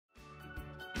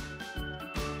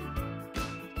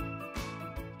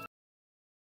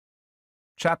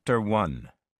Chapter 1.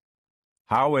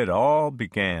 How It All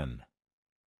Began.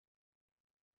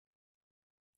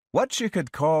 What you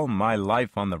could call my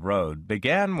life on the road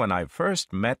began when I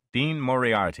first met Dean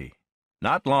Moriarty,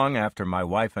 not long after my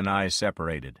wife and I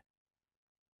separated.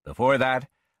 Before that,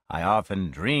 I often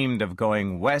dreamed of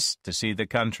going west to see the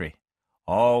country,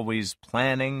 always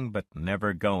planning but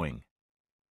never going.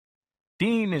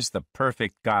 Dean is the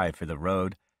perfect guy for the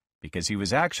road because he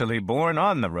was actually born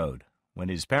on the road when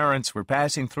his parents were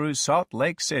passing through Salt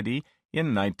Lake City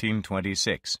in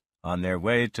 1926 on their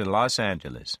way to Los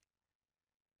Angeles.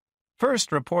 First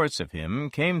reports of him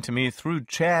came to me through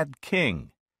Chad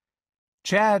King.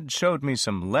 Chad showed me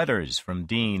some letters from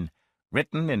Dean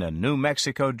written in a New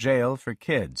Mexico jail for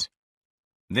kids.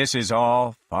 This is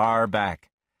all far back,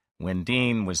 when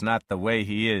Dean was not the way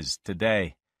he is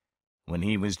today, when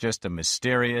he was just a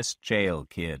mysterious jail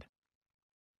kid.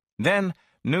 Then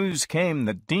news came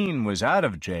that Dean was out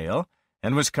of jail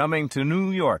and was coming to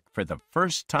New York for the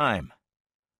first time.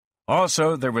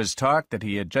 Also, there was talk that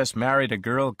he had just married a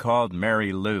girl called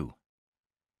Mary Lou.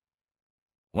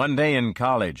 One day in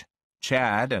college,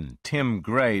 Chad and Tim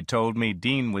Gray told me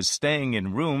Dean was staying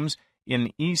in rooms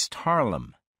in East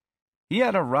Harlem. He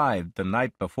had arrived the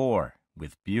night before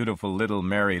with beautiful little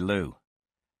Mary Lou.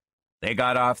 They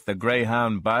got off the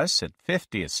Greyhound bus at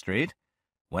 50th Street,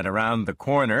 went around the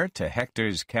corner to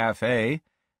Hector's Cafe,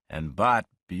 and bought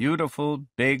beautiful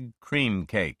big cream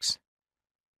cakes.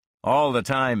 All the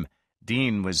time,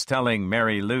 Dean was telling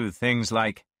Mary Lou things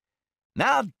like,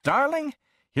 "Now, darling,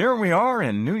 here we are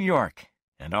in New York,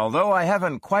 and although I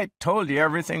haven't quite told you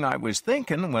everything I was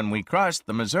thinking when we crossed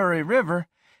the Missouri River,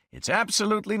 it's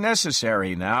absolutely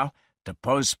necessary now to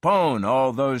postpone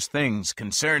all those things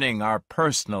concerning our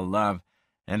personal love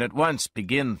and at once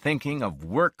begin thinking of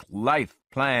work-life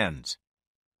plans."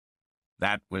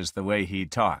 That was the way he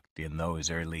talked in those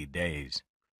early days.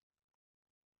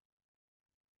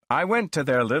 I went to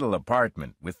their little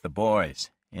apartment with the boys,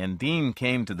 and Dean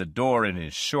came to the door in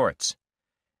his shorts.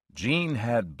 Gene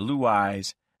had blue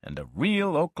eyes and a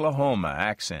real Oklahoma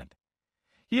accent.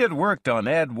 He had worked on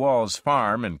Ed Wall's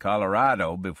farm in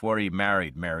Colorado before he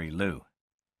married Mary Lou.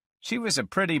 She was a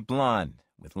pretty blonde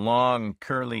with long,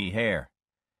 curly hair.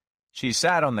 She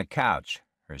sat on the couch,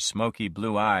 her smoky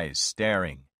blue eyes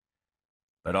staring.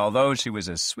 But although she was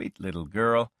a sweet little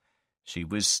girl, she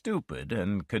was stupid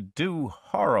and could do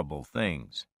horrible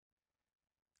things.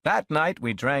 That night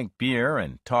we drank beer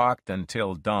and talked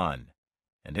until dawn,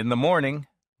 and in the morning,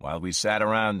 while we sat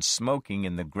around smoking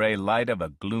in the gray light of a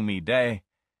gloomy day,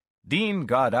 Dean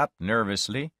got up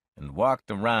nervously and walked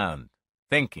around,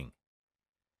 thinking.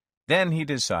 Then he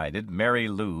decided Mary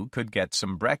Lou could get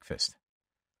some breakfast.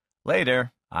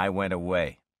 Later, I went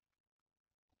away.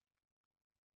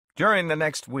 During the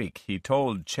next week, he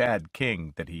told Chad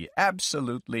King that he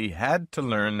absolutely had to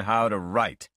learn how to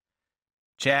write.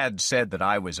 Chad said that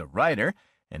I was a writer,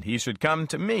 and he should come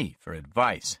to me for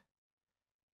advice.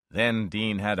 Then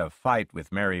Dean had a fight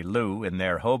with Mary Lou in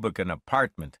their Hoboken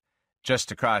apartment,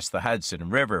 just across the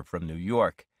Hudson River from New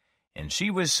York, and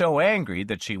she was so angry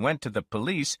that she went to the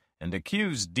police and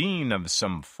accused Dean of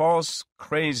some false,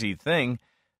 crazy thing,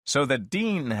 so that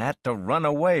Dean had to run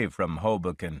away from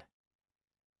Hoboken.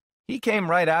 He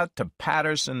came right out to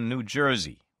Paterson, New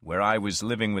Jersey, where I was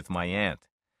living with my aunt,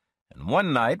 and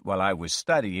one night while I was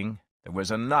studying, there was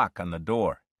a knock on the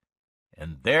door,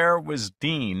 and there was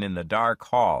Dean in the dark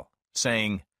hall,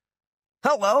 saying,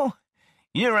 "Hello,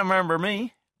 you remember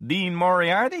me, Dean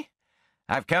Moriarty?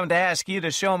 I've come to ask you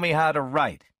to show me how to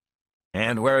write."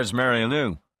 "And where's Mary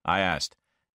Lou?" I asked,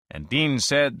 and Dean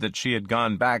said that she had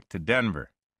gone back to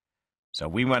Denver. So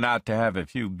we went out to have a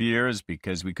few beers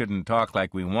because we couldn't talk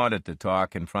like we wanted to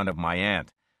talk in front of my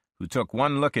aunt, who took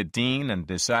one look at Dean and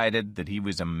decided that he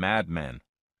was a madman.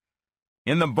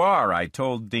 In the bar, I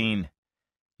told Dean,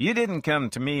 "You didn't come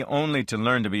to me only to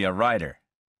learn to be a writer.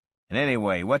 And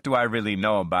anyway, what do I really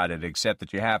know about it except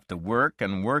that you have to work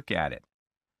and work at it?"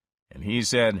 And he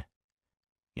said,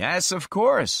 "Yes, of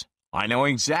course. I know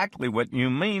exactly what you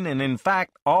mean, and in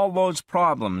fact, all those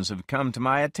problems have come to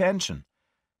my attention."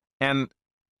 And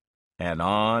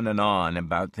on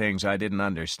about things I didn't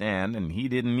understand, and he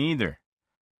didn't either.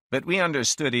 But we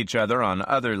understood each other on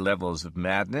other levels of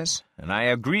madness, and I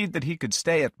agreed that he could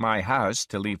stay at my house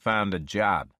till he found a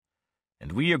job,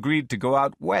 and we agreed to go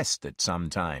out west at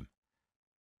some time.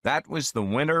 That was the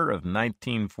winter of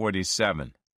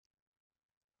 1947.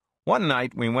 One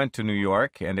night we went to New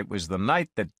York, and it was the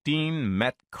night that Dean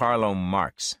met Carlo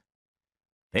Marx.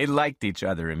 They liked each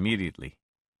other immediately,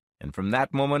 and from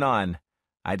that moment on,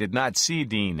 I did not see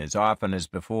Dean as often as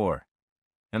before,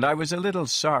 and I was a little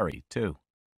sorry, too.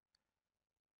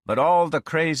 But all the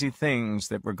crazy things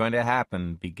that were going to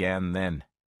happen began then.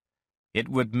 It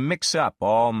would mix up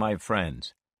all my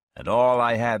friends, and all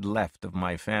I had left of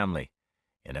my family,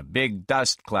 in a big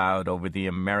dust cloud over the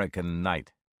American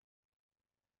night.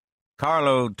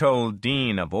 Carlo told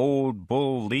Dean of Old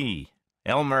Bull Lee,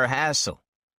 Elmer Hassel,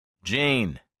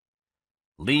 Jane.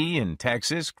 Lee in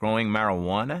Texas growing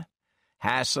marijuana,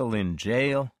 Hassel in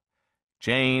jail,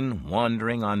 Jane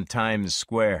wandering on Times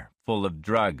Square, full of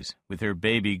drugs, with her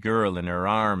baby girl in her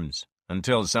arms,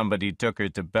 until somebody took her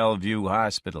to Bellevue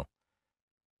Hospital.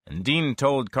 And Dean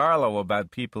told Carlo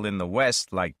about people in the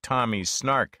West like Tommy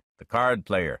Snark, the card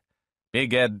player,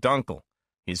 Big Ed Dunkel,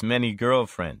 his many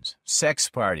girlfriends, sex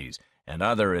parties, and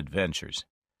other adventures.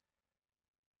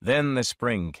 Then the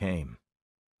spring came,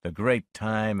 the great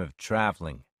time of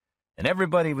traveling, and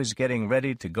everybody was getting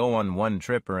ready to go on one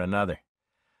trip or another.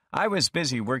 I was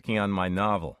busy working on my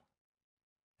novel.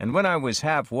 And when I was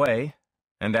halfway,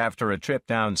 and after a trip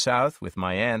down south with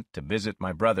my aunt to visit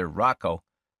my brother Rocco,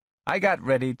 I got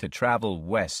ready to travel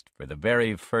west for the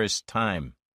very first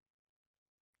time.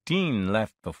 Dean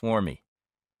left before me.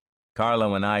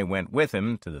 Carlo and I went with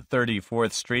him to the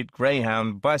 34th Street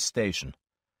Greyhound bus station.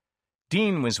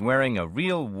 Dean was wearing a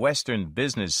real Western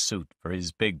business suit for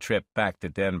his big trip back to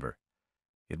Denver.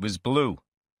 It was blue,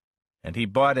 and he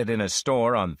bought it in a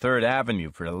store on 3rd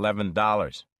Avenue for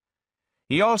 $11.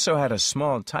 He also had a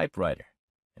small typewriter,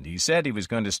 and he said he was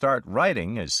going to start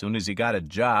writing as soon as he got a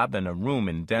job and a room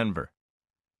in Denver.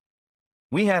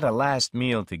 We had a last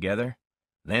meal together.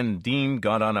 Then Dean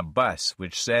got on a bus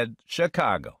which said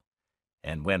Chicago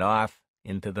and went off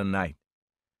into the night.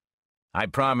 I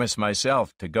promised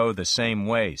myself to go the same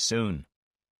way soon.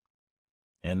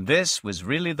 And this was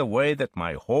really the way that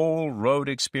my whole road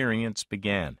experience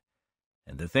began,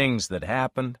 and the things that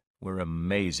happened were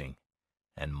amazing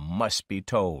and must be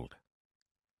told.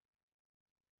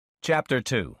 Chapter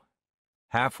 2.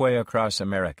 Halfway Across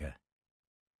America.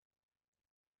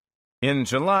 In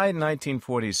July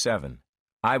 1947,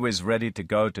 I was ready to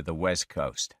go to the West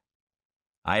Coast.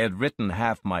 I had written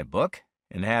half my book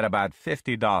and had about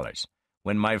 $50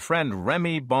 when my friend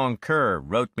Remy Boncoeur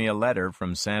wrote me a letter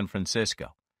from San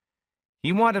Francisco.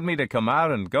 He wanted me to come out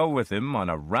and go with him on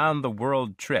a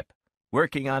round-the-world trip,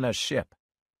 working on a ship.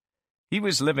 He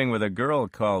was living with a girl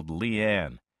called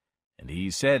Leanne, and he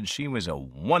said she was a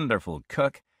wonderful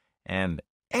cook and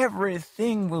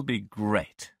everything will be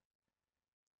great.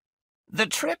 "The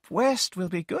trip west will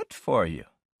be good for you,"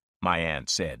 my aunt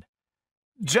said.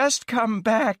 "Just come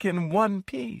back in one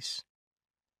piece."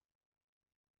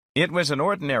 It was an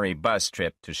ordinary bus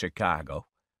trip to Chicago,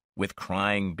 with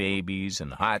crying babies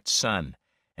and hot sun,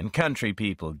 and country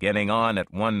people getting on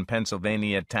at one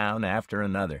Pennsylvania town after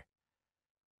another.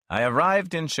 I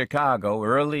arrived in Chicago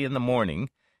early in the morning,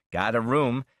 got a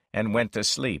room, and went to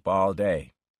sleep all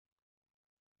day.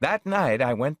 That night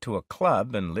I went to a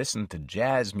club and listened to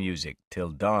jazz music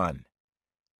till dawn.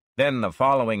 Then the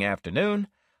following afternoon,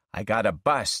 I got a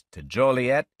bus to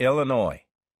Joliet, Illinois,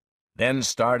 then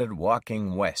started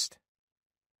walking west.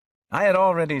 I had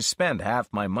already spent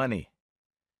half my money.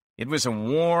 It was a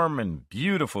warm and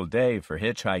beautiful day for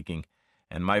hitchhiking,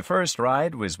 and my first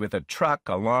ride was with a truck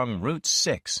along Route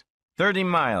 6, 30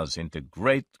 miles into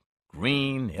Great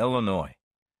Green, Illinois.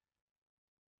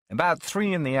 About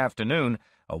 3 in the afternoon,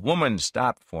 a woman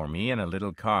stopped for me in a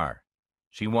little car.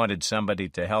 She wanted somebody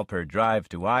to help her drive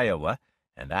to Iowa,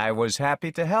 and I was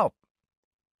happy to help.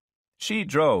 She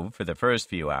drove for the first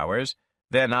few hours,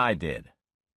 then I did.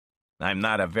 I'm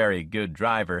not a very good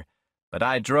driver, but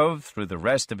I drove through the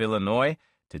rest of Illinois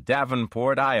to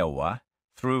Davenport, Iowa,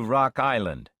 through Rock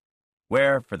Island,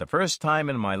 where, for the first time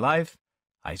in my life,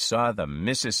 I saw the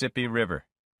Mississippi River.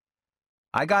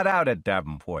 I got out at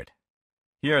Davenport.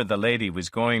 Here the lady was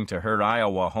going to her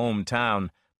Iowa hometown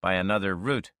by another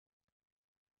route.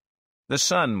 The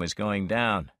sun was going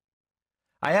down.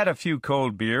 I had a few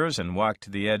cold beers and walked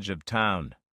to the edge of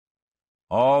town.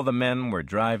 All the men were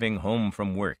driving home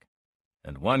from work,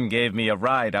 and one gave me a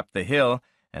ride up the hill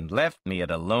and left me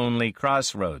at a lonely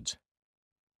crossroads.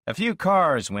 A few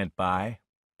cars went by,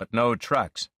 but no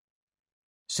trucks.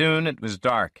 Soon it was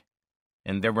dark,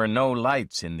 and there were no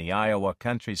lights in the Iowa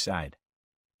countryside.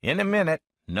 In a minute,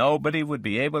 nobody would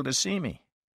be able to see me.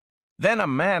 Then a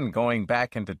man going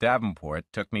back into Davenport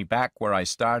took me back where I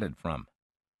started from.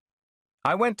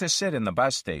 I went to sit in the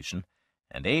bus station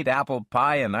and ate apple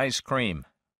pie and ice cream.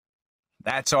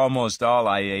 That's almost all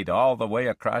I ate all the way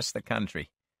across the country.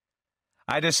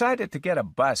 I decided to get a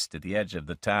bus to the edge of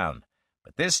the town,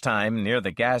 but this time near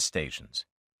the gas stations.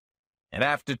 And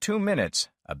after 2 minutes,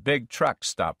 a big truck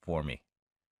stopped for me.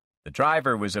 The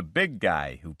driver was a big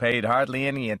guy who paid hardly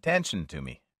any attention to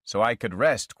me, so I could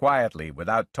rest quietly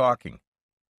without talking.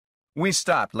 We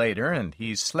stopped later, and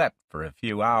he slept for a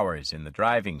few hours in the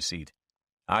driving seat.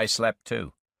 I slept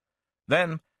too.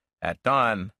 Then, at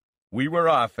dawn, we were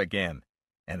off again,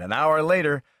 and an hour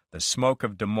later the smoke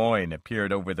of Des Moines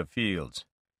appeared over the fields.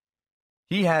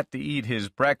 He had to eat his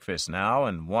breakfast now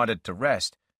and wanted to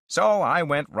rest, so I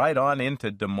went right on into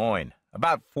Des Moines,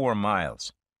 about 4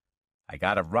 miles. I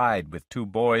got a ride with 2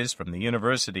 boys from the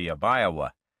University of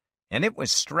Iowa, and it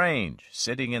was strange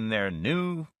sitting in their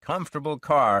new, comfortable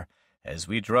car as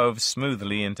we drove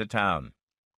smoothly into town.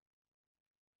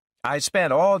 I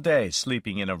spent all day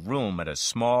sleeping in a room at a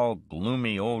small,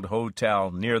 gloomy old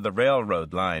hotel near the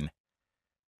railroad line.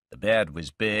 The bed was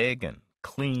big and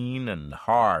clean and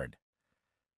hard.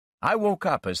 I woke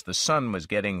up as the sun was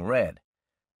getting red,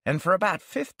 and for about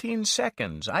 15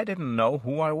 seconds I didn't know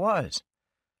who I was.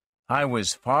 I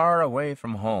was far away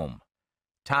from home,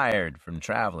 tired from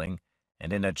traveling,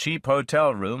 and in a cheap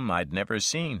hotel room I'd never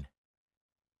seen.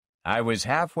 I was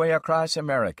halfway across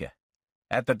America,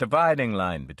 at the dividing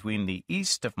line between the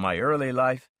east of my early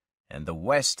life and the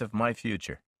west of my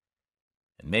future.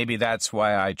 And maybe that's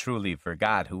why I truly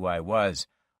forgot who I was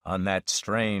on that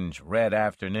strange red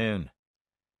afternoon.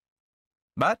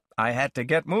 But I had to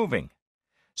get moving,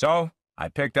 so I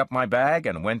picked up my bag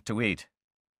and went to eat.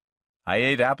 I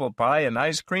ate apple pie and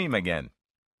ice cream again.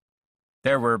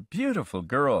 There were beautiful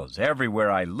girls everywhere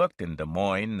I looked in Des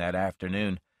Moines that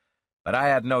afternoon, but I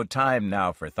had no time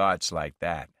now for thoughts like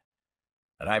that.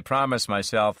 But I promised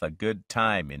myself a good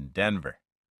time in Denver.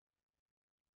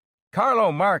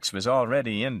 Carlo Marx was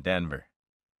already in Denver.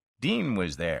 Dean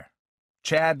was there.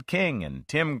 Chad King and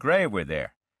Tim Gray were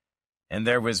there. And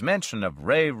there was mention of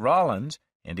Ray Rollins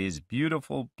and his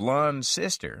beautiful blonde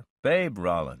sister, Babe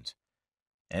Rollins.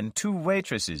 And 2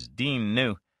 waitresses Dean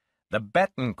knew, the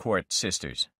Betancourt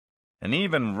sisters, and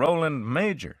even Roland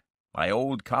Major, my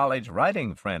old college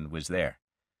writing friend, was there.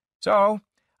 So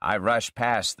I rushed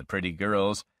past the pretty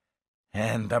girls,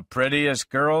 and the prettiest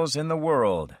girls in the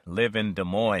world live in Des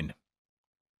Moines.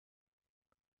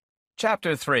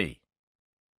 Chapter 3.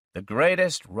 The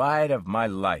Greatest Ride of My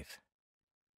Life.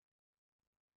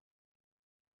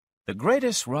 The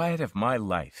greatest ride of my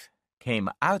life came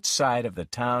outside of the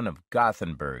town of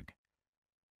Gothenburg.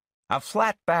 A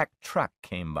flatback truck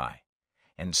came by,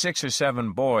 and 6 or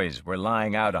 7 boys were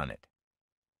lying out on it.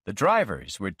 The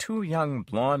drivers were 2 young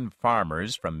blonde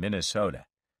farmers from Minnesota,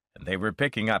 and they were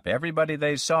picking up everybody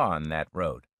they saw on that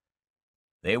road.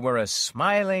 They were a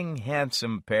smiling,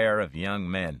 handsome pair of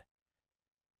young men.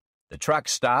 The truck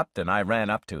stopped, and I ran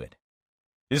up to it.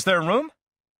 "Is there room?"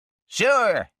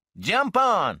 "Sure, jump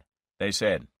on," they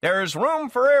said. "There's room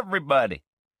for everybody."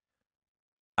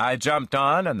 I jumped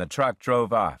on, and the truck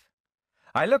drove off.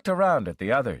 I looked around at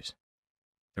the others.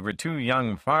 There were 2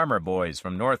 young farmer boys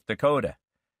from North Dakota,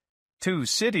 2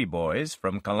 city boys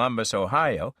from Columbus,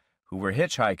 Ohio, who were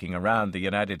hitchhiking around the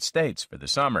United States for the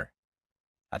summer,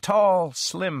 a tall,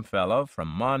 slim fellow from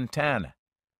Montana.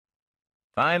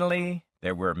 Finally,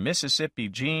 there were Mississippi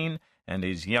Gene and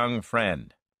his young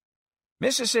friend.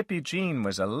 Mississippi Gene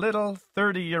was a little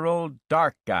 30-year-old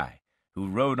dark guy who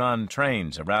rode on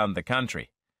trains around the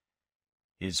country.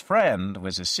 His friend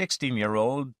was a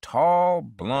 16-year-old, tall,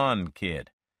 blonde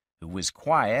kid who was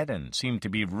quiet and seemed to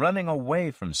be running away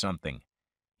from something.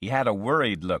 He had a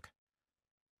worried look.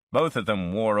 Both of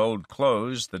them wore old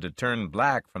clothes that had turned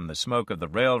black from the smoke of the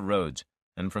railroads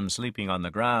and from sleeping on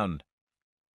the ground.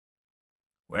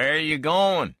 "Where are you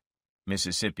going?"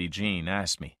 Mississippi Gene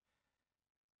asked me.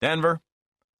 "Denver,"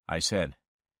 I said.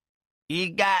 "You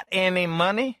got any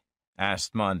money?"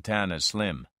 asked Montana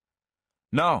Slim.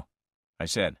 "No," I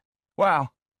said.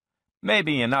 "Well,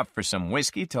 maybe enough for some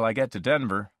whiskey till I get to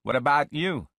Denver. What about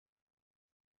you?"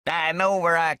 "I know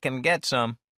where I can get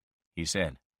some," he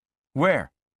said.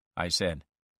 "Where?" I said.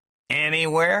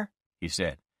 "Anywhere," he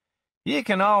said. "You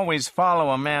can always follow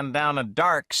a man down a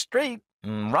dark street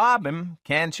and rob him,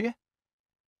 can't you?"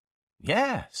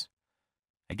 "Yes,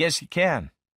 I guess you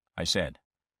can," I said.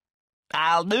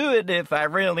 "I'll do it if I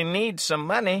really need some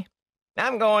money.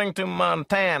 I'm going to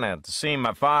Montana to see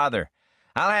my father.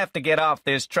 I'll have to get off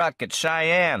this truck at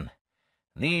Cheyenne.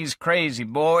 These crazy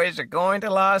boys are going to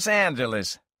Los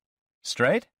Angeles."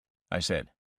 "Straight?" I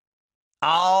said.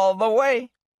 "All the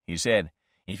way," he said.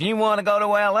 "If you want to go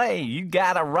to L.A., you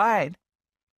gotta ride."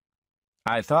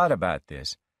 I thought about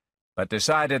this, but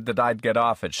decided that I'd get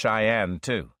off at Cheyenne,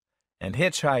 too, and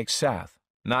hitchhike south,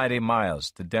 90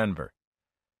 miles to Denver.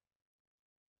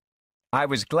 I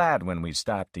was glad when we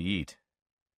stopped to eat.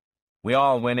 We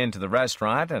all went into the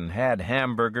restaurant and had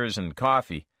hamburgers and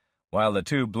coffee, while the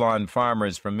 2 blonde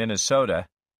farmers from Minnesota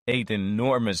ate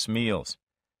enormous meals.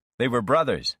 They were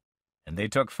brothers, and they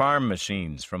took farm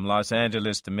machines from Los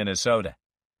Angeles to Minnesota.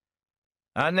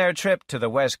 On their trip to the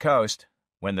West Coast,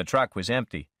 when the truck was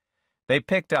empty, they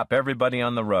picked up everybody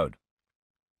on the road.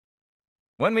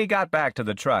 When we got back to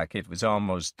the truck, it was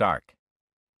almost dark.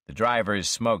 The drivers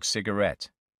smoked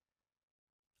cigarettes.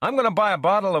 "I'm going to buy a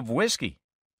bottle of whiskey,"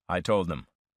 I told them.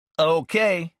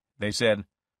 "Okay," they said,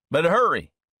 "but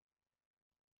hurry."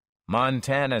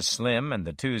 Montana Slim and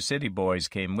the two city boys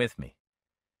came with me.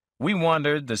 We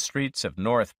wandered the streets of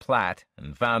North Platte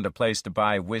and found a place to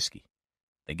buy whiskey.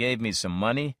 They gave me some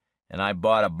money, and I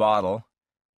bought a bottle.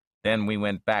 Then we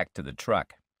went back to the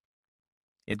truck.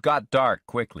 It got dark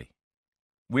quickly.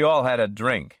 We all had a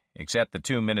drink, except the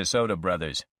two Minnesota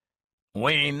brothers.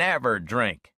 "We never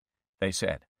drink," they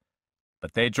said.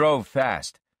 But they drove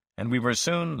fast, and we were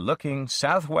soon looking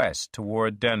southwest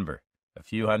toward Denver, a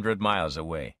few hundred miles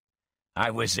away. I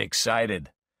was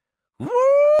excited.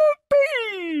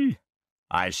 "Whoopee!"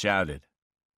 I shouted.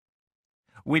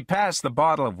 We passed the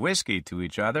bottle of whiskey to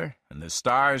each other, and the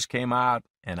stars came out,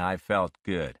 and I felt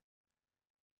good.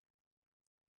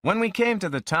 When we came to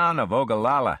the town of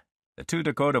Ogallala, the two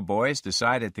Dakota boys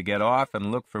decided to get off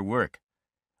and look for work.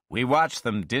 We watched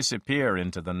them disappear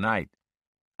into the night.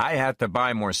 I had to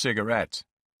buy more cigarettes.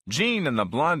 Gene and the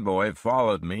blonde boy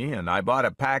followed me, and I bought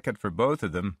a packet for both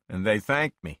of them, and they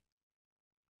thanked me.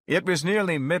 It was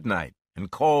nearly midnight,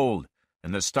 and cold,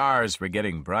 and the stars were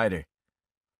getting brighter.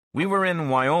 We were in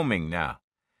Wyoming now.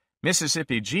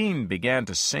 Mississippi Gene began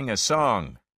to sing a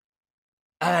song.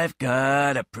 "I've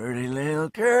got a pretty little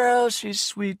girl, she's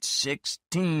sweet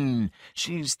 16.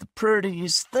 She's the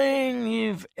prettiest thing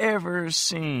you've ever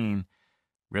seen,"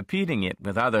 repeating it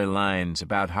with other lines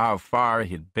about how far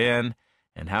he'd been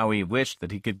and how he wished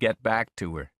that he could get back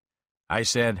to her. I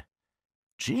said,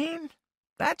 "Gene,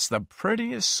 that's the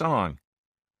prettiest song."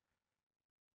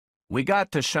 We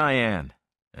got to Cheyenne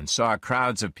and saw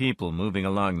crowds of people moving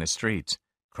along the streets,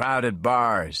 crowded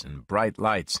bars and bright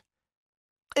lights.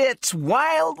 "It's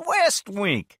Wild West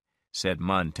Week," said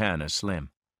Montana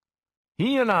Slim.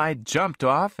 He and I jumped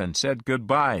off and said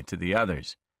goodbye to the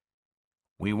others.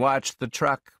 We watched the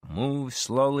truck move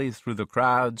slowly through the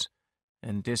crowds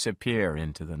and disappear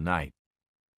into the night.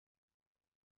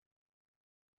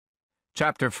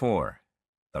 Chapter 4.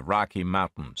 The Rocky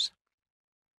Mountains.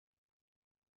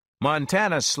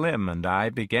 Montana Slim and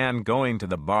I began going to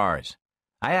the bars.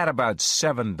 I had about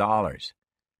 $7.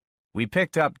 We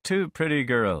picked up two pretty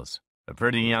girls, a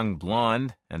pretty young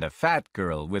blonde and a fat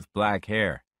girl with black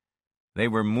hair. They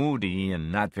were moody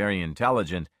and not very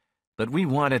intelligent, but we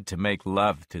wanted to make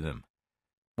love to them.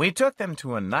 We took them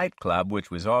to a nightclub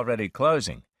which was already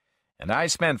closing, and I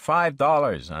spent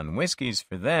 $5 on whiskeys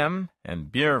for them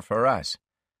and beer for us.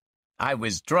 I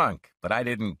was drunk, but I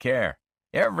didn't care.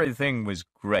 Everything was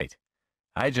great.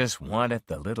 I just wanted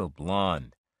the little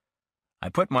blonde. I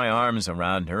put my arms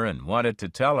around her and wanted to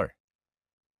tell her.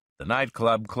 The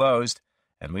nightclub closed,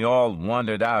 and we all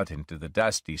wandered out into the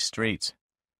dusty streets.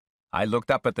 I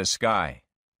looked up at the sky.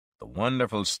 The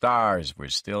wonderful stars were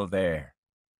still there,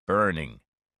 burning.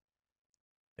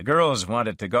 The girls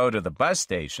wanted to go to the bus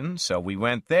station, so we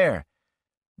went there,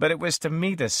 but it was to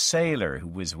meet a sailor who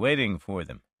was waiting for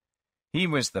them. He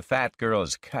was the fat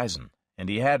girl's cousin, and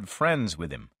he had friends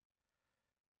with him.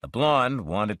 The blonde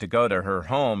wanted to go to her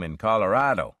home in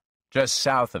Colorado, just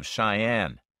south of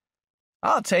Cheyenne.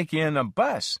 "I'll take you in a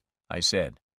bus," I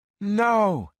said.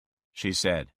 "No," she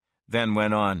said, then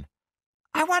went on,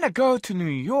 "I want to go to New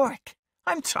York.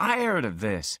 I'm tired of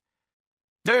this.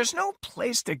 There's no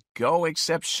place to go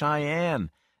except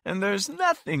Cheyenne, and there's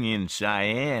nothing in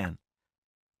Cheyenne."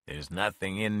 "There's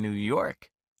nothing in New York,"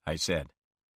 I said.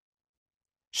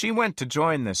 She went to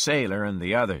join the sailor and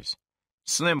the others.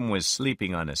 Slim was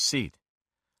sleeping on a seat.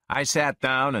 I sat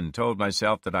down and told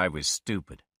myself that I was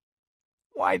stupid.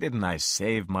 Why didn't I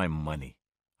save my money?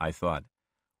 I thought.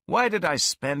 Why did I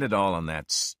spend it all on that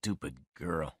stupid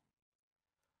girl?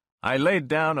 I laid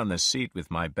down on the seat with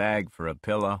my bag for a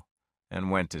pillow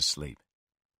and went to sleep.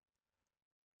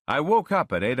 I woke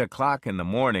up at 8 o'clock in the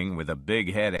morning with a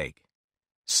big headache.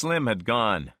 Slim had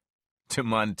gone. To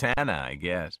Montana, I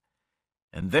guess.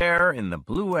 And there, in the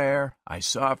blue air, I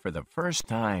saw for the first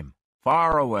time,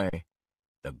 far away,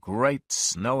 the great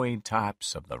snowy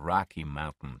tops of the Rocky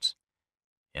Mountains.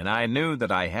 And I knew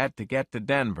that I had to get to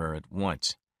Denver at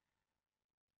once.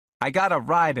 I got a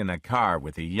ride in a car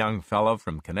with a young fellow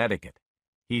from Connecticut.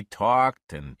 He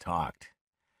talked and talked.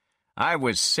 I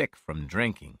was sick from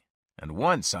drinking, and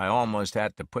once I almost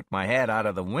had to put my head out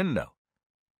of the window.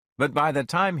 But by the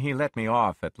time he let me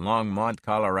off at Longmont,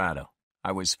 Colorado,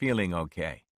 I was feeling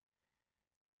okay.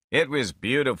 It was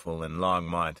beautiful in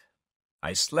Longmont.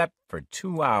 I slept for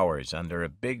 2 hours under a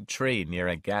big tree near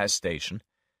a gas station,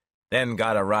 then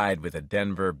got a ride with a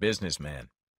Denver businessman.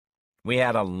 We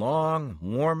had a long,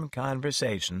 warm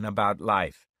conversation about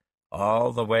life,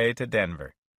 all the way to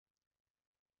Denver.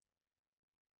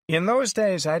 In those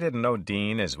days, I didn't know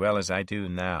Dean as well as I do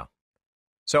now.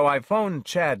 So I phoned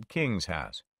Chad King's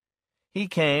house. He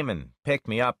came and picked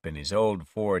me up in his old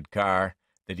Ford car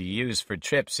that he used for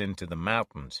trips into the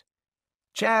mountains.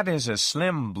 Chad is a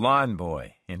slim blond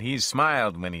boy, and he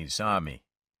smiled when he saw me.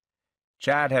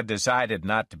 Chad had decided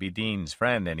not to be Dean's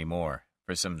friend anymore,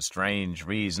 for some strange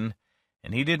reason,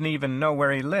 and he didn't even know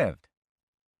where he lived.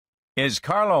 "Is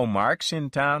Carlo Marx in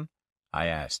town?" I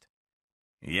asked.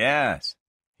 "Yes,"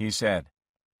 he said,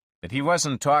 but he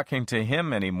wasn't talking to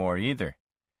him anymore either.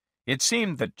 It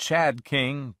seemed that Chad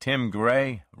King, Tim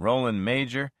Gray, Roland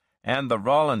Major, and the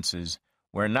Rawlinses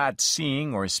were not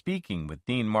seeing or speaking with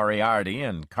Dean Moriarty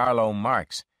and Carlo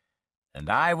Marx, and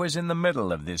I was in the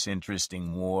middle of this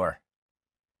interesting war.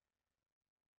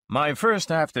 My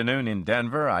first afternoon in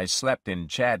Denver, I slept in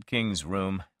Chad King's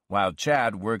room while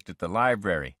Chad worked at the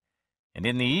library, and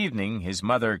in the evening his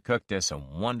mother cooked us a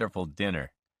wonderful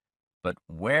dinner. But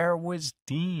where was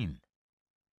Dean?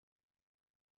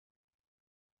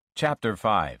 Chapter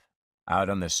 5. Out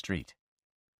on the Street.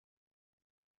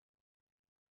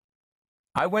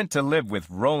 I went to live with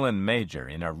Roland Major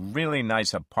in a really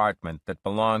nice apartment that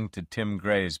belonged to Tim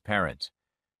Gray's parents.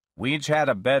 We each had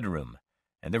a bedroom,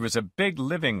 and there was a big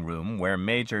living room where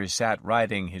Major sat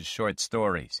writing his short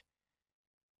stories.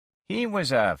 He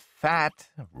was a fat,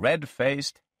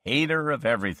 red-faced hater of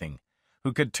everything,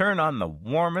 who could turn on the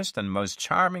warmest and most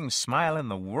charming smile in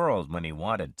the world when he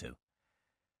wanted to.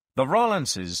 The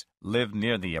Rawlinses lived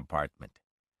near the apartment.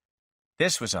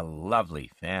 This was a lovely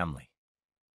family.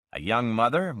 A young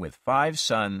mother with 5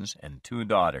 sons and 2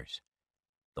 daughters.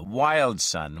 The wild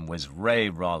son was Ray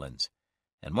Rawlins,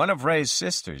 and one of Ray's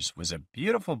sisters was a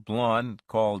beautiful blonde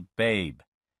called Babe.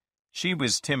 She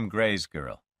was Tim Gray's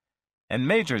girl, and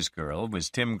Major's girl was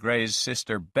Tim Gray's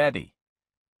sister Betty.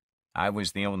 I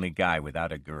was the only guy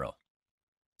without a girl.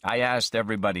 I asked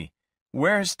everybody,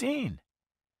 "Where's Dean?"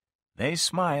 They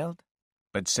smiled,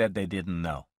 but said they didn't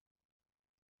know.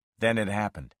 Then it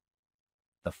happened.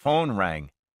 The phone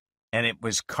rang, and it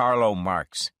was Carlo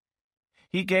Marx.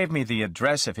 He gave me the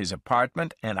address of his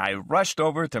apartment, and I rushed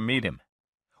over to meet him.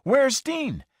 "Where's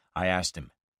Dean?" I asked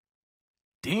him.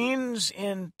 "Dean's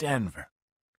in Denver,"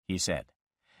 he said,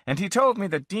 and he told me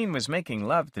that Dean was making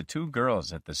love to 2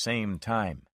 girls at the same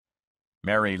time.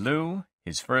 Mary Lou,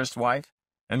 his first wife,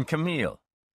 and Camille,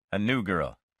 a new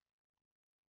girl.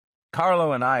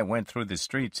 Carlo and I went through the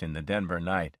streets in the Denver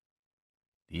night.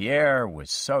 The air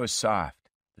was so soft,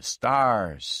 the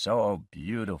stars so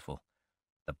beautiful,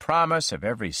 the promise of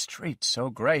every street so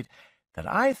great that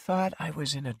I thought I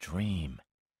was in a dream.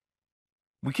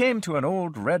 We came to an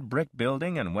old red brick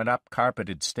building and went up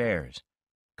carpeted stairs.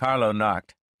 Carlo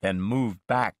knocked, then moved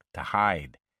back to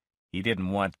hide. He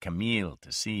didn't want Camille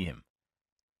to see him.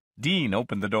 Dean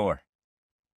opened the door.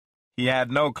 He had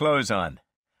no clothes on.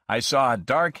 I saw a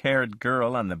dark-haired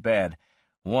girl on the bed,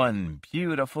 one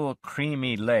beautiful,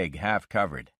 creamy leg half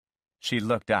covered. She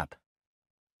looked up.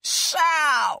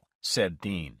 "Sal," said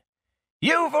Dean,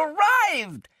 "you've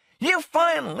arrived! You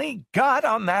finally got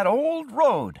on that old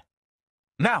road.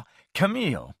 Now,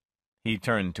 Camille," he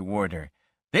turned toward her,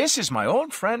 "this is my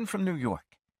old friend from New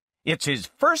York. It's his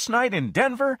first night in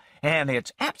Denver, and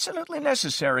it's absolutely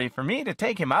necessary for me to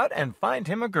take him out and find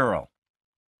him a girl."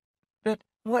 "But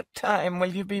what time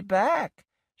will you be back?"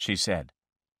 she said.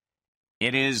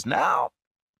 "It is now."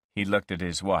 He looked at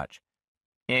his watch.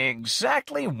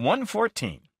 "Exactly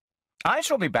 1:14. I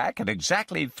shall be back at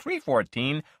exactly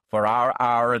 3:14 for our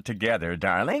hour together,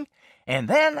 darling. And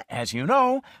then, as you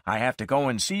know, I have to go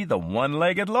and see the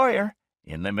one-legged lawyer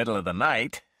in the middle of the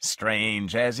night,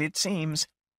 strange as it seems."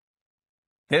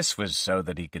 This was so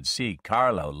that he could see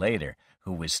Carlo later,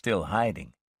 who was still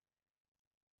hiding.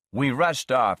 We rushed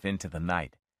off into the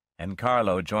night, and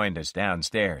Carlo joined us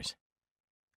downstairs.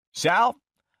 "Sal,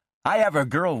 I have a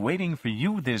girl waiting for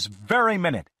you this very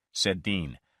minute," said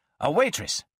Dean. "A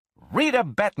waitress, Rita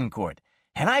Betancourt,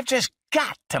 and I've just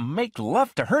got to make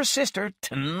love to her sister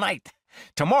tonight.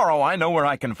 Tomorrow I know where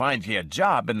I can find you a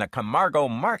job in the Camargo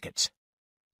markets."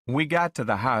 We got to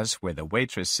the house where the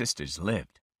waitress sisters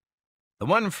lived. The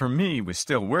one for me was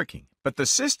still working, but the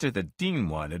sister that Dean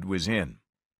wanted was in.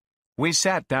 We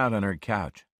sat down on her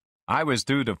couch. I was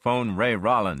due to phone Ray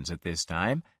Rollins at this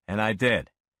time, and I did.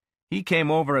 He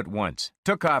came over at once,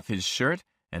 took off his shirt,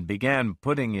 and began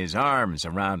putting his arms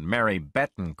around Mary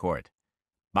Betancourt.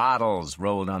 Bottles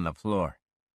rolled on the floor.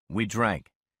 We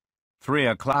drank. 3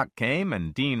 o'clock came,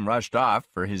 and Dean rushed off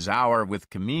for his hour with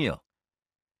Camille.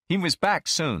 He was back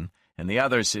soon, and the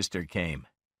other sister came.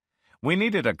 We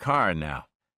needed a car now,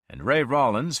 and Ray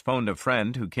Rollins phoned a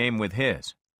friend who came with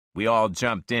his. We all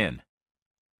jumped in.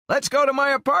 "Let's go to my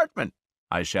apartment,"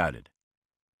 I shouted.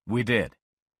 We did,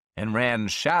 and ran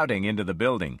shouting into the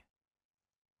building.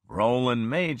 Roland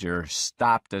Major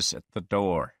stopped us at the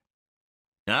door.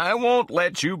 "I won't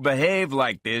let you behave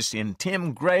like this in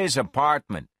Tim Gray's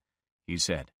apartment," he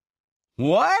said.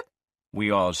 "What?"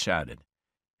 we all shouted.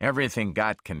 Everything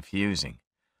got confusing.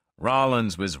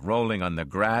 Rollins was rolling on the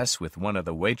grass with one of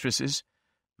the waitresses.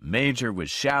 Major was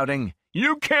shouting,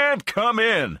 "You can't come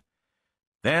in!"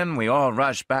 Then we all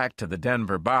rushed back to the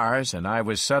Denver bars, and I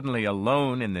was suddenly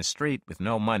alone in the street with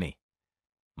no money.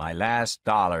 My last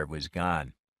dollar was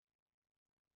gone.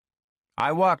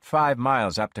 I walked 5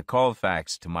 miles up to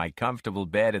Colfax to my comfortable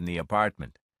bed in the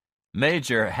apartment.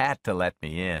 Major had to let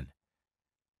me in.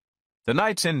 The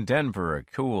nights in Denver are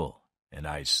cool, and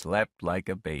I slept like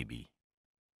a baby.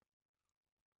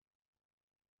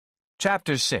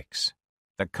 Chapter 6.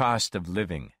 The Cost of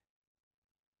Living.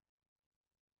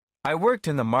 I worked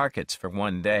in the markets for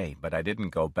 1 day, but I didn't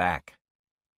go back.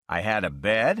 I had a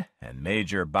bed, and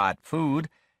Major bought food,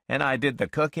 and I did the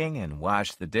cooking and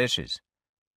washed the dishes.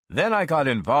 Then I got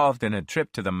involved in a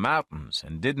trip to the mountains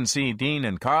and didn't see Dean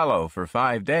and Carlo for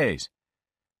 5 days.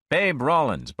 Babe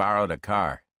Rollins borrowed a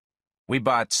car. We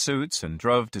bought suits and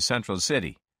drove to Central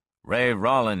City, Ray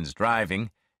Rollins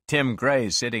driving, Tim Gray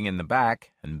sitting in the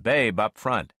back, and Babe up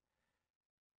front.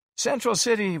 Central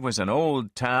City was an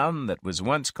old town that was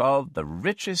once called the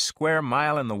richest square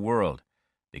mile in the world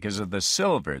because of the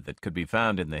silver that could be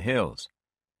found in the hills.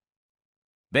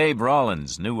 Babe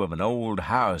Rollins knew of an old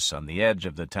house on the edge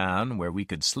of the town where we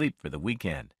could sleep for the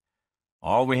weekend.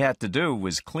 All we had to do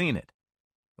was clean it,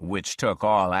 which took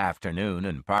all afternoon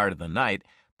and part of the night,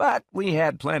 but we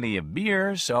had plenty of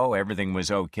beer, so everything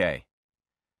was okay.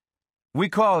 We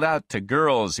called out to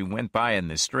girls who went by in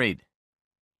the street,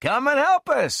 "Come and help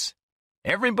us!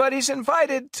 Everybody's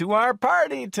invited to our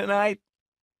party tonight."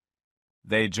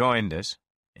 They joined us,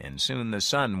 and soon the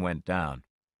sun went down.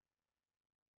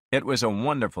 It was a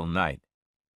wonderful night.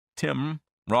 Tim,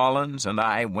 Rollins, and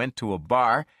I went to a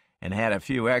bar and had a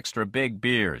few extra big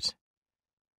beers.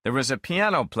 There was a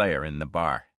piano player in the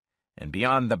bar, and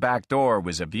beyond the back door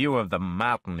was a view of the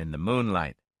mountain in the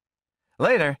moonlight.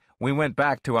 Later, we went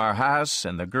back to our house,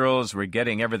 and the girls were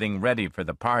getting everything ready for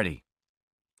the party.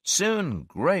 Soon,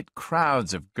 great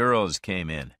crowds of girls came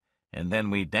in, and then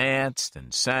we danced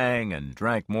and sang and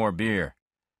drank more beer.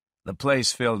 The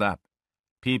place filled up.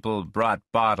 People brought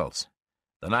bottles.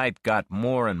 The night got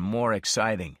more and more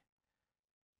exciting.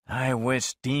 I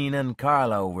wish Dean and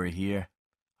Carlo were here,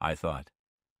 I thought.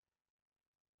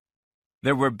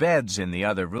 There were beds in the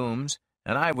other rooms,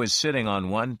 and I was sitting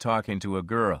on one talking to a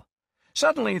girl.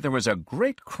 Suddenly there was a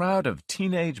great crowd of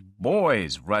teenage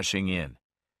boys rushing in.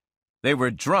 They were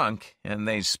drunk, and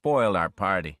they spoiled our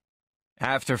party.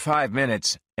 After 5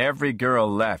 minutes, every girl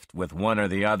left with one or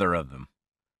the other of them.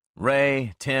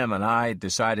 Ray, Tim, and I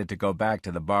decided to go back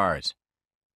to the bars.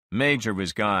 Major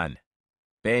was gone.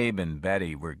 Babe and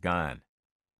Betty were gone.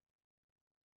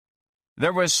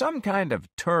 There was some kind of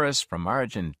tourist from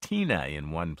Argentina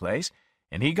in one place,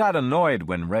 and he got annoyed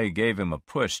when Ray gave him a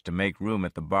push to make room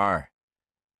at the bar.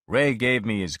 Ray gave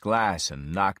me his glass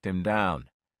and knocked him down.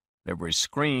 There were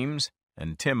screams,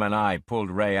 and Tim and I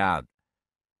pulled Ray out.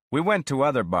 We went to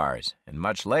other bars, and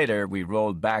much later we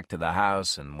rolled back to the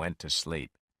house and went to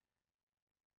sleep.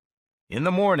 In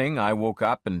the morning, I woke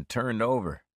up and turned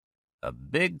over. A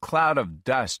big cloud of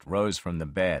dust rose from the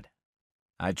bed.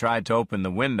 I tried to open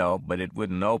the window, but it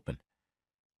wouldn't open.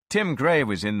 Tim Gray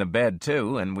was in the bed,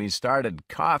 too, and we started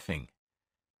coughing.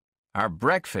 Our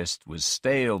breakfast was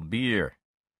stale beer.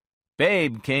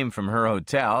 Babe came from her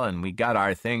hotel, and we got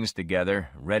our things together,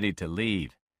 ready to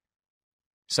leave.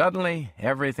 Suddenly,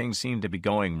 everything seemed to be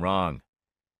going wrong.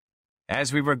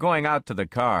 As we were going out to the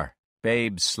car,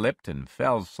 Babe slipped and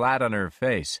fell flat on her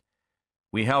face.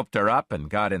 We helped her up and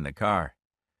got in the car.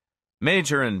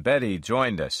 Major and Betty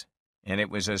joined us, and it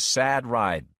was a sad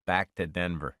ride back to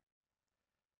Denver.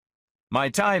 My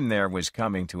time there was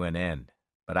coming to an end,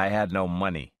 but I had no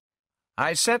money.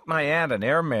 I sent my aunt an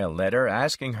airmail letter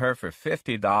asking her for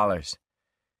 $50.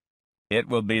 "It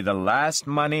will be the last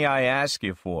money I ask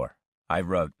you for," I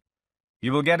wrote.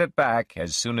 "You will get it back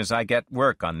as soon as I get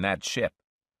work on that ship."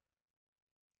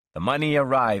 The money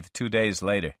arrived 2 days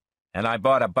later, and I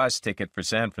bought a bus ticket for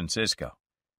San Francisco,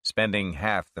 spending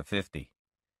half the $50.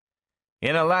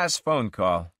 In a last phone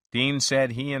call, Dean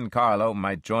said he and Carlo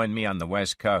might join me on the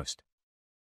West Coast.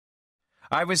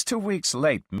 I was 2 weeks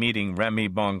late meeting Remy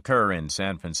Boncoeur in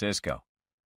San Francisco.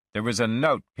 There was a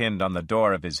note pinned on the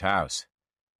door of his house.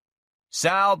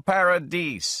 Sal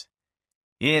Paradis.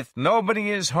 If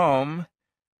nobody is home,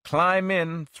 climb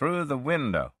in through the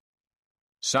window.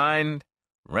 Signed,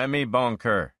 Remy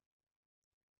Boncoeur.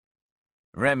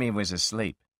 Remy was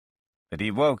asleep, but he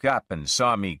woke up and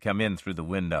saw me come in through the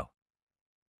window.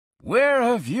 "Where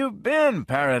have you been,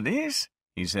 Paradis?"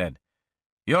 he said.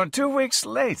 "You're 2 weeks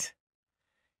late."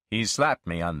 He slapped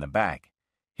me on the back,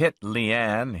 hit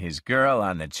Leanne, his girl,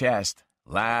 on the chest,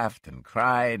 laughed and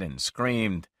cried and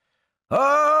screamed,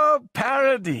 "Oh,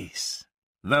 Paradis!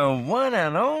 The one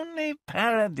and only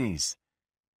Paradis!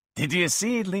 Did you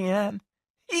see, Leanne?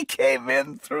 He came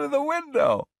in through the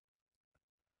window."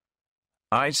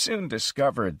 I soon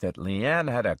discovered that Leanne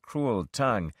had a cruel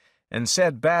tongue and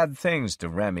said bad things to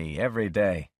Remy every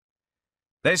day.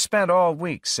 They spent all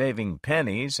week saving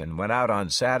pennies and went out on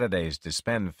Saturdays to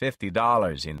spend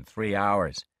 $50 in 3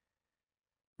 hours.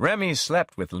 Remy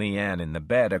slept with Leanne in the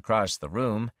bed across the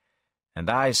room, and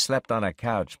I slept on a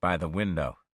couch by the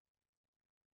window.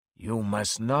 "You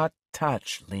must not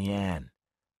touch Leanne,"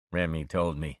 Remy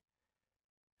told me.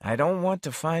 "I don't want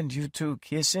to find you two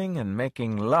kissing and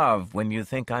making love when you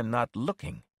think I'm not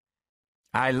looking."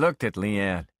 I looked at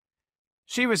Leanne.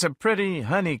 She was a pretty,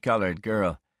 honey-colored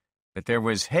girl, but there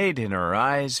was hate in her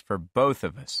eyes for both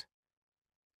of us.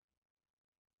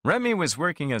 Remy was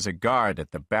working as a guard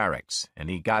at the barracks, and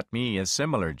he got me a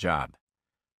similar job.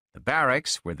 The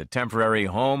barracks were the temporary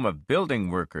home of building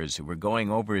workers who were going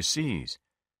overseas.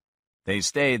 They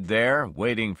stayed there,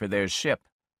 waiting for their ship.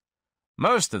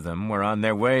 Most of them were on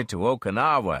their way to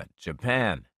Okinawa,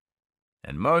 Japan,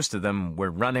 and most of them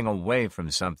were running away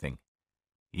from something,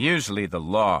 usually the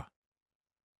law.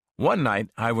 One night,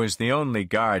 I was the only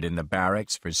guard in the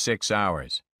barracks for 6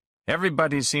 hours.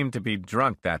 Everybody seemed to be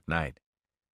drunk that night.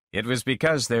 It was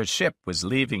because their ship was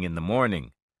leaving in the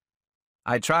morning.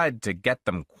 I tried to get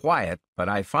them quiet, but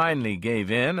I finally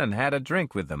gave in and had a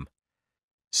drink with them.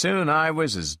 Soon I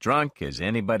was as drunk as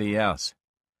anybody else.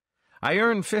 I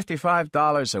earned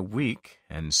 $55 a week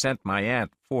and sent my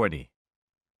aunt $40.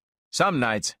 Some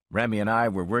nights, Remy and I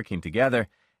were working together,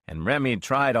 and Remy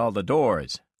tried all the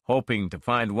doors, hoping to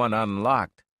find one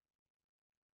unlocked.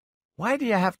 "Why do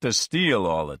you have to steal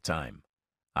all the time?"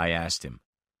 I asked him.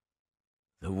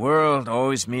 "The world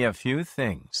owes me a few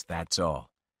things, that's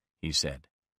all," he said.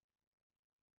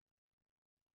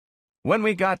 When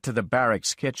we got to the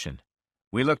barracks kitchen,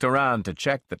 we looked around to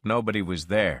check that nobody was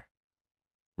there.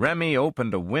 Remy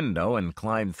opened a window and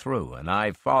climbed through, and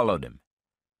I followed him.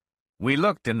 We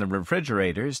looked in the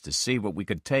refrigerators to see what we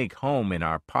could take home in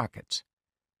our pockets.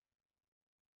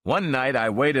 One night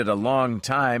I waited a long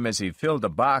time as he filled a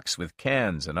box with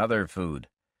cans and other food.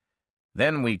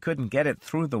 Then we couldn't get it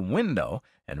through the window,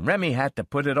 and Remy had to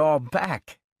put it all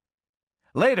back.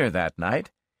 Later that night,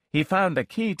 he found a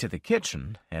key to the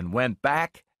kitchen and went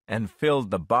back and filled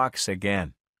the box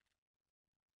again.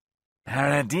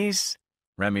 "Paradis,"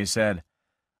 Remy said,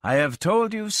 "I have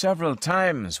told you several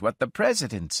times what the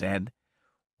president said.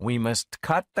 We must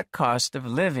cut the cost of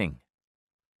living."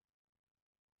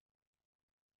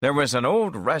 There was an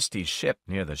old rusty ship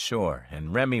near the shore,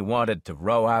 and Remy wanted to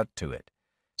row out to it.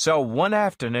 So one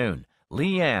afternoon,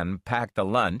 Leanne packed a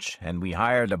lunch, and we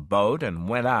hired a boat and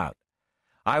went out.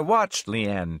 I watched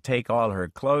Leanne take all her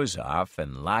clothes off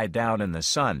and lie down in the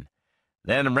sun.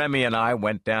 Then Remy and I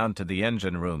went down to the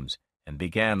engine rooms and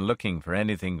began looking for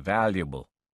anything valuable.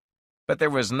 But there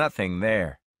was nothing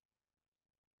there.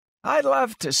 "I'd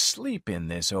love to sleep in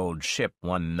this old ship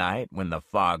one night when the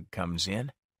fog comes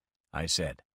in," I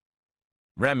said.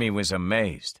 Remy was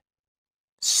amazed.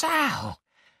 "Sal,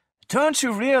 don't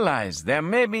you realize there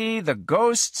may be the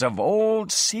ghosts of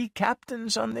old sea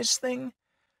captains on this thing?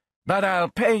 But I'll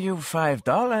pay you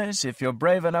 $5 if you're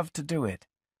brave enough to do it."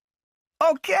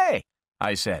 "Okay,"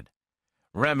 I said.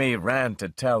 Remy ran to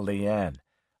tell Leanne.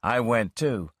 I went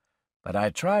too, but I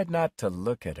tried not to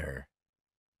look at her.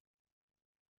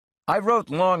 I wrote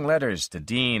long letters to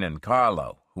Dean and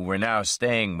Carlo, who were now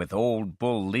staying with Old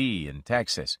Bull Lee in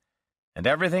Texas, and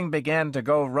everything began to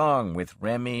go wrong with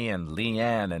Remy and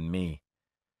Leanne and me.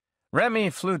 Remy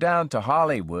flew down to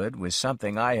Hollywood with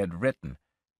something I had written,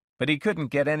 but he couldn't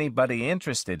get anybody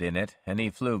interested in it, and he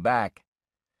flew back.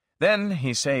 Then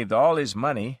he saved all his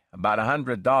money, about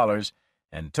 $100,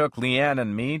 and took Leanne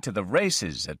and me to the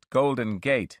races at Golden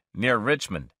Gate, near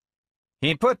Richmond.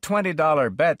 He put $20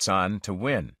 bets on to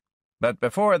win, but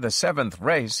before the 7th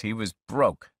race he was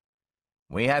broke.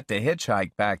 We had to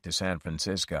hitchhike back to San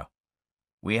Francisco.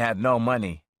 We had no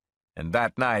money, and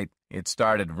that night it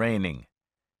started raining.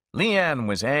 Leanne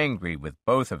was angry with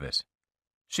both of us.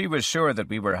 She was sure that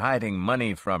we were hiding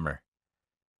money from her.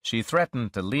 She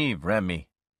threatened to leave Remy.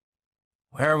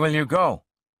 "Where will you go?"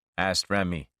 asked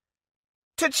Remy.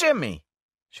 "To Jimmy,"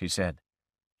 she said.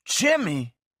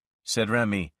 "Jimmy?" said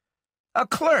Remy. "A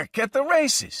clerk at the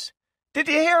races. Did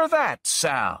you hear that,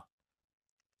 Sal?"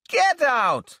 "Get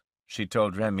out," she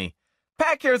told Remy.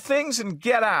 "Pack your things and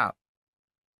get out."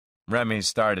 Remy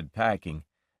started packing,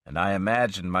 and I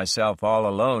imagined myself all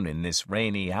alone in this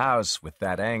rainy house with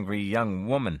that angry young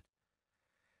woman.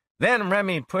 Then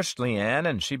Remy pushed Leanne,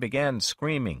 and she began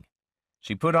screaming.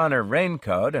 She put on her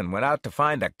raincoat and went out to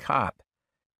find a cop.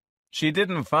 She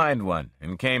didn't find one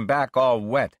and came back all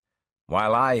wet,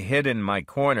 while I hid in my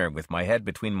corner with my head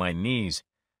between my knees.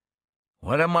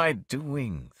 What am I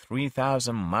doing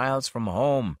 3,000 miles from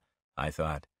home? I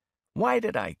thought. Why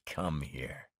did I come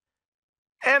here?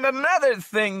 "And another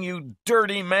thing, you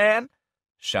dirty man,"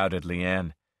 shouted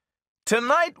Leanne.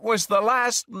 "Tonight was the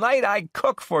last night I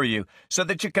cook for you, so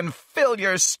that you can fill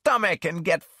your stomach and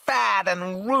get fat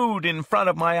and rude in front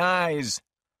of my eyes."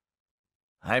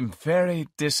 "I'm very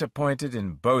disappointed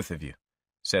in both of you,"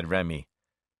 said Remy.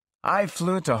 "I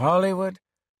flew to Hollywood.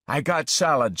 I got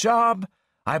Sal a job.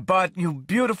 I bought you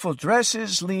beautiful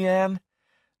dresses, Leanne.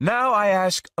 Now I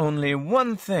ask only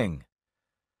one thing.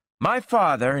 My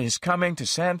father is coming to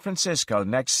San Francisco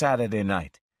next Saturday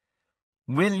night.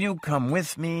 Will you come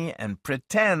with me and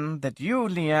pretend that you,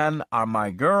 Leanne, are my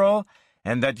girl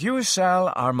and that you,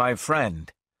 Sal, are my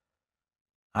friend?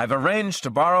 I've arranged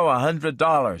to borrow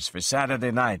 $100 for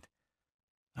Saturday night.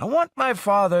 I want my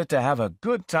father to have a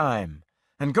good time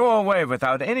and go away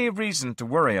without any reason to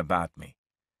worry about me."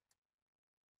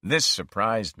 This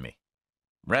surprised me.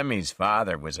 Remy's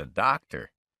father was a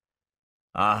doctor.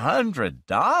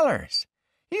 $100?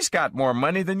 He's got more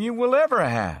money than you will ever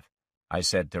have, I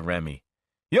said to Remy.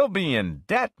 "You'll be in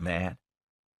debt, man."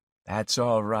 "That's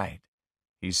all right,"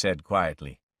 he said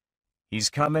quietly. "He's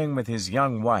coming with his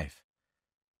young wife.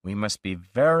 We must be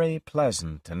very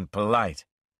pleasant and polite."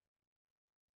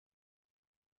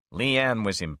 Leanne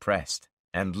was impressed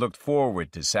and looked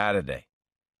forward to Saturday.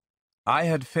 I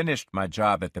had finished my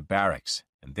job at the barracks,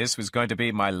 and this was going to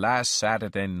be my last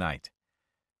Saturday night.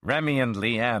 Remy and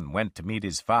Leanne went to meet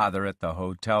his father at the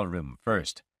hotel room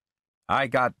first. I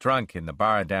got drunk in the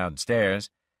bar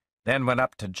downstairs, then went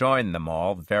up to join them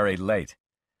all very late.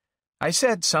 I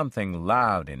said something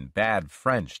loud in bad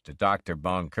French to Dr.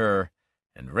 Boncoeur,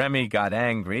 and Remy got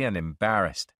angry and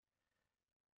embarrassed.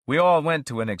 We all went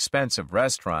to an expensive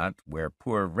restaurant where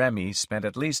poor Remy spent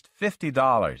at least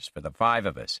 $50 for the 5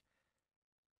 of us.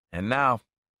 And now,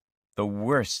 the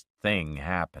worst thing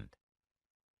happened.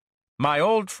 My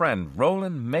old friend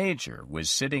Roland Major was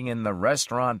sitting in the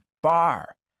restaurant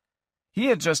bar. He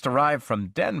had just arrived from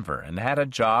Denver and had a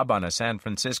job on a San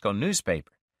Francisco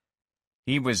newspaper.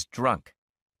 He was drunk.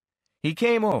 He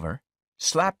came over,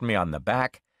 slapped me on the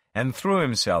back, and threw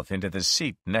himself into the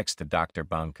seat next to Dr.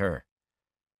 Boncoeur.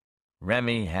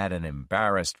 Remy had an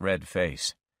embarrassed red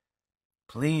face.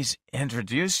 "Please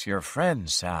introduce your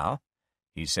friend, Sal,"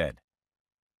 he said.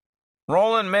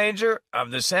 "Roland Major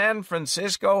of the San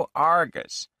Francisco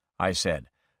Argus," I said,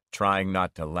 trying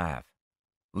not to laugh.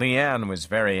 Leanne was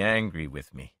very angry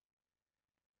with me.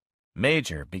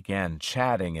 Major began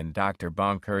chatting in Dr.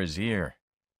 Boncoeur's ear.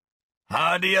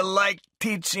 "How do you like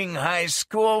teaching high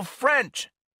school French?"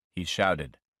 he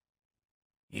shouted.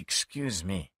 "Excuse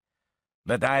me,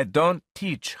 but I don't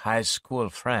teach high school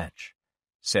French,"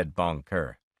 said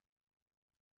Boncoeur.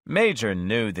 Major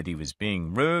knew that he was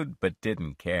being rude, but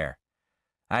didn't care.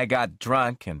 I got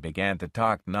drunk and began to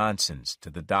talk nonsense to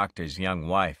the doctor's young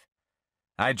wife.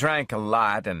 I drank a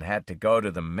lot and had to go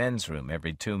to the men's room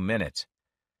every 2 minutes.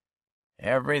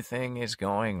 Everything is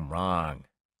going wrong,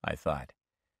 I thought.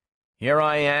 Here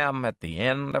I am at the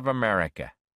end of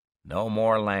America. No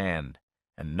more land,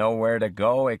 and nowhere to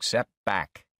go except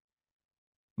back.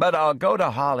 But I'll go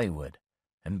to Hollywood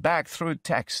and back through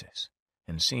Texas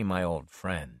and see my old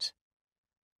friends.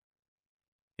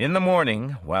 In the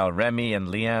morning, while Remy and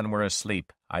Leanne were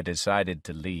asleep, I decided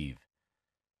to leave.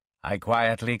 I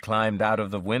quietly climbed out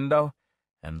of the window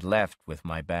and left with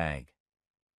my bag.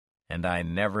 And I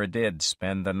never did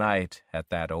spend the night at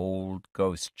that old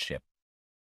ghost ship.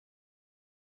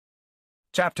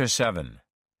 Chapter 7.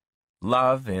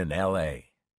 Love in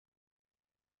L.A.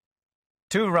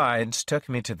 2 rides took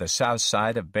me to the south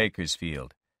side of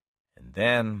Bakersfield, and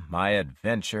then my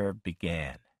adventure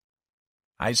began.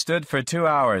 I stood for 2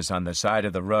 hours on the side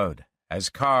of the road as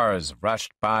cars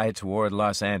rushed by toward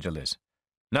Los Angeles.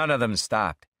 None of them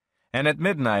stopped, and at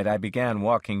midnight I began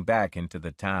walking back into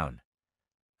the town.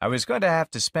 I was going to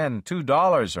have to spend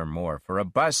 $2 or more for a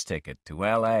bus ticket to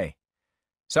L.A.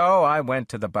 So I went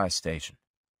to the bus station.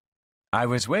 I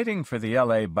was waiting for the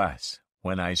L.A. bus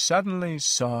when I suddenly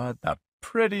saw the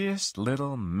prettiest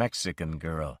little Mexican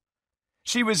girl.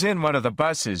 She was in one of the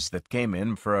buses that came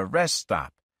in for a rest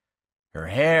stop. Her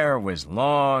hair was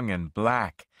long and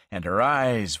black, and her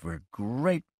eyes were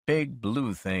great big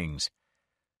blue things.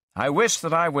 I wished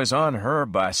that I was on her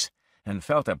bus and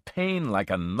felt a pain like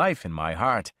a knife in my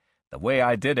heart, the way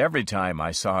I did every time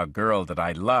I saw a girl that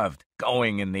I loved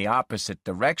going in the opposite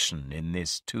direction in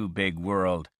this too big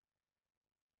world.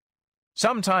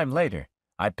 Some time later,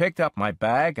 I picked up my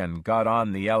bag and got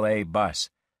on the L.A. bus.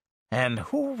 And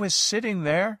who was sitting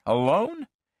there, alone?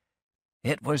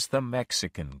 It was the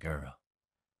Mexican girl.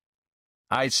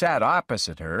 I sat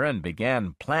opposite her and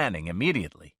began planning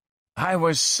immediately. I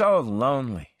was so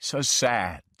lonely, so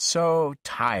sad, so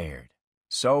tired,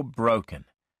 so broken,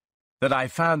 that I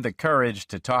found the courage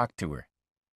to talk to her.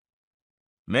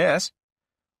 "Miss,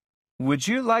 would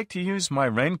you like to use my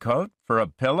raincoat for a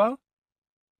pillow?"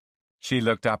 She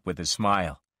looked up with a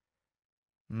smile.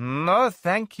 "No,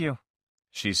 thank you,"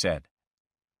 she said.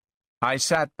 I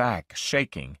sat back,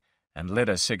 shaking, and lit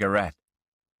a cigarette.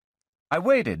 I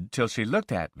waited till she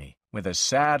looked at me with a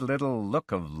sad little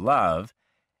look of love,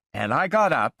 and I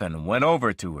got up and went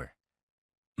over to her.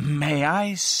 "May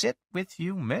I sit with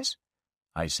you, miss?"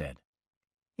 I said.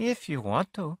 "If you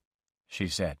want to," she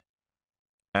said.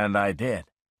 And I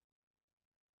did.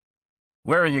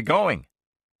 "Where are you going?"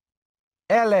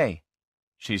 "L.A.,"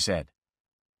 she said,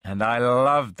 and I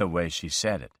loved the way she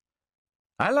said it.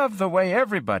 I love the way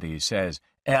everybody says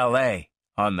L.A.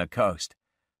 on the coast,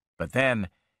 but then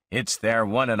it's their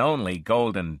one and only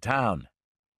golden town.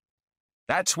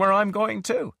 "That's where I'm going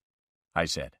too," I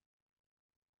said.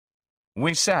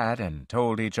 We sat and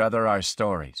told each other our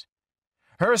stories.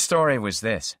 Her story was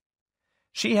this.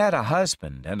 She had a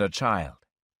husband and a child.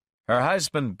 Her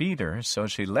husband beat her, so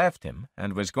she left him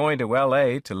and was going to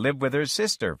L.A. to live with her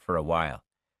sister for a while.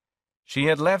 She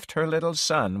had left her little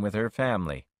son with her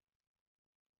family.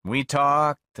 We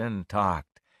talked and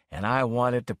talked, and I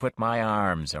wanted to put my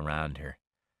arms around her.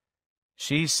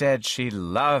 She said she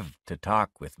loved to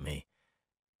talk with me,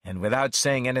 and without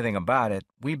saying anything about it,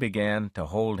 we began to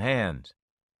hold hands.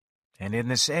 And in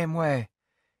the same way,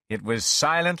 it was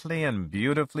silently and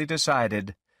beautifully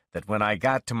decided that when I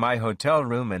got to my hotel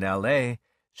room in L.A.,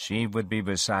 she would be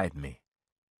beside me.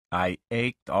 I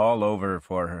ached all over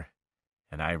for her,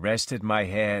 and I rested my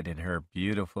head in her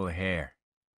beautiful hair.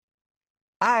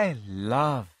 "I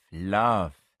love,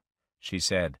 she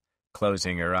said,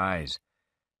 closing her eyes,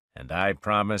 and I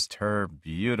promised her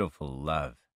beautiful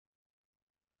love.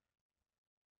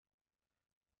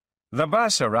 The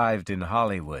bus arrived in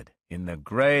Hollywood in the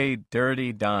gray,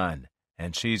 dirty dawn,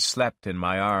 and she slept in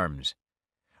my arms.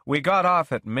 We got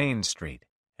off at Main Street,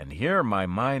 and here my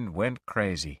mind went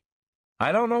crazy.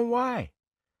 I don't know why.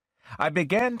 I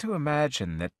began to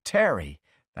imagine that Terry,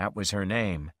 that was her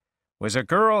name, was a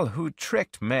girl who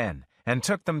tricked men and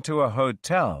took them to a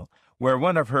hotel where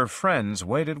one of her friends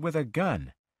waited with a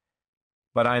gun.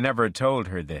 But I never told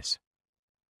her this.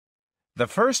 The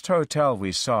first hotel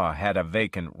we saw had a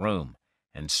vacant room,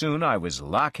 and soon I was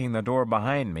locking the door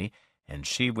behind me, and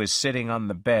she was sitting on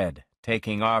the bed,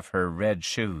 taking off her red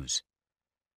shoes.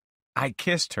 I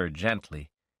kissed her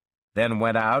gently, then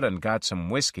went out and got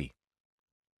some whiskey.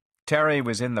 Terry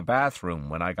was in the bathroom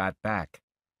when I got back.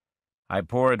 I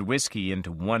poured whiskey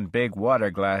into one big water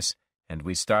glass, and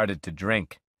we started to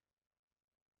drink.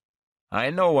 "I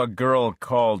know a girl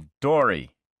called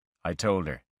Dory," I told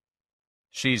her.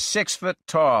 "She's 6 foot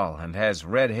tall and has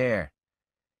red hair.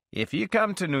 If you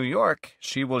come to New York,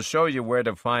 she will show you where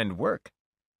to find work."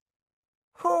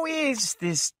 "Who is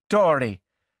this Dory?"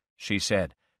 she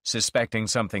said, suspecting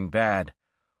something bad.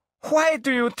 "Why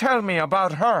do you tell me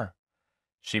about her?"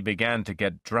 She began to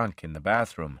get drunk in the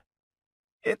bathroom.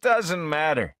 "It doesn't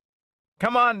matter.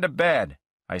 Come on to bed,"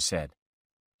 I said.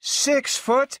 6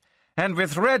 foot and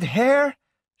with red hair?"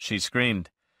 she screamed.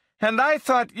 "And I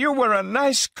thought you were a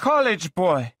nice college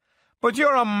boy, but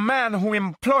you're a man who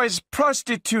employs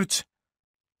prostitutes."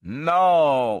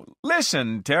 "No,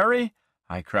 listen, Terry,"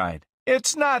 I cried.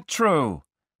 "It's not true.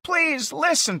 Please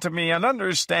listen to me and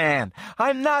understand.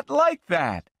 I'm not like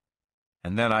that."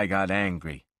 And then I got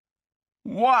angry.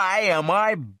 "Why am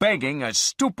I begging a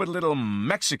stupid little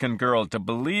Mexican girl to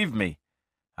believe me?"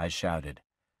 I shouted,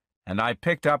 and I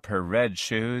picked up her red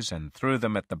shoes and threw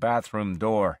them at the bathroom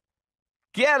door.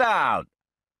 "Get out!"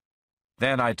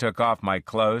 Then I took off my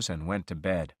clothes and went to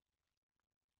bed.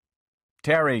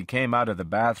 Terry came out of the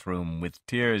bathroom with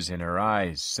tears in her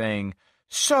eyes, saying,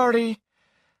 "Sorry,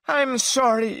 I'm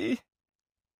sorry."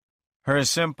 Her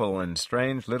simple and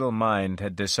strange little mind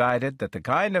had decided that the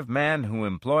kind of man who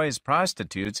employs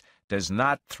prostitutes does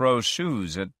not throw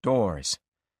shoes at doors.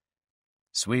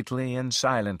 Sweetly and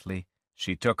silently,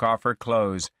 she took off her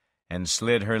clothes and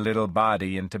slid her little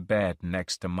body into bed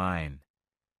next to mine.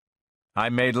 I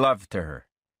made love to her,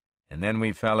 and then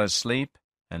we fell asleep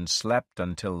and slept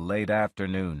until late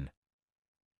afternoon.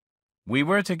 We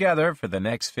were together for the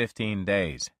next 15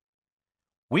 days.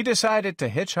 We decided to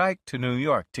hitchhike to New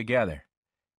York together,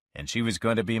 and she was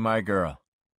going to be my girl.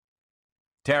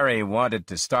 Terry wanted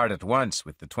to start at once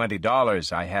with the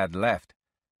 $20 I had left.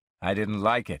 I didn't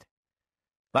like it.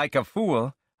 Like a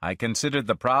fool, I considered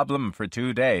the problem for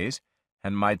 2 days,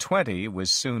 and my 20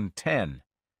 was soon 10.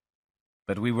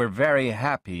 But we were very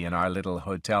happy in our little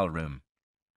hotel room.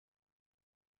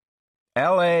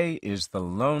 L.A. is the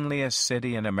loneliest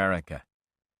city in America.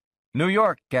 New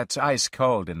York gets ice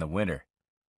cold in the winter,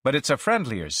 but it's a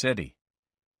friendlier city.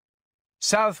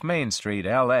 South Main Street,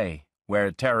 L.A.,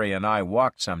 where Terry and I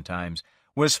walked sometimes,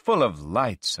 was full of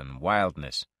lights and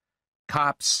wildness.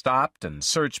 Cops stopped and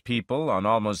searched people on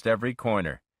almost every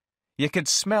corner. You could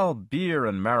smell beer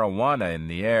and marijuana in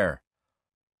the air.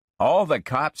 All the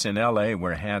cops in L.A.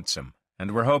 were handsome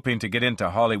and were hoping to get into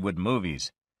Hollywood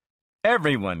movies.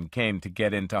 Everyone came to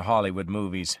get into Hollywood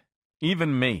movies,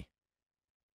 even me.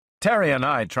 Terry and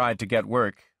I tried to get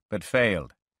work, but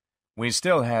failed. We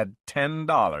still had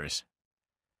 $10.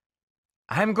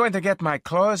 "I'm going to get my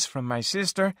clothes from my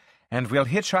sister, and we'll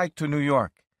hitchhike to New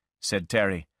York," said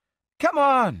Terry. "Come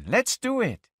on, let's do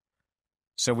it."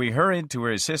 So we hurried to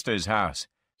her sister's house,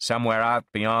 somewhere out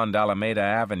beyond Alameda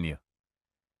Avenue.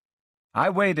 I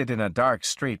waited in a dark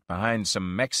street behind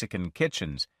some Mexican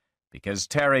kitchens because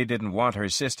Terry didn't want her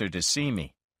sister to see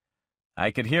me.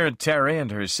 I could hear Terry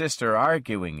and her sister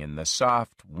arguing in the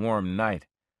soft, warm night.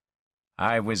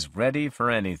 I was ready for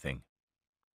anything.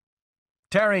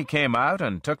 Terry came out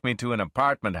and took me to an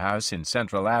apartment house in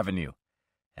Central Avenue.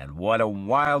 And what a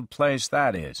wild place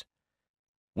that is.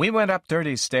 We went up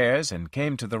dirty stairs and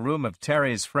came to the room of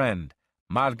Terry's friend,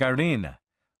 Margarina,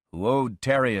 who owed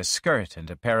Terry a skirt and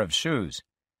a pair of shoes.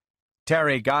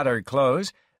 Terry got her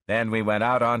clothes, then we went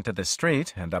out onto the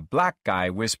street, and a black guy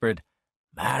whispered,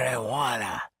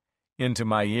 "Marijuana," into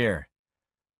my ear.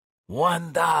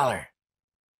 $1.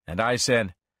 And I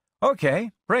said,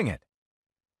 "Okay, bring it."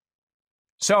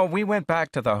 So we went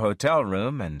back to the hotel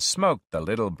room and smoked the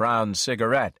little brown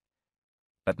cigarette.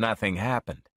 But nothing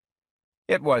happened.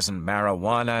 It wasn't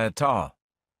marijuana at all.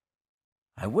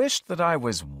 I wished that I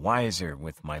was wiser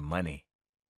with my money.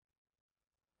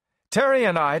 Terry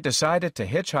and I decided to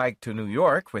hitchhike to New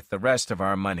York with the rest of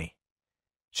our money.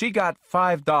 She got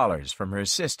 $5 from her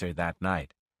sister that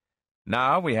night.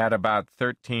 Now we had about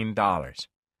 $13.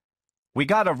 We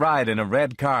got a ride in a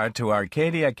red car to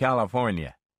Arcadia,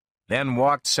 California, then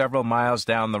walked several miles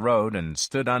down the road and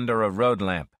stood under a road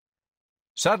lamp.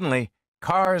 Suddenly,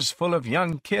 cars full of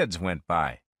young kids went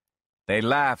by. They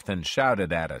laughed and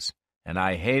shouted at us, and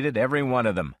I hated every one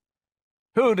of them.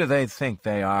 Who do they think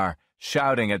they are,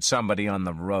 shouting at somebody on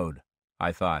the road,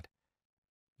 I thought,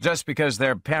 just because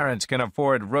their parents can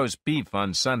afford roast beef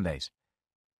on Sundays.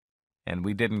 And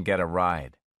we didn't get a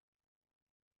ride.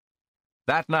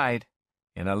 That night,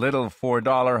 in a little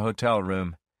 $4 hotel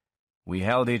room, we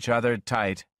held each other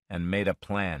tight and made a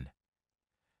plan.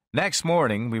 Next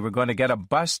morning, we were going to get a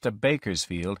bus to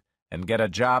Bakersfield and get a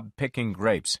job picking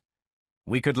grapes.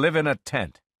 We could live in a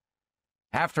tent.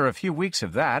 After a few weeks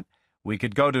of that, we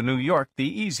could go to New York the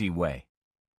easy way,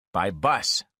 by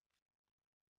bus.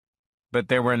 But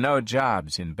there were no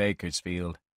jobs in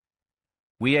Bakersfield.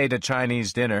 We ate a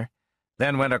Chinese dinner,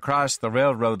 then went across the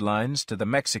railroad lines to the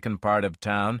Mexican part of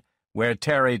town, where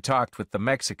Terry talked with the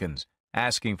Mexicans,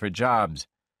 asking for jobs.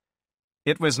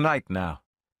 It was night now,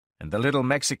 and the little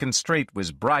Mexican street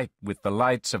was bright with the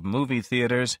lights of movie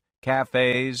theaters,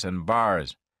 cafes, and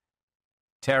bars.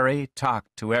 Terry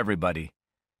talked to everybody.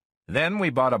 Then we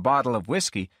bought a bottle of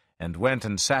whiskey and went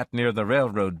and sat near the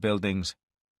railroad buildings.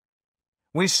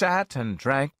 We sat and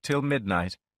drank till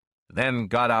midnight, then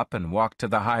got up and walked to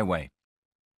the highway.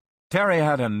 Terry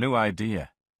had a new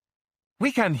idea.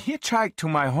 "We can hitchhike to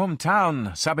my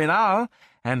hometown, Sabinal,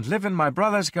 and live in my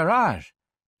brother's garage,"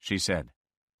 she said.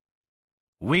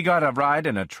 We got a ride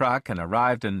in a truck and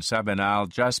arrived in Sabinal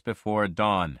just before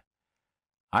dawn.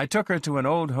 I took her to an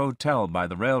old hotel by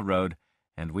the railroad,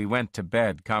 and we went to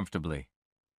bed comfortably.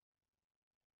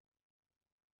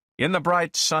 In the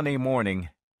bright, sunny morning,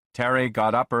 Terry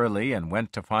got up early and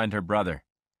went to find her brother.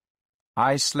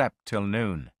 I slept till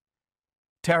noon.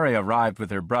 Terry arrived with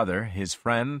her brother, his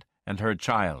friend, and her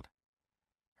child.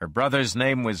 Her brother's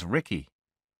name was Ricky.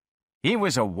 He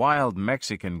was a wild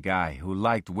Mexican guy who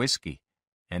liked whiskey,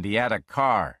 and he had a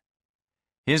car.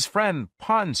 His friend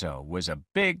Ponzo was a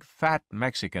big, fat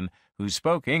Mexican who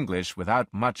spoke English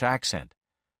without much accent.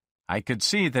 I could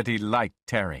see that he liked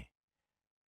Terry.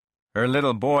 Her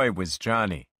little boy was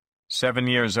Johnny, 7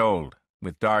 years old,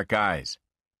 with dark eyes,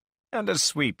 and a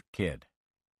sweet kid.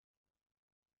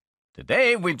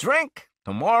 "Today we drink,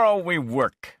 tomorrow we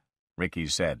work," Ricky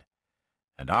said,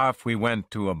 and off we went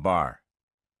to a bar.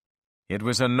 It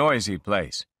was a noisy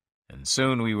place, and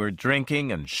soon we were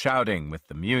drinking and shouting with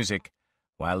the music,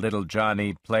 while little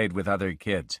Johnny played with other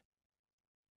kids.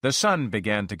 The sun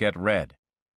began to get red,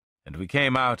 and we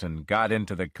came out and got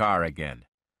into the car again.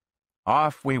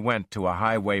 Off we went to a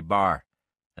highway bar,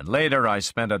 and later I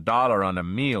spent $1 on a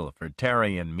meal for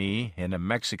Terry and me in a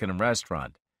Mexican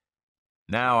restaurant.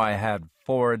 Now I had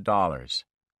 $4.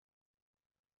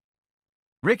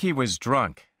 Ricky was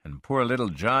drunk, and poor little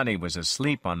Johnny was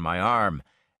asleep on my arm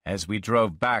as we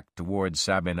drove back towards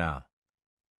Sabinal.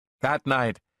 That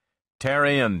night,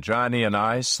 Terry and Johnny and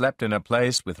I slept in a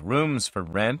place with rooms for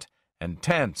rent and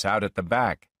tents out at the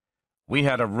back. We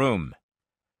had a room.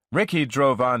 Ricky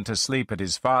drove on to sleep at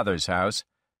his father's house,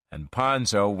 and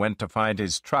Ponzo went to find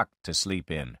his truck to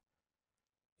sleep in.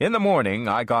 In the morning,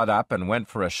 I got up and went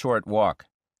for a short walk.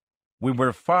 We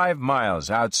were 5 miles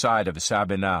outside of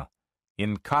Sabinal,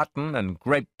 in cotton and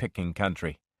grape-picking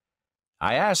country.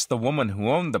 I asked the woman who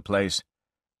owned the place,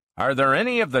 "Are there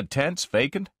any of the tents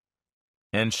vacant?"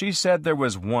 And she said there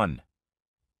was one.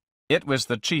 It was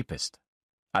the cheapest,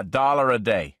 $1 a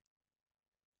day.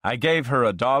 I gave her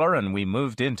 $1 and we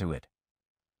moved into it.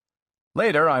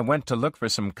 Later, I went to look for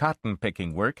some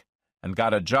cotton-picking work and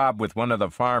got a job with one of the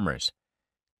farmers.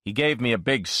 He gave me a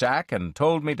big sack and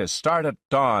told me to start at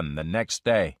dawn the next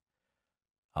day.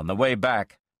 On the way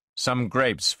back, some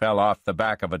grapes fell off the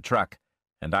back of a truck,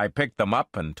 and I picked them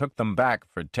up and took them back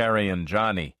for Terry and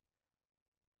Johnny.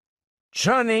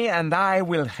 "Johnny and I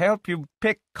will help you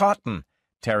pick cotton,"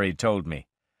 Terry told me.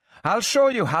 "I'll show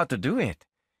you how to do it.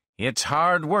 It's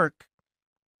hard work."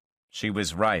 She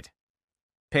was right.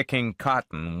 Picking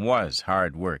cotton was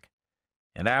hard work,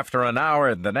 and after an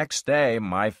hour the next day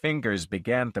my fingers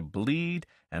began to bleed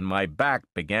and my back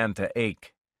began to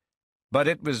ache. But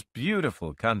it was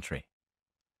beautiful country.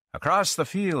 Across the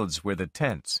fields were the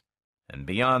tents, and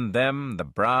beyond them the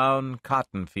brown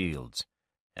cotton fields,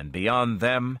 and beyond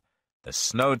them the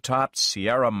snow-topped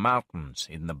Sierra Mountains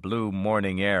in the blue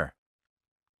morning air.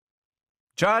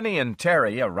 Johnny and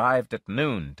Terry arrived at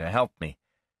noon to help me,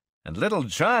 and little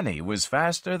Johnny was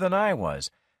faster than I was,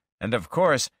 and of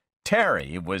course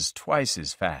Terry was twice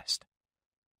as fast.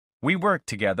 We worked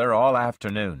together all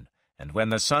afternoon, and when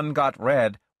the sun got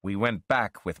red, we went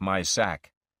back with my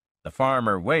sack. The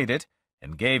farmer weighed it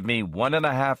and gave me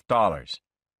 $1.50.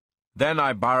 Then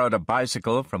I borrowed a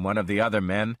bicycle from one of the other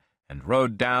men and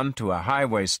rode down to a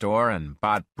highway store and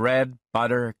bought bread,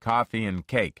 butter, coffee, and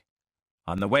cake.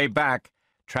 On the way back,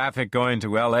 traffic going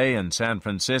to L.A. and San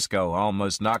Francisco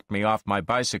almost knocked me off my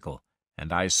bicycle,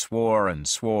 and I swore and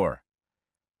swore.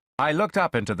 I looked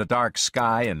up into the dark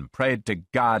sky and prayed to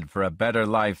God for a better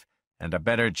life and a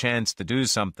better chance to do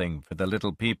something for the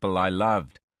little people I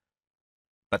loved.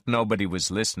 But nobody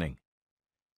was listening.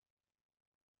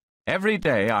 Every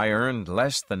day I earned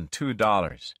less than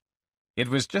 $2. It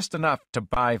was just enough to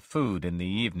buy food in the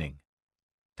evening.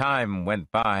 Time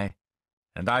went by,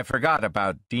 and I forgot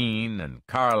about Dean and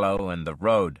Carlo and the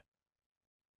road.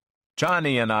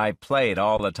 Johnny and I played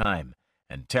all the time,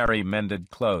 and Terry mended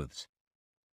clothes.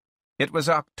 It was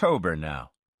October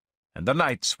now, and the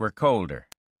nights were colder.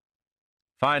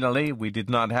 Finally, we did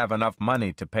not have enough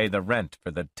money to pay the rent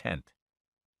for the tent.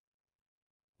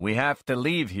 "We have to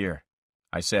leave here,"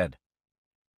 I said.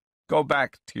 "Go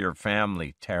back to your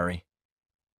family, Terry.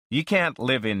 You can't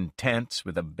live in tents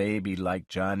with a baby like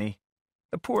Johnny.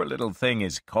 The poor little thing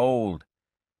is cold.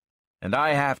 And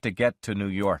I have to get to New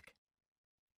York."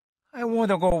 "I want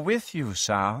to go with you,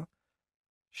 Sal,"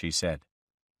 she said.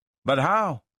 "But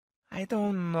how?" "I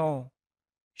don't know,"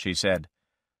 she said.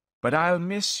 "But I'll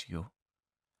miss you.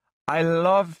 I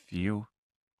love you."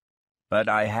 "But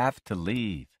I have to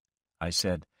leave," I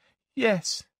said.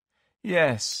 "Yes,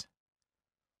 yes.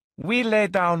 We lay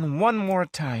down one more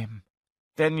time,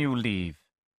 then you leave,"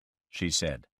 she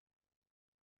said.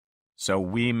 So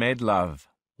we made love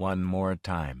one more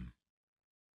time.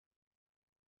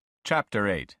 Chapter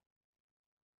 8.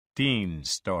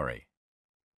 Dean's Story.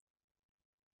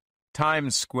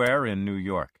 Times Square in New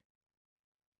York.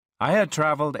 I had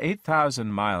traveled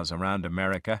 8,000 miles around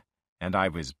America, and I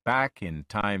was back in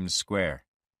Times Square.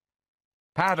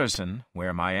 Patterson,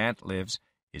 where my aunt lives,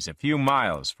 is a few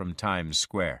miles from Times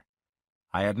Square.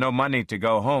 I had no money to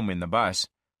go home in the bus,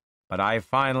 but I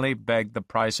finally begged the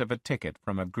price of a ticket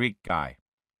from a Greek guy.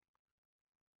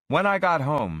 When I got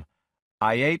home,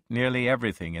 I ate nearly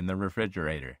everything in the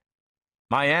refrigerator.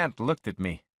 My aunt looked at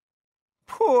me.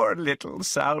 "Poor little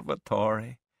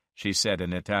Salvatore," she said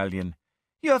in Italian.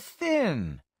 "You're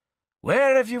thin.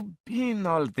 Where have you been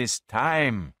all this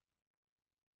time?"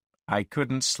 I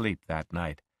couldn't sleep that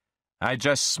night. I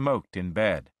just smoked in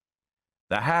bed.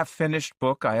 The half-finished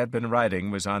book I had been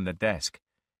writing was on the desk.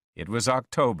 It was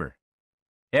October.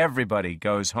 Everybody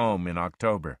goes home in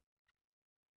October.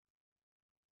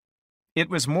 It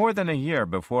was more than a year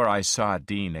before I saw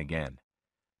Dean again.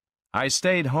 I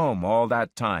stayed home all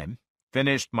that time,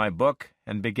 finished my book,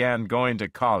 and began going to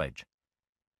college.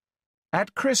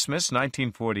 At Christmas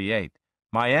 1948,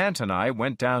 my aunt and I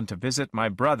went down to visit my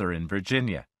brother in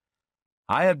Virginia.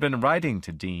 I had been writing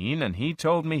to Dean, and he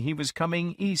told me he was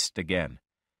coming east again.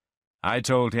 I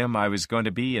told him I was going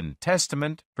to be in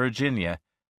Testament, Virginia,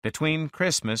 between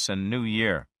Christmas and New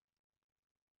Year.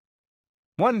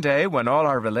 One day, when all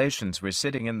our relations were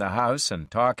sitting in the house and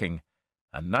talking,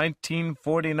 a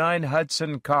 1949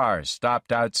 Hudson car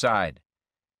stopped outside.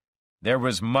 There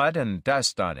was mud and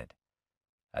dust on it.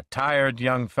 A tired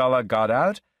young fella got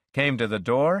out, came to the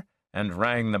door, and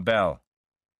rang the bell.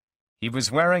 He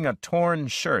was wearing a torn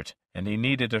shirt, and he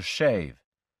needed a shave.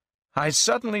 I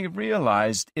suddenly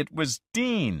realized it was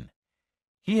Dean.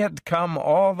 He had come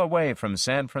all the way from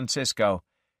San Francisco,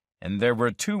 and there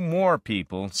were 2 more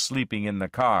people sleeping in the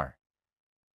car.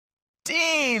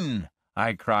 "Dean!"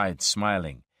 I cried,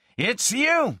 smiling. "It's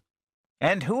you!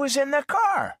 And who's in the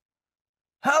car?"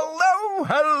 "Hello,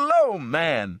 hello,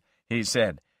 man," he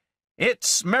said.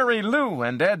 "It's Mary Lou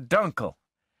and Ed Dunkel.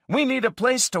 We need a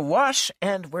place to wash,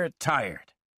 and we're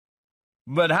tired."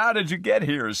 "But how did you get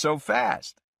here so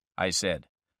fast?" I said.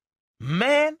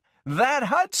 "Man, that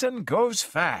Hudson goes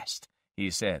fast," he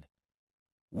said.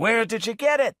 "Where did you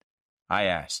get it?" I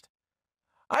asked.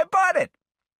 "I bought it.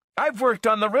 I've worked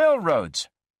on the railroads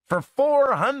for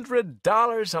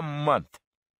 $400 a month."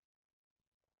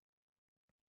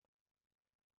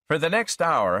 For the next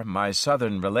hour, my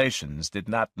Southern relations did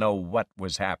not know what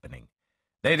was happening.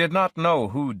 They did not know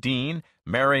who Dean,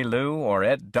 Mary Lou, or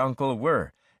Ed Dunkel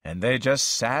were, and they just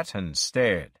sat and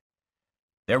stared.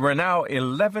 There were now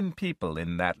 11 people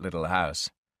in that little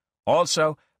house.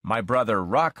 Also, my brother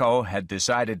Rocco had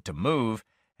decided to move,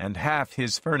 and half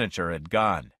his furniture had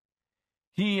gone.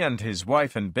 He and his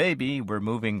wife and baby were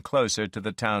moving closer to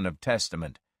the town of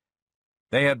Testament.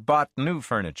 They had bought new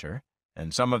furniture,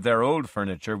 and some of their old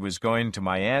furniture was going to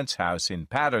my aunt's house in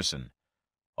Patterson,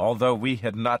 although we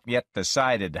had not yet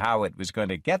decided how it was going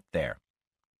to get there.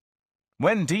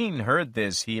 When Dean heard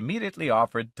this, he immediately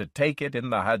offered to take it in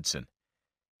the Hudson.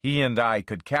 He and I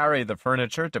could carry the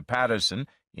furniture to Patterson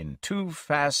in 2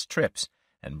 fast trips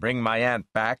and bring my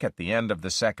aunt back at the end of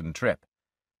the second trip.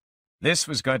 This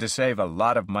was going to save a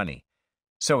lot of money,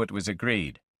 so it was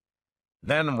agreed.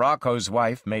 Then Rocco's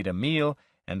wife made a meal,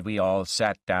 and we all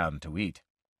sat down to eat.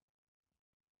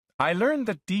 I learned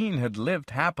that Dean had lived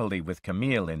happily with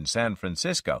Camille in San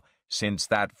Francisco since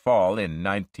that fall in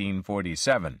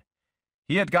 1947.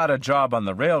 He had got a job on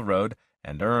the railroad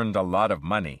and earned a lot of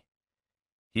money.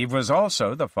 He was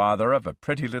also the father of a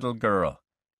pretty little girl,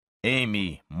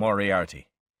 Amy Moriarty.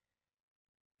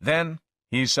 Then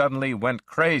he suddenly went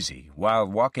crazy while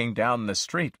walking down the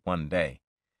street one day.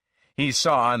 He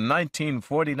saw a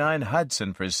 1949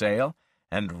 Hudson for sale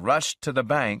and rushed to the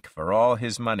bank for all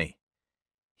his money.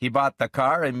 He bought the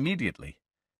car immediately.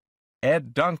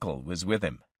 Ed Dunkel was with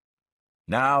him.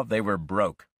 Now they were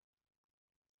broke.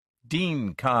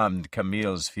 Dean calmed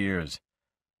Camille's fears.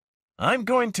 "I'm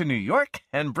going to New York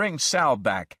and bring Sal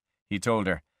back," he told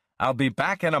her. "I'll be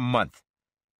back in a month."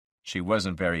 She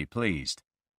wasn't very pleased.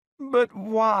 "But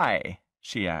why?"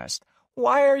 she asked.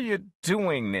 "Why are you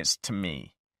doing this to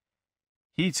me?"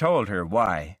 He told her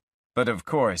why, but of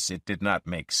course it did not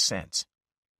make sense.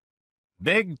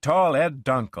 Big, tall Ed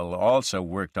Dunkel also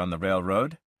worked on the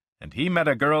railroad, and he met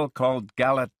a girl called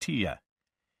Galatea.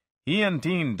 He and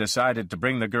Dean decided to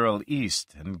bring the girl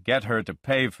east and get her to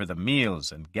pay for the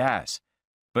meals and gas,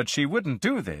 but she wouldn't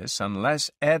do this unless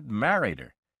Ed married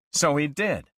her, so he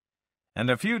did. And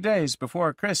a few days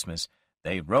before Christmas,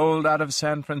 they rolled out of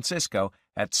San Francisco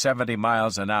at 70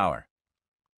 miles an hour.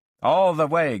 All the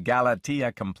way,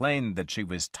 Galatea complained that she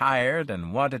was tired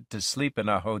and wanted to sleep in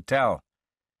a hotel.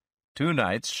 2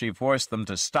 nights she forced them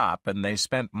to stop, and they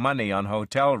spent money on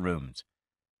hotel rooms.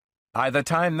 By the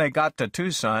time they got to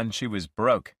Tucson, she was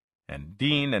broke, and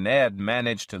Dean and Ed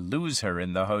managed to lose her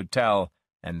in the hotel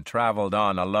and traveled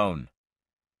on alone.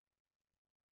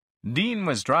 Dean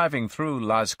was driving through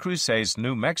Las Cruces,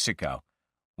 New Mexico,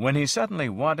 when he suddenly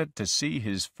wanted to see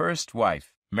his first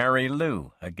wife, Mary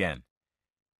Lou, again.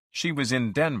 She was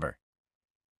in Denver.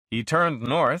 He turned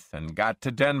north and got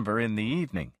to Denver in the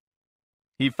evening.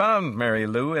 He found Mary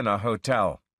Lou in a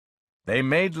hotel. They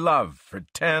made love for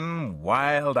 10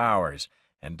 wild hours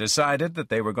and decided that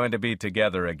they were going to be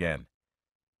together again.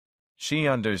 She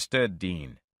understood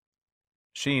Dean.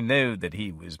 She knew that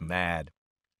he was mad.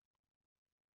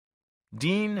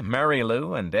 Dean, Mary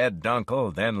Lou, and Ed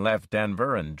Dunkel then left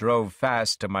Denver and drove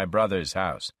fast to my brother's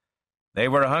house. They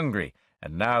were hungry,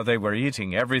 and now they were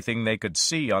eating everything they could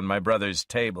see on my brother's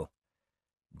table.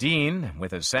 Dean,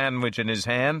 with a sandwich in his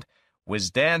hand,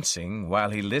 was dancing while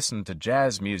he listened to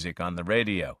jazz music on the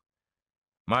radio.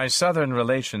 My Southern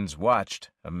relations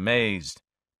watched, amazed,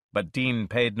 but Dean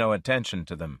paid no attention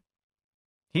to them.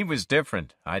 He was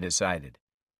different, I decided.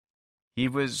 He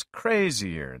was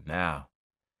crazier now.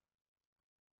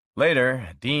 Later,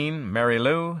 Dean, Mary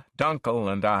Lou,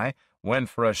 Dunkel, and I went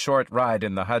for a short ride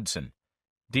in the Hudson.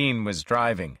 Dean was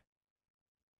driving.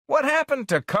 "What happened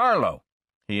to Carlo?"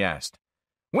 he asked.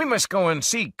 "We must go and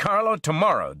see Carlo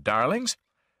tomorrow, darlings.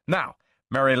 Now,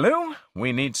 Mary Lou,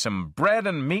 we need some bread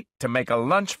and meat to make a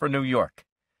lunch for New York.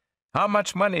 How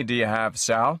much money do you have,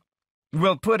 Sal?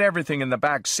 We'll put everything in the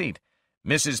back seat,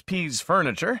 Mrs. P's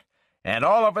furniture, and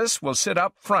all of us will sit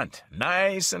up front,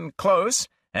 nice and close,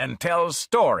 and tell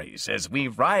stories as we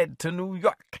ride to New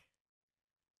York."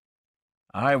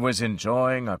 I was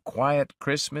enjoying a quiet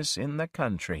Christmas in the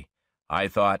country, I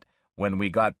thought, when we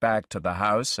got back to the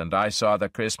house and I saw the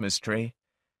Christmas tree.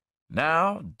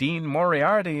 Now Dean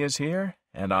Moriarty is here,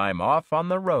 and I'm off on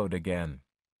the road again.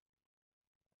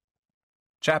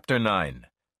 Chapter 9.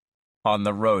 On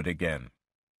the Road Again.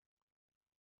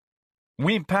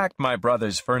 We packed my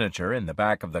brother's furniture in the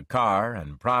back of the car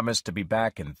and promised to be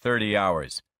back in 30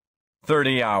 hours.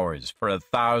 30 hours for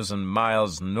 1,000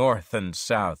 miles north and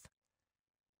south.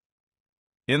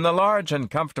 In the large and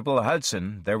comfortable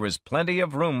Hudson, there was plenty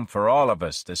of room for all of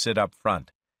us to sit up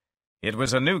front. It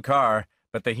was a new car,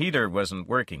 but the heater wasn't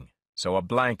working, so a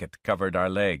blanket covered our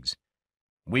legs.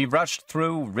 We rushed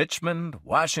through Richmond,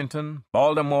 Washington,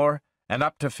 Baltimore, and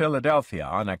up to Philadelphia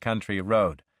on a country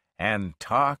road, and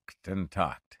talked and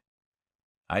talked.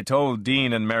 I told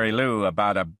Dean and Mary Lou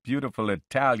about a beautiful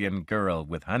Italian girl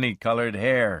with honey-colored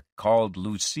hair called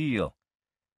Lucille.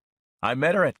 "I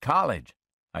met her at college,"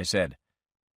 I said,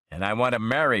 "and I want to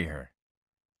marry her."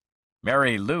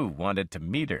 Mary Lou wanted to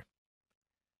meet her.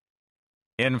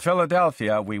 In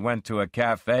Philadelphia, we went to a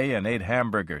cafe and ate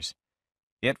hamburgers.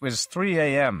 It was 3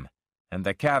 a.m., and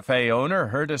the cafe owner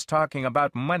heard us talking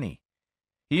about money.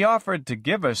 He offered to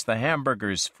give us the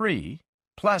hamburgers free,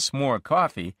 plus more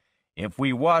coffee, if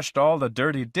we washed all the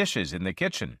dirty dishes in the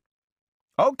kitchen.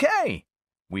 "Okay,"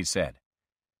 we said.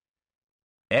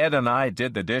 Ed and I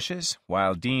did the dishes,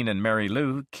 while Dean and Mary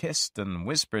Lou kissed and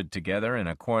whispered together in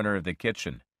a corner of the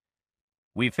kitchen.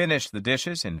 We finished the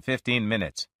dishes in 15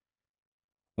 minutes.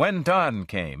 When dawn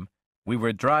came, we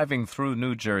were driving through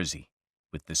New Jersey,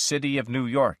 with the city of New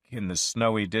York in the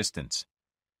snowy distance.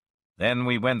 Then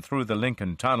we went through the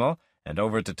Lincoln Tunnel and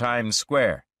over to Times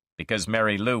Square, because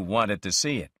Mary Lou wanted to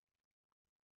see it.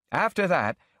 After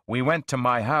that, we went to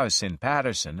my house in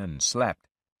Patterson and slept.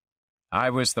 I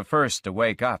was the first to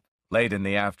wake up, late in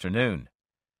the afternoon.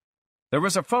 There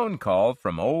was a phone call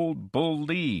from old Bull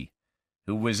Lee,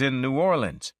 who was in New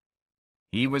Orleans.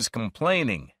 He was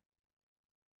complaining.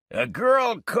 "A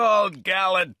girl called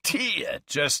Galatea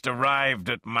just arrived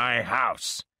at my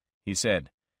house," he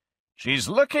said. "She's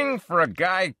looking for a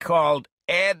guy called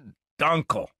Ed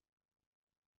Dunkel."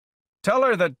 "Tell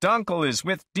her that Dunkel is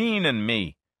with Dean and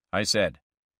me," I said.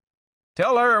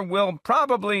 "Tell her we'll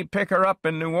probably pick her up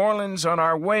in New Orleans on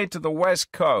our way to the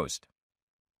West Coast."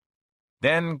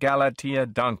 Then Galatea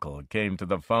Dunkel came to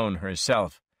the phone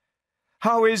herself.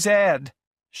 "How is Ed?"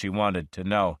 she wanted to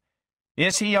know.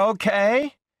 "Is he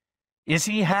okay? Is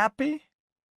he happy?"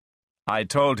 I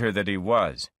told her that he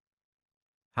was.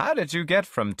 "How did you get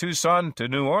from Tucson to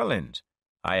New Orleans?"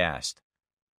 I asked.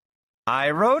 "I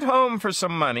rode home for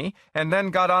some money and then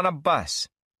got on a bus,"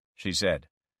 she said.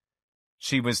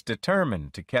 She was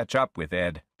determined to catch up with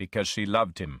Ed because she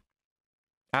loved him.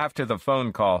 After the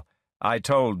phone call, I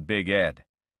told Big Ed.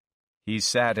 He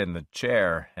sat in the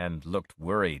chair and looked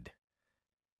worried.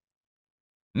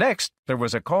 Next, there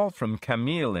was a call from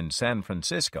Camille in San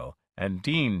Francisco, and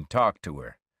Dean talked to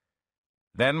her.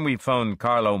 Then we phoned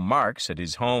Carlo Marx at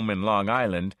his home in Long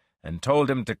Island and told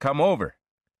him to come over.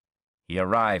 He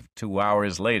arrived 2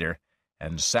 hours later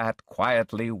and sat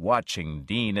quietly watching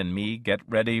Dean and me get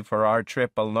ready for our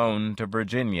trip alone to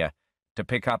Virginia, to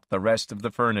pick up the rest of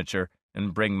the furniture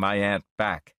and bring my aunt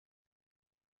back.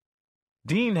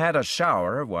 Dean had a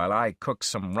shower while I cooked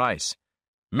some rice.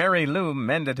 Mary Lou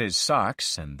mended his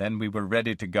socks, and then we were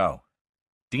ready to go.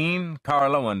 Dean,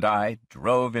 Carlo, and I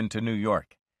drove into New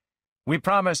York. We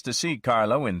promised to see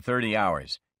Carlo in 30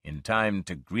 hours, in time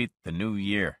to greet the new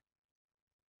year.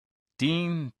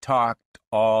 Dean talked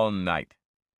all night.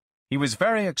 He was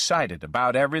very excited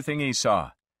about everything he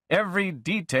saw, every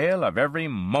detail of every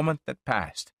moment that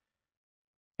passed.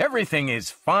 "Everything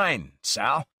is fine,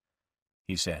 Sal,"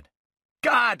 he said.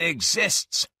 "God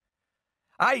exists.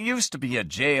 I used to be a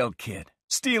jail kid,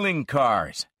 stealing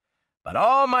cars. But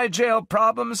all my jail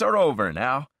problems are over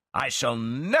now. I shall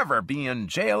never be in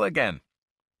jail again."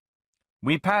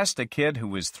 We passed a kid who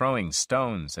was throwing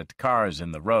stones at cars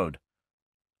in the road.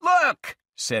 "Look,"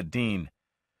 said Dean.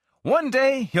 "One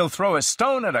day he'll throw a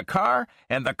stone at a car,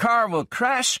 and the car will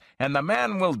crash, and the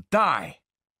man will die.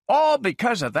 All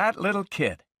because of that little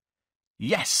kid.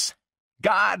 Yes,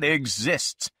 God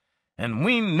exists, and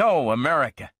we know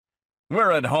America.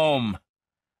 We're at home.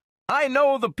 I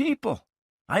know the people.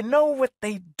 I know what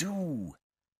they do."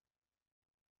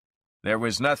 There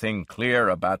was nothing clear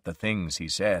about the things he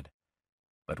said,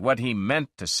 but what he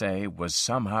meant to say was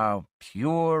somehow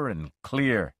pure and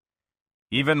clear.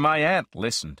 Even my aunt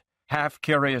listened, half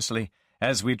curiously,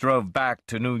 as we drove back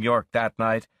to New York that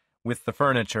night with the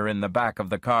furniture in the back of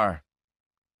the car.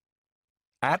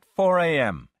 At 4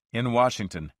 a.m. in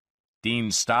Washington,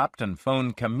 Dean stopped and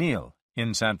phoned Camille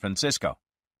in San Francisco.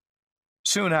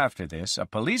 Soon after this, a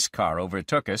police car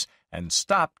overtook us and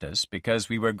stopped us because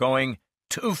we were going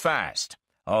too fast,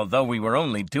 although we were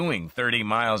only doing 30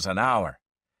 miles an hour.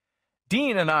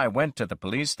 Dean and I went to the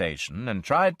police station and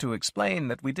tried to explain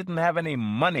that we didn't have any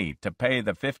money to pay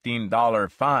the $15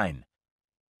 fine.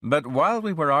 But while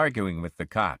we were arguing with the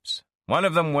cops, one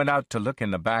of them went out to look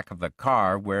in the back of the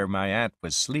car where my aunt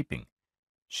was sleeping.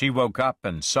 She woke up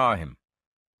and saw him.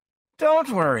 "Don't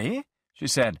worry," she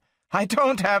said. "I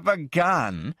don't have a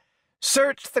gun.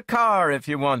 Search the car if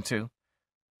you want to.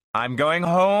 I'm going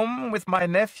home with my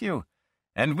nephew,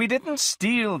 and we didn't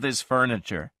steal this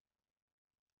furniture."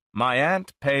 My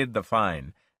aunt paid the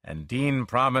fine, and Dean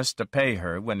promised to pay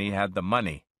her when he had the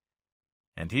money.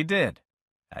 And he did,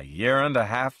 a year and a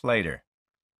half later.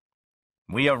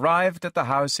 We arrived at the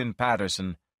house in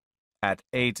Paterson at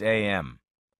 8 a.m.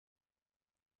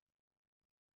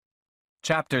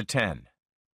 Chapter 10.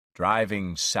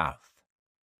 Driving South.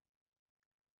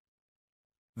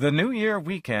 The New Year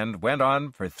weekend went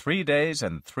on for 3 days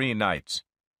and 3 nights.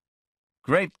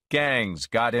 Great gangs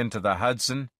got into the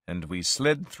Hudson, and we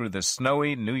slid through the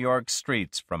snowy New York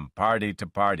streets from party to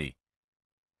party.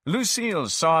 Lucille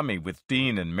saw me with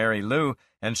Dean and Mary Lou,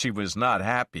 and she was not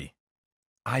happy.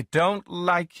 "I don't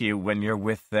like you when you're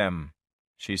with them,"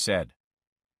 she said.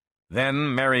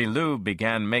 Then Mary Lou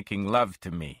began making love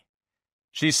to me.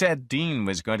 She said Dean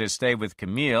was going to stay with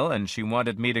Camille, and she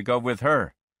wanted me to go with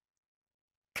her.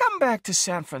 "Come back to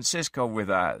San Francisco with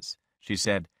us," she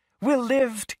said. "We'll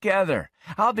live together.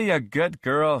 I'll be a good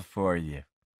girl for you."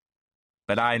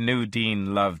 But I knew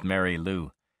Dean loved Mary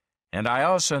Lou, and I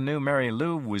also knew Mary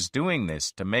Lou was doing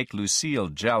this to make Lucille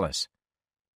jealous.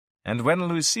 And when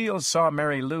Lucille saw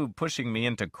Mary Lou pushing me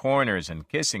into corners and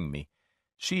kissing me,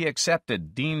 she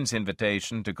accepted Dean's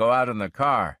invitation to go out in the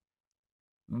car.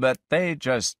 But they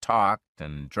just talked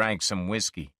and drank some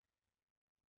whiskey.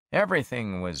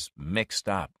 Everything was mixed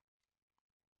up.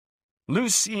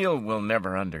 Lucille will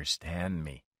never understand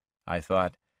me, I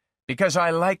thought, because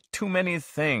I like too many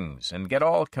things and get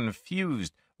all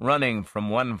confused running from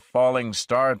one falling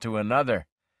star to another.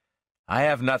 I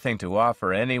have nothing to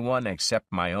offer anyone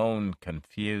except my own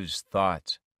confused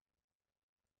thoughts.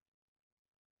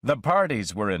 The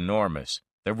parties were enormous.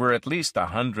 There were at least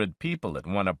 100 people at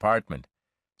one apartment.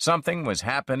 Something was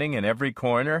happening in every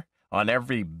corner, on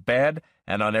every bed,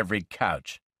 and on every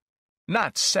couch.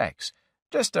 Not sex,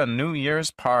 just a New Year's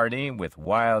party with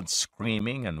wild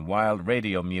screaming and wild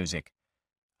radio music.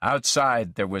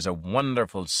 Outside there was a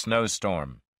wonderful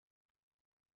snowstorm.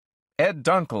 Ed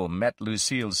Dunkel met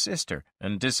Lucille's sister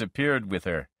and disappeared with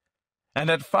her.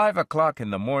 And at 5 o'clock in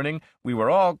the morning, we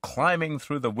were all climbing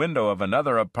through the window of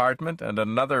another apartment and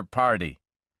another party.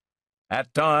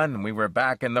 At dawn, we were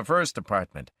back in the first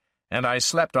apartment, and I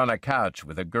slept on a couch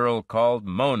with a girl called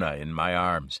Mona in my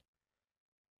arms.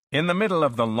 In the middle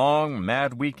of the long,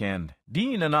 mad weekend,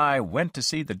 Dean and I went to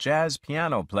see the jazz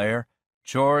piano player,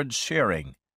 George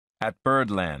Shearing, at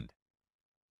Birdland.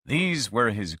 These were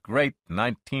his great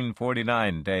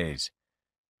 1949 days.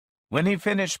 When he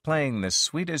finished playing the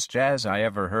sweetest jazz I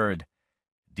ever heard,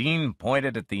 Dean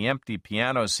pointed at the empty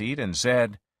piano seat and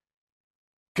said,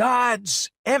 God's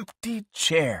empty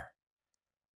chair.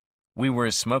 We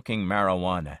were smoking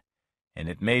marijuana, and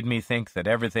it made me think that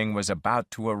everything was about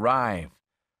to arrive.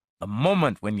 The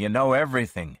moment when you know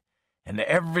everything, and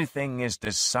everything is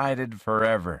decided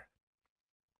forever.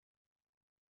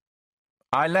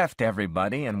 I left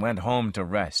everybody and went home to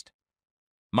rest.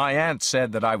 My aunt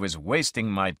said that I was wasting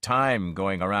my time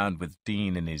going around with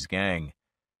Dean and his gang.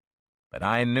 But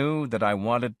I knew that I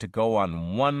wanted to go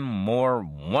on one more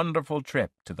wonderful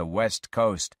trip to the West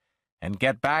Coast and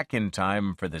get back in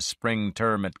time for the spring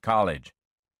term at college.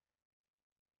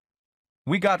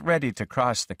 We got ready to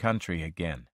cross the country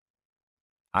again.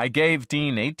 I gave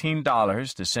Dean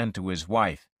 $18 to send to his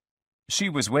wife. She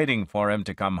was waiting for him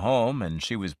to come home, and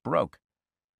she was broke.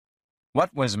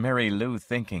 What was Mary Lou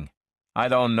thinking? I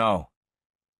don't know.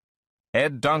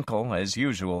 Ed Dunkel, as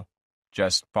usual,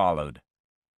 just followed.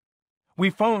 We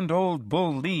phoned old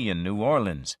Bull Lee in New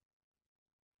Orleans.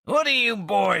 "What do you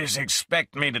boys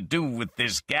expect me to do with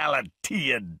this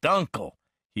Galatea Dunkel?"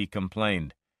 he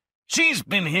complained. "She's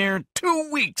been here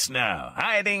 2 weeks now,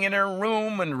 hiding in her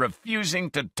room and refusing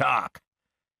to talk."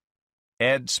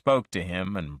 Ed spoke to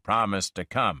him and promised to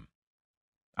come.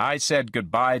 I said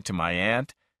goodbye to my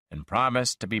aunt and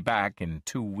promised to be back in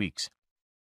 2 weeks.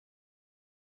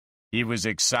 He was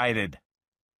excited.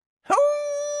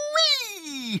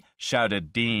 "Hoo-wee!"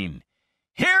 shouted Dean.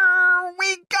 "Here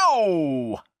we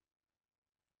go!"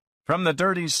 From the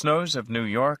dirty snows of New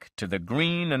York to the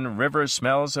green and river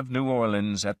smells of New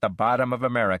Orleans at the bottom of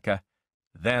America,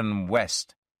 then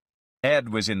west. Ed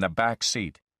was in the back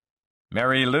seat.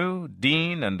 Mary Lou,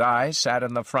 Dean, and I sat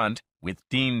in the front, with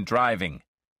Dean driving.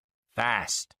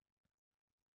 Fast.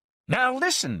 "Now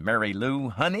listen, Mary Lou,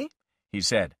 honey," he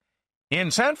said. "In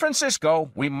San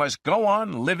Francisco, we must go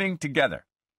on living together.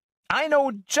 I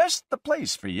know just the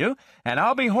place for you, and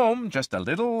I'll be home just a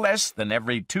little less than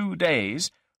every 2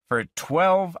 days for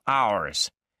 12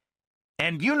 hours.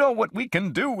 And you know what we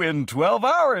can do in 12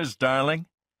 hours, darling.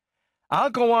 I'll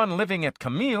go on living at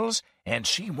Camille's, and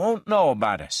she won't know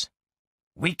about us.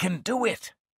 We can do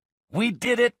it. We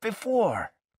did it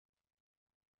before."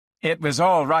 It was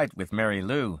all right with Mary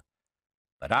Lou,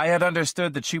 but I had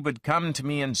understood that she would come to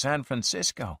me in San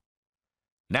Francisco.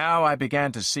 Now I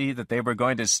began to see that they were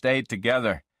going to stay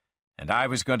together, and I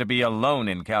was going to be alone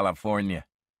in California.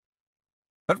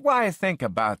 But why think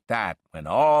about that when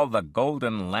all the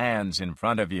golden land's in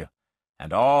front of you,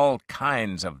 and all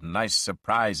kinds of nice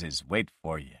surprises wait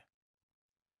for you?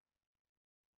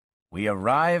 We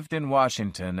arrived in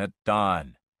Washington at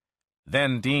dawn.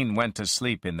 Then Dean went to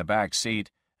sleep in the back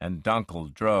seat, and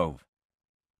Dunkel drove.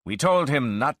 We told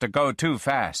him not to go too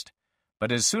fast,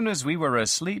 but as soon as we were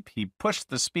asleep, he pushed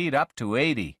the speed up to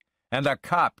 80, and a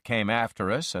cop came after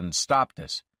us and stopped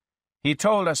us. He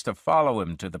told us to follow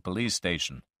him to the police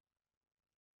station.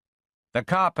 The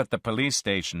cop at the police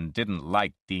station didn't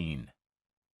like Dean.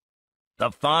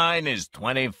 "The fine is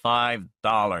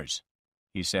 $25,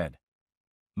 he said.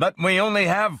 "But we only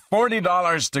have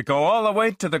 $40 to go all the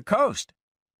way to the coast,"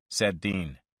 said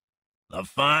Dean. "The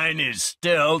fine is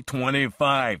still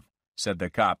 $25, said the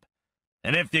cop.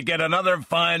 "And if you get another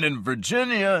fine in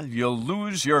Virginia, you'll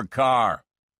lose your car."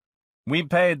 We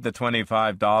paid the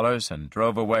 $25 and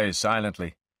drove away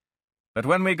silently. But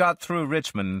when we got through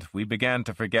Richmond, we began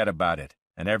to forget about it,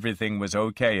 and everything was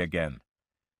okay again.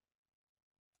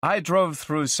 I drove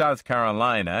through South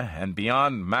Carolina and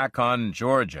beyond Macon,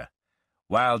 Georgia,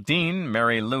 while Dean,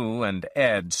 Mary Lou, and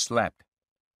Ed slept.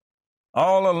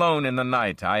 All alone in the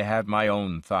night, I had my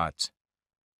own thoughts.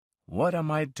 What am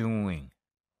I doing?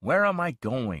 Where am I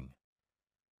going?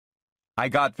 I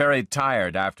got very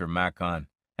tired after Macon,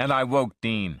 and I woke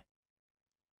Dean.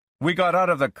 We got out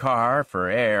of the car for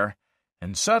air,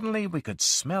 and suddenly we could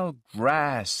smell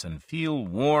grass and feel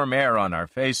warm air on our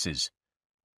faces.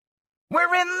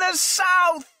 "We're in the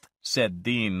South," said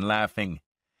Dean, laughing.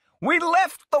 "We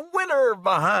left the winter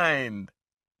behind."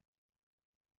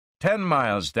 10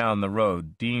 miles down the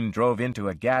road, Dean drove into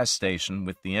a gas station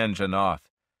with the engine off.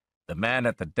 The man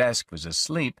at the desk was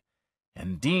asleep,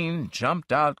 and Dean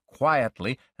jumped out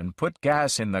quietly and put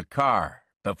gas in the car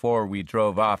before we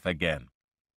drove off again.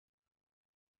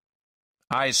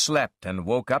 I slept and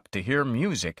woke up to hear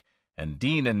music and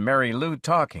Dean and Mary Lou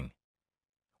talking.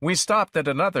 We stopped at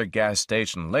another gas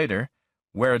station later,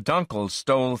 where Dunkel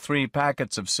stole 3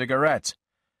 packets of cigarettes.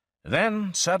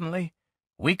 Then, suddenly,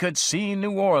 we could see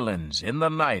New Orleans in the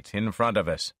night in front of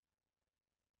us.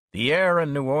 The air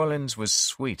in New Orleans was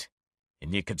sweet,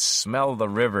 and you could smell the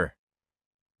river.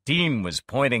 Dean was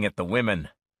pointing at the women.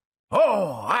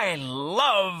 "Oh, I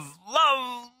love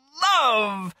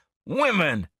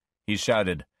women," he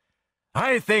shouted.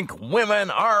 I think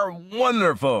women are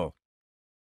wonderful."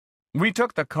 We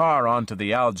took the car onto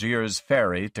the Algiers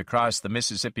ferry to cross the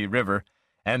Mississippi River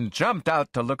and jumped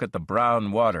out to look at the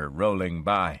brown water rolling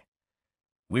by.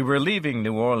 We were leaving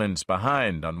New Orleans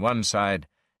behind on one side,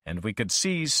 and we could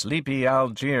see sleepy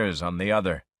Algiers on the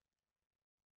other.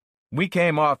 We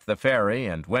came off the ferry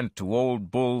and went to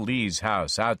old Bull Lee's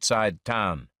house outside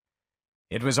town.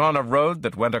 It was on a road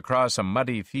that went across a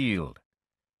muddy field.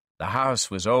 The house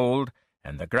was old,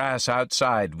 and the grass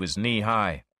outside was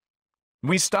knee-high.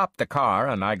 We stopped the car,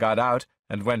 and I got out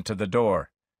and went to the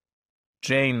door.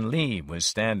 Jane Lee was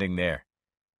standing there.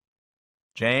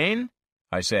 "Jane,"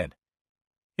 I said.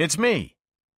 "It's me.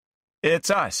 It's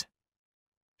us."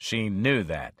 She knew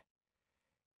that.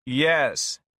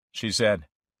 "Yes," she said.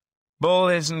 "Bull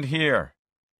isn't here."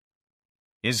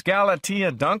 "Is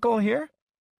Galatea Dunkel here?"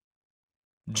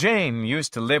 Jane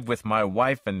used to live with my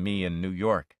wife and me in New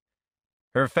York.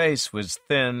 Her face was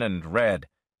thin and red,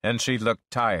 and she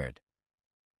looked tired.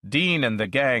 Dean and the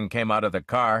gang came out of the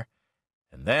car,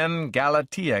 and then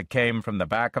Galatea came from the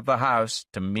back of the house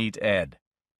to meet Ed.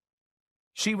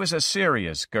 She was a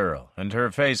serious girl, and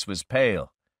her face was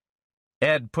pale.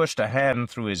 Ed pushed a hand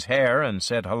through his hair and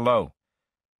said hello.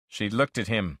 She looked at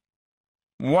him.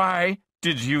 "Why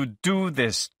did you do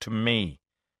this to me?"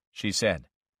 she said.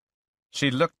 She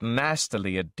looked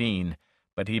nastily at Dean,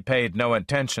 but he paid no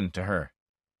attention to her.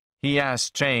 He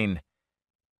asked Jane,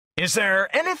 "Is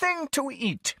there anything to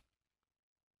eat?"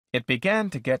 It began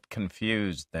to get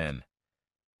confused then.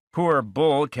 Poor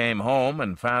Bull came home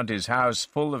and found his house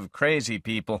full of crazy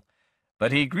people,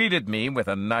 but he greeted me with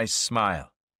a nice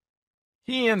smile.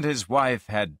 He and his wife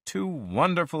had 2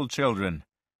 wonderful children,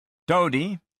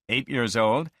 Dodie, 8 years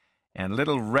old, and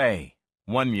little Ray,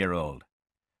 1 year old.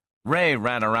 Ray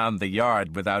ran around the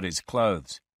yard without his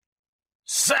clothes.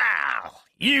 "Sal,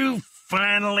 you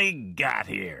finally got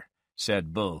here,"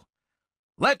 said Bull.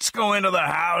 "Let's go into the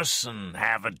house and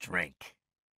have a drink."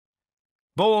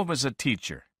 Bull was a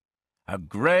teacher, a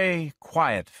gray,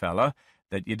 quiet fellow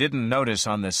that you didn't notice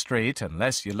on the street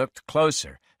unless you looked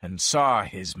closer and saw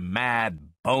his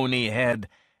mad, bony head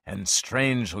and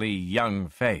strangely young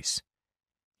face.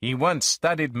 He once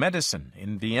studied medicine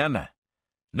in Vienna.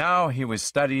 Now he was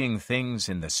studying things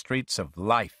in the streets of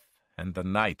life and the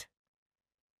night.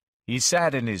 He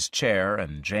sat in his chair,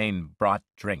 and Jane brought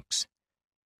drinks.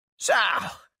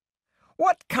 "Sal,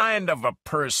 what kind of a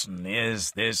person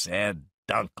is this Ed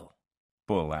Dunkel?"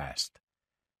 Bull asked.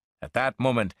 At that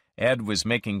moment, Ed was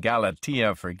making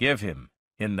Galatea forgive him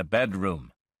in the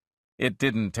bedroom. It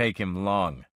didn't take him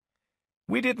long.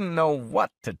 We didn't know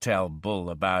what to tell Bull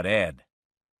about Ed.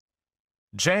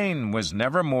 Jane was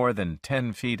never more than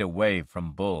 10 feet away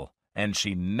from Bull, and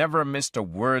she never missed a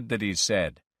word that he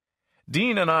said.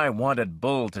 Dean and I wanted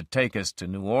Bull to take us to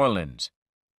New Orleans.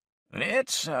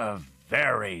 "It's a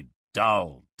very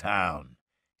dull town,"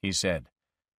 he said,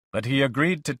 but he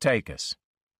agreed to take us.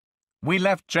 We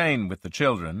left Jane with the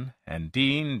children, and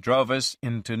Dean drove us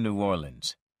into New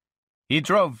Orleans. He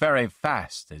drove very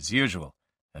fast, as usual,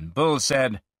 and Bull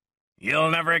said,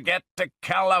 "You'll never get to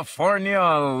California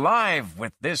alive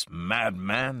with this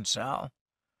madman, Sal."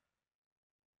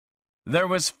 There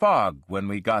was fog when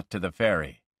we got to the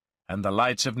ferry, and the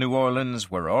lights of New Orleans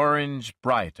were orange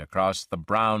bright across the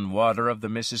brown water of the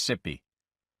Mississippi.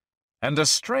 And a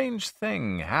strange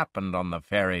thing happened on the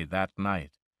ferry that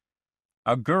night.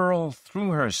 A girl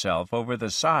threw herself over the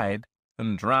side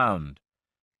and drowned,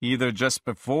 either just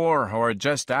before or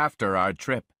just after our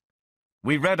trip.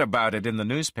 We read about it in the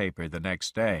newspaper the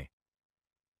next day.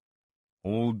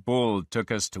 Old Bull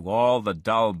took us to all the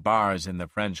dull bars in the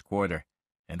French Quarter,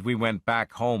 and we went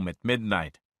back home at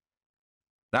midnight.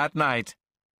 That night,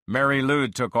 Mary Lou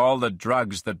took all the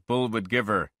drugs that Bull would give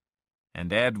her,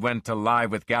 and Ed went to lie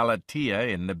with Galatea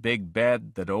in the big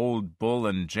bed that old Bull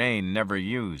and Jane never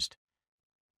used.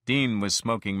 Dean was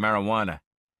smoking marijuana.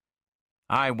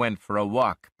 I went for a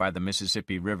walk by the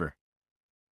Mississippi River.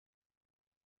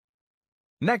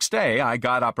 Next day, I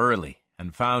got up early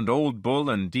and found old Bull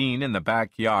and Dean in the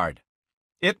backyard.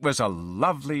 It was a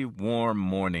lovely, warm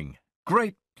morning.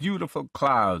 Great, beautiful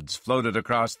clouds floated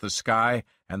across the sky,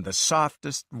 and the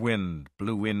softest wind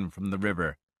blew in from the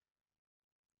river.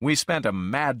 We spent a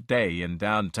mad day in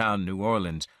downtown New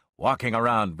Orleans, walking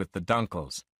around with the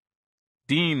Dunkels.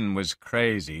 Dean was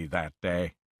crazy that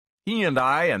day. He and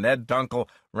I and Ed Dunkel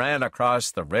ran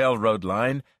across the railroad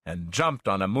line and jumped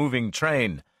on a moving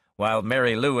train, while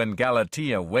Mary Lou and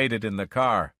Galatea waited in the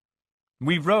car.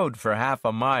 We rode for half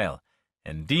a mile,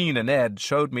 and Dean and Ed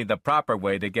showed me the proper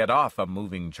way to get off a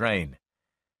moving train.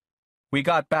 We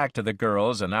got back to the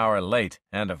girls an hour late,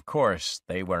 and of course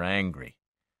they were angry.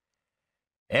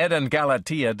 Ed and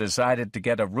Galatea decided to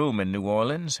get a room in New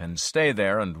Orleans and stay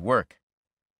there and work.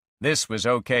 This was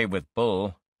okay with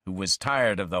Bull, who was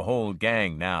tired of the whole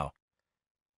gang now.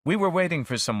 We were waiting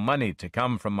for some money to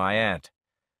come from my aunt.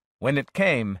 When it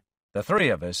came, the three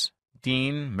of us,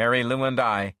 Dean, Mary Lou, and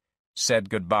I, said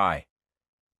goodbye.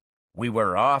 We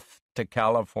were off to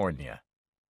California.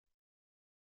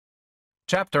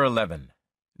 Chapter 11.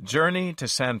 Journey to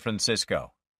San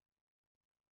Francisco.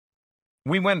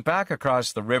 We went back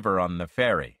across the river on the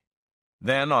ferry,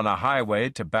 then on a highway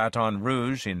to Baton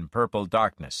Rouge in purple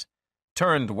darkness,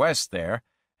 turned west there,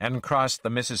 and crossed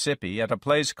the Mississippi at a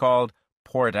place called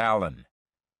Port Allen.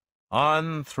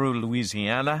 On through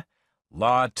Louisiana,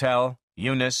 Lawtell,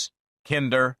 Eunice,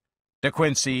 Kinder,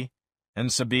 DeQuincy,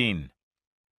 and Sabine.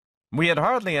 We had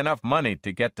hardly enough money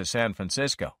to get to San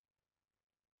Francisco.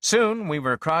 Soon we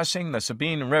were crossing the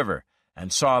Sabine River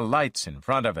and saw lights in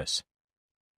front of us.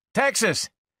 Texas!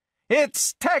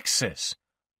 It's Texas!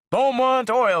 Beaumont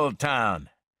Oil Town!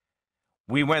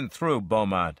 We went through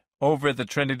Beaumont, over the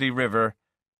Trinity River,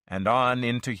 and on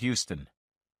into Houston.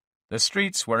 The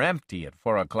streets were empty at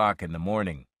 4 o'clock in the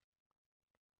morning.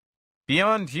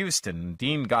 Beyond Houston,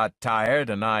 Dean got tired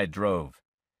and I drove.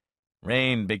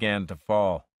 Rain began to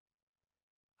fall.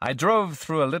 I drove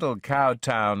through a little cow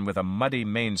town with a muddy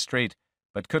main street,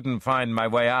 but couldn't find my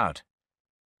way out.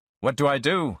 "What do I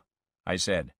do?" I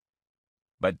said.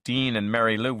 But Dean and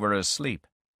Mary Lou were asleep.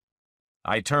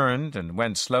 I turned and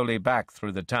went slowly back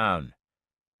through the town.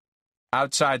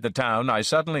 Outside the town, I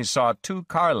suddenly saw 2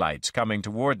 car lights coming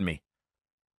toward me.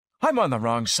 "I'm on the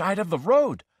wrong side of the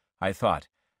road," I thought,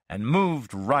 and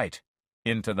moved right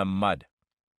into the mud.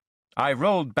 I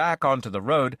rolled back onto the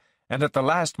road, and at the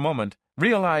last moment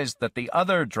realized that the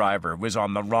other driver was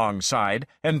on the wrong side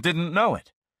and didn't know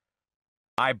it.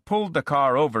 I pulled the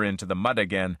car over into the mud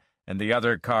again, and the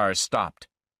other car stopped.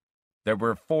 There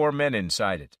were 4 men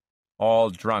inside it,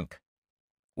 all drunk.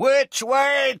 "Which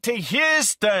way to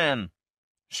Houston?"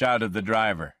 shouted the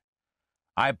driver.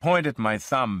 I pointed my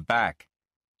thumb back.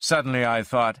 Suddenly I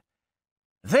thought,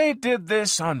 they did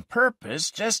this on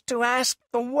purpose just to ask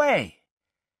the way.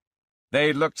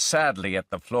 They looked sadly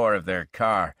at the floor of their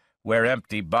car, where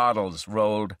empty bottles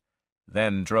rolled,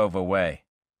 then drove away.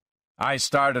 I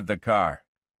started the car.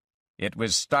 It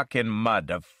was stuck in mud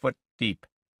a foot deep.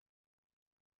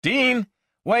 "Dean,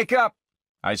 wake up,"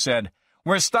 I said.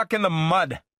 "We're stuck in the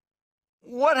mud."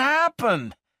 "What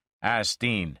happened?" asked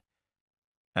Dean.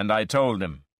 And I told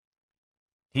him.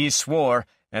 He swore,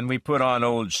 and we put on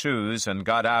old shoes and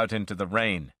got out into the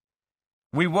rain.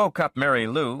 We woke up Mary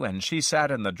Lou, and she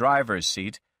sat in the driver's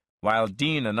seat, while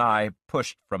Dean and I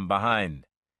pushed from behind.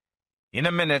 In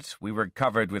a minute, we were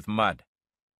covered with mud.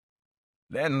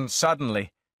 Then,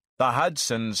 suddenly, the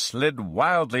Hudson slid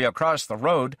wildly across the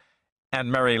road, and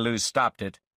Mary Lou stopped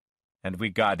it, and we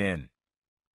got in.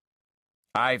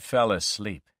 I fell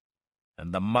asleep,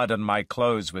 and the mud on my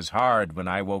clothes was hard when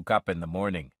I woke up in the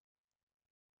morning.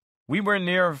 We were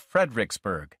near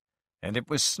Fredericksburg, and it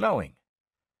was snowing.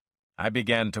 I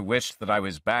began to wish that I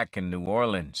was back in New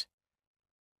Orleans.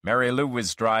 Mary Lou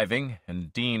was driving,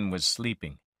 and Dean was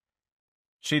sleeping.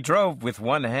 She drove with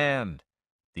one hand,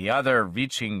 the other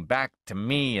reaching back to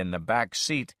me in the back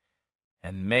seat,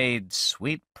 and made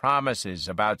sweet promises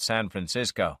about San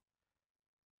Francisco.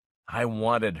 I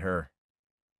wanted her,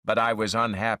 but I was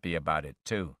unhappy about it,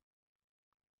 too.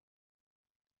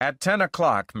 At 10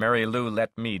 o'clock, Mary Lou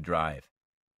let me drive.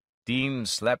 Dean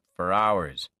slept for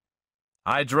hours.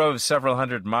 I drove several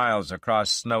hundred miles across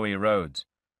snowy roads.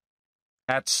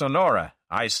 At Sonora,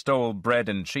 I stole bread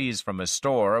and cheese from a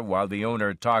store while the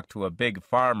owner talked to a big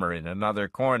farmer in another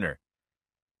corner.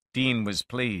 Dean was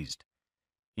pleased.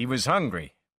 He was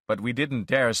hungry, but we didn't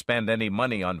dare spend any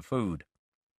money on food.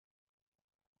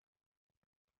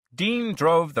 Dean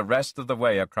drove the rest of the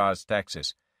way across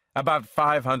Texas, about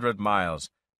 500 miles,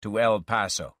 to El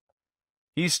Paso.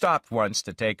 He stopped once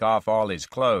to take off all his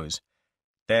clothes,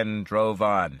 then drove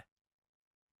on.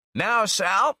 "Now,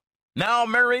 Sal, now,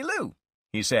 Mary Lou,"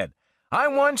 he said, "I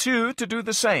want you to do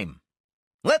the same.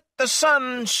 Let the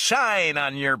sun shine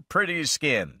on your pretty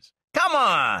skins. Come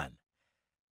on!"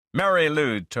 Mary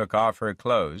Lou took off her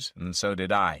clothes, and so did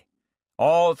I.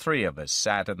 All 3 of us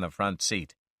sat in the front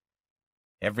seat.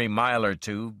 Every mile or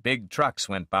 2, big trucks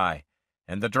went by,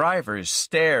 and the drivers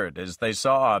stared as they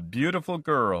saw a beautiful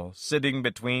girl sitting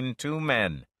between 2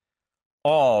 men,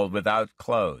 all without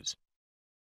clothes.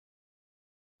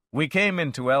 We came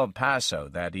into El Paso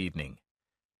that evening.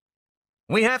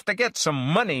 "We have to get some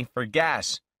money for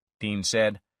gas," Dean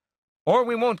said, "or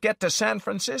we won't get to San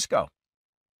Francisco."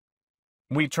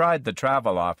 We tried the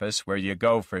travel office where you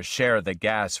go for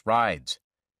share-the-gas rides.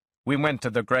 We went to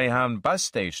the Greyhound bus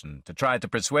station to try to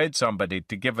persuade somebody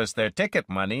to give us their ticket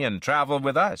money and travel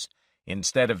with us,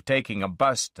 instead of taking a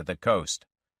bus to the coast.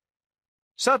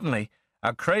 Suddenly,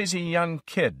 a crazy young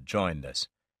kid joined us,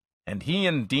 and he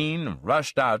and Dean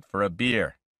rushed out for a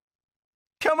beer.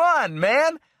 "Come on,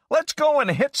 man! Let's go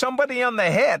and hit somebody on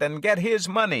the head and get his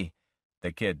money,"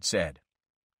 the kid said.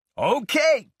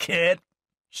 "Okay, kid,"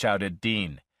 shouted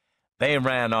Dean. They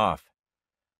ran off.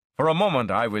 For a moment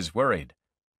I was worried,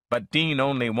 but Dean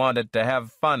only wanted to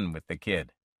have fun with the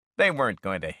kid. They weren't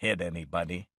going to hit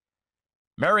anybody.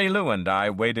 Mary Lou and I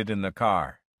waited in the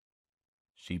car.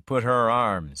 She put her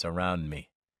arms around me.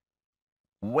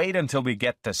 "Wait until we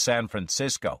get to San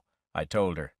Francisco," I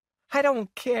told her. "I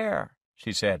don't care,"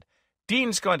 she said.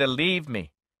 "Dean's going to leave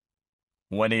me."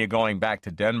 "When are you going back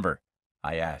to Denver?"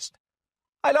 I asked.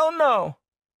 "I don't know.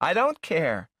 I don't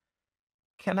care.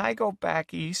 Can I go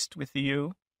back east with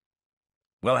you?"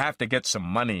 "We'll have to get some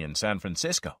money in San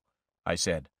Francisco," I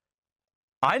said.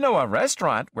 "I know a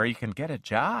restaurant where you can get a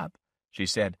job," she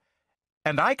said,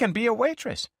 "and I can be a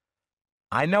waitress.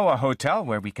 I know a hotel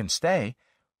where we can stay.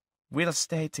 We'll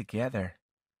stay together."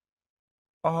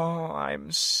 "Oh,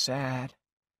 I'm sad."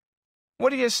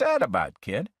 "What are you sad about,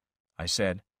 kid?" I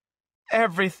said.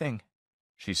 "Everything,"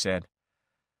 she said.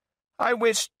 "I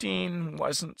wish Dean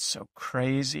wasn't so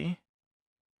crazy."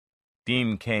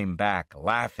 Dean came back,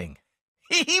 laughing.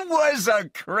 "He was a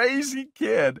crazy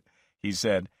kid," he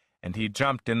said, and he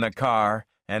jumped in the car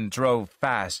and drove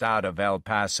fast out of El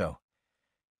Paso.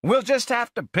 "We'll just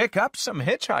have to pick up some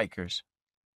hitchhikers."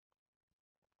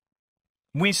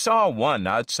 We saw one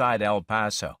outside El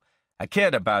Paso, a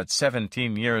kid about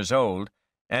 17 years old,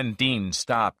 and Dean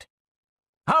stopped.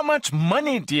 "How much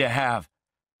money do you have?"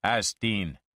 asked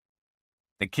Dean.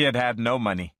 The kid had no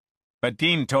money, but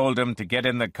Dean told him to get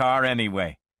in the car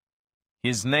anyway.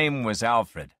 His name was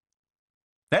Alfred.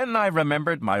 Then I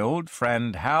remembered my old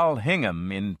friend Hal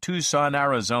Hingham in Tucson,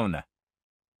 Arizona.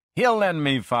 "He'll lend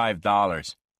me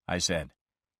 $5, I said.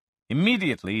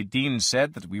 Immediately, Dean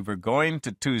said that we were going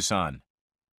to Tucson.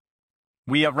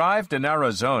 We arrived in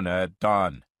Arizona at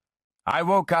dawn. I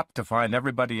woke up to find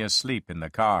everybody asleep in the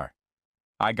car.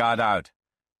 I got out.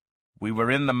 We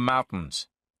were in the mountains.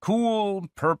 Cool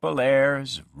purple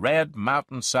airs, red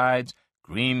mountainsides,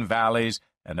 green valleys,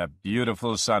 and a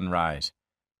beautiful sunrise.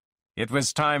 It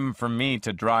was time for me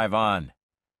to drive on.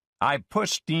 I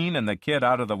pushed Dean and the kid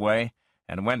out of the way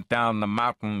and went down the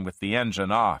mountain with the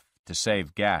engine off to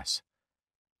save gas.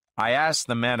 I asked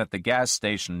the man at the gas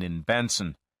station in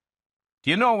Benson,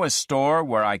 "Do you know a store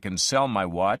where I can sell my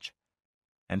watch?"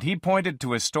 And he pointed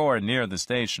to a store near the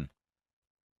station.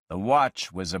 The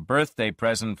watch was a birthday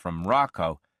present from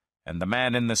Rocco, and the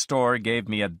man in the store gave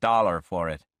me $1 for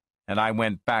it, and I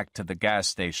went back to the gas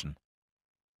station.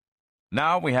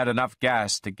 Now we had enough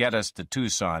gas to get us to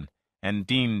Tucson, and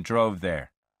Dean drove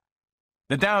there.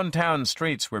 The downtown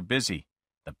streets were busy.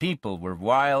 The people were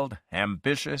wild,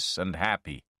 ambitious, and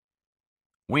happy.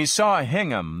 We saw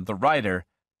Hingham, the writer,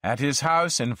 at his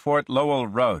house in Fort Lowell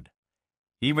Road.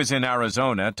 He was in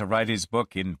Arizona to write his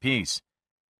book in peace.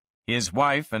 His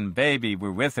wife and baby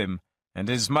were with him, and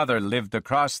his mother lived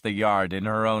across the yard in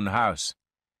her own house.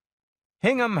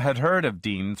 Hingham had heard of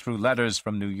Dean through letters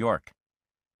from New York.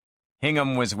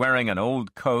 Hingham was wearing an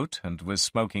old coat and was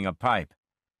smoking a pipe.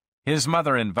 His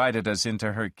mother invited us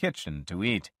into her kitchen to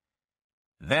eat.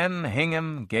 Then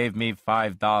Hingham gave me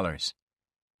 $5.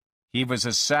 He was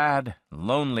a sad,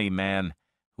 lonely man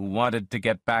who wanted to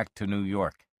get back to New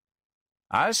York.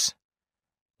 Us?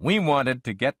 We wanted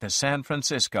to get to San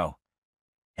Francisco,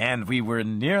 and we were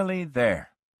nearly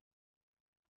there.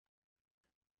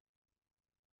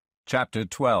 Chapter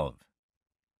 12.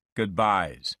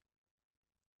 Goodbyes.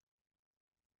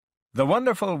 The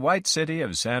wonderful white city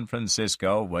of San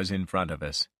Francisco was in front of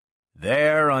us,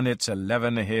 there on its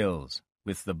 11 hills,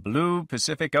 with the blue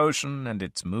Pacific Ocean and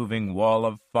its moving wall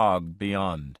of fog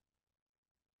beyond.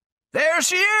 "There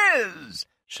she is!"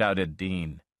 shouted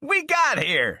Dean. "We got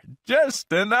here!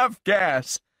 Just enough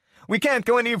gas. We can't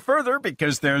go any further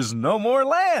because there's no more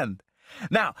land.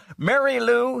 Now, Mary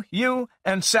Lou, you,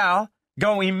 and Sal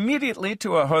go immediately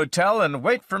to a hotel and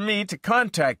wait for me to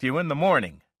contact you in the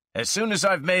morning, as soon as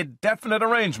I've made definite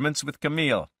arrangements with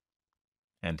Camille."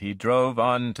 And he drove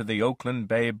on to the Oakland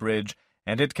Bay Bridge,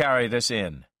 and it carried us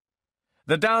in.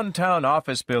 The downtown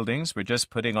office buildings were just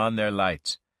putting on their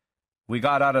lights. We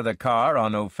got out of the car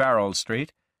on O'Farrell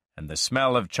Street, and the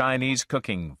smell of Chinese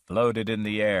cooking floated in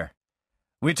the air.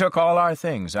 We took all our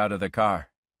things out of the car.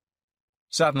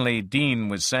 Suddenly, Dean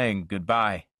was saying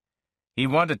goodbye. He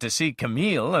wanted to see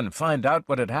Camille and find out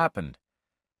what had happened.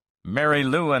 Mary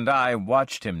Lou and I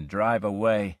watched him drive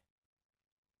away.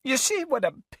 "You see what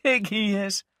a pig he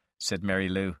is," said Mary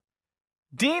Lou.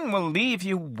 "Dean will leave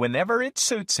you whenever it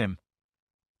suits him."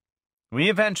 We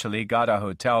eventually got a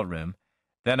hotel room.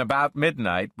 Then about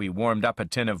midnight we warmed up a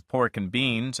tin of pork and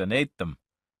beans and ate them.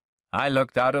 I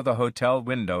looked out of the hotel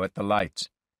window at the lights.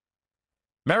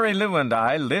 Mary Lou and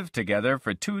I lived together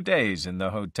for 2 days in the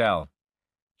hotel.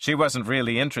 She wasn't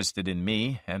really interested in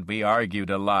me, and we argued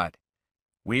a lot.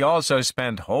 We also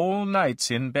spent whole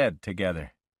nights in bed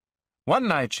together. One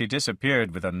night she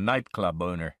disappeared with a nightclub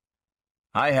owner.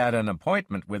 I had an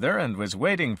appointment with her and was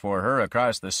waiting for her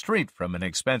across the street from an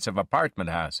expensive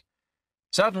apartment house.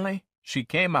 Suddenly, she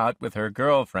came out with her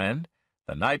girlfriend,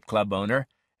 the nightclub owner,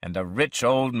 and a rich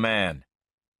old man.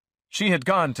 She had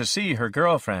gone to see her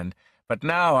girlfriend, but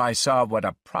now I saw what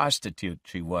a prostitute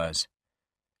she was.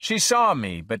 She saw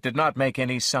me, but did not make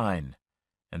any sign,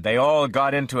 and they all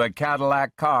got into a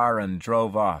Cadillac car and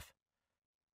drove off.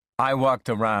 I walked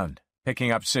around,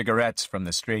 picking up cigarettes from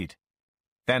the street,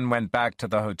 then went back to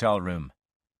the hotel room.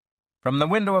 From the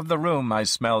window of the room I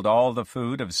smelled all the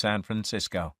food of San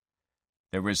Francisco.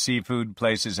 There were seafood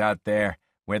places out there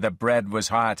where the bread was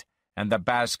hot and the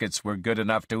baskets were good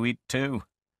enough to eat too.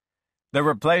 There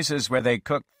were places where they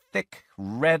cooked thick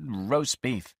red roast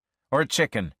beef or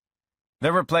chicken.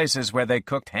 There were places where they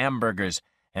cooked hamburgers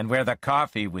and where the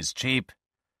coffee was cheap.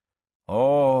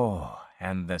 Oh,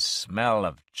 and the smell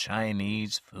of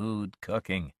Chinese food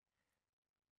cooking.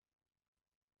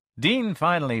 Dean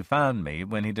finally found me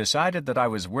when he decided that I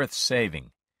was worth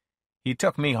saving. He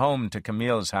took me home to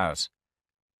Camille's house.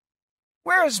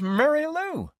 "Where's Mary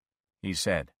Lou?" he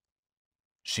said.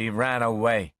 "She ran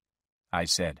away," I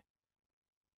said.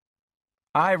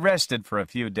 I rested for a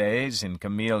few days in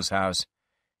Camille's house.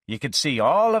 You could see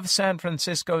all of San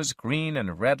Francisco's green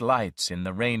and red lights in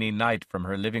the rainy night from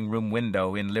her living room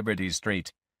window in Liberty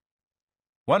Street.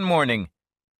 One morning,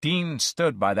 Dean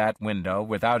stood by that window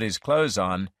without his clothes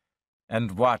on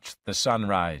and watched the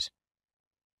sunrise.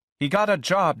 He got a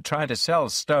job trying to sell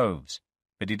stoves,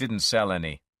 but he didn't sell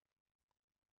any.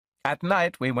 At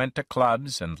night we went to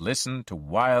clubs and listened to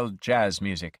wild jazz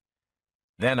music.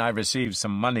 Then I received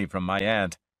some money from my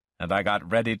aunt, and I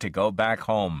got ready to go back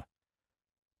home.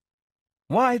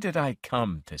 Why did I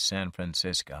come to San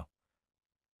Francisco?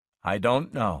 I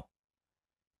don't know.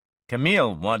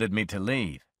 Camille wanted me to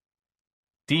leave.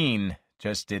 Dean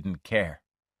just didn't care.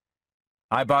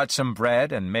 I bought some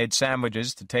bread and made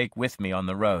sandwiches to take with me on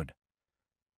the road.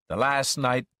 The last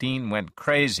night Dean went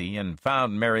crazy and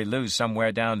found Mary Lou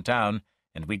somewhere downtown,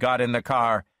 and we got in the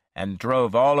car and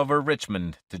drove all over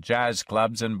Richmond to jazz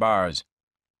clubs and bars.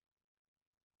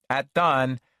 At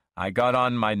dawn, I got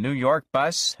on my New York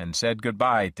bus and said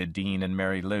goodbye to Dean and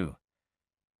Mary Lou.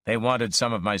 They wanted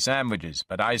some of my sandwiches,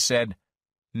 but I said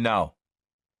no.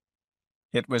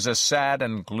 It was a sad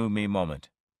and gloomy moment.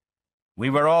 We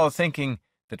were all thinking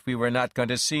that we were not going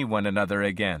to see one another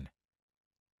again.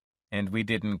 And we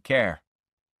didn't care.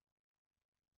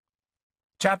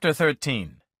 Chapter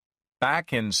 13.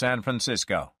 Back in San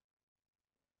Francisco.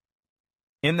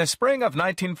 In the spring of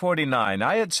 1949,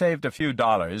 I had saved a few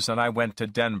dollars and I went to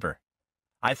Denver.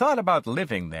 I thought about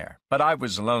living there, but I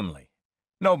was lonely.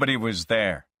 Nobody was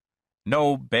there.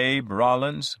 No Babe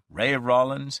Rollins, Ray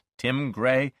Rollins, Tim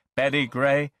Gray, Betty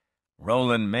Gray,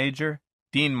 Roland Major,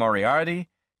 Dean Moriarty,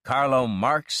 Carlo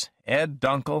Marx, Ed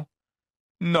Dunkel.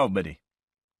 Nobody.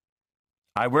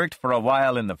 I worked for a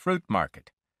while in the fruit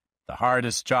market, the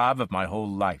hardest job of my whole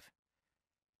life.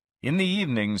 In the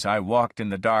evenings, I walked in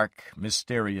the dark,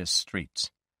 mysterious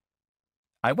streets.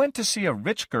 I went to see a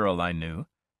rich girl I knew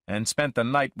and spent the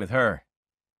night with her.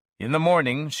 In the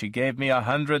morning, she gave me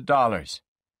 $100.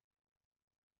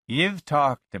 "You've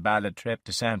talked about a trip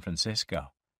to San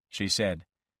Francisco," she said.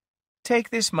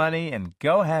 "Take this money and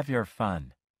go have your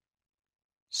fun."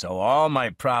 So all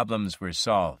my problems were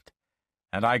solved,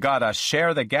 and I got a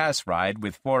share-the-gas ride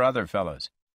with 4 other fellows.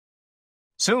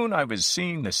 Soon I was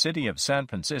seeing the city of San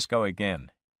Francisco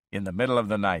again, in the middle of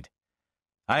the night.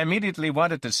 I immediately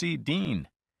wanted to see Dean.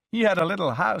 He had a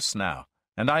little house now,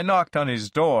 and I knocked on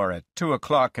his door at 2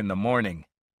 o'clock in the morning.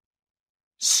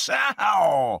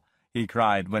 "Sal!" he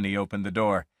cried when he opened the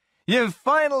door. "You've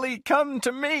finally come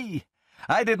to me!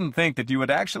 I didn't think that you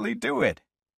would actually do it."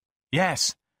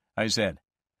 "Yes," I said.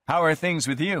 "How are things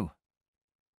with you?"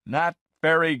 "Not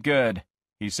very good,"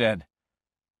 he said.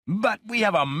 "But we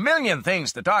have a million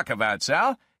things to talk about,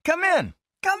 Sal. Come in!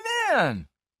 Come in!"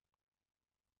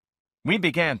 We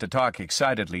began to talk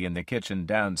excitedly in the kitchen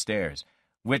downstairs,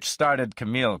 which started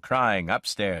Camille crying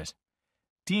upstairs.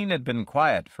 Dean had been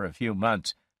quiet for a few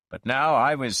months, but now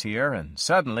I was here, and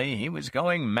suddenly he was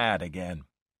going mad again.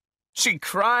 "She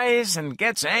cries and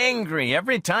gets angry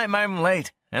every time I'm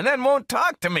late," and then won't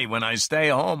talk to me when I stay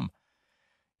home."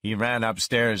 He ran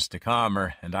upstairs to calm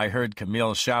her, and I heard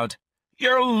Camille shout,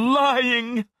 "You're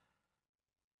lying!"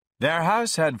 Their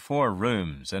house had 4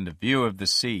 rooms and a view of the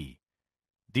sea.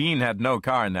 Dean had no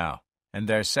car now, and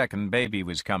their second baby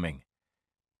was coming.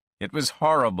 It was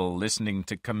horrible listening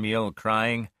to Camille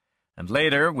crying, and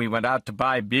later we went out to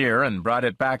buy beer and brought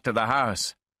it back to the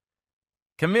house.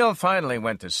 Camille finally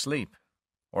went to sleep,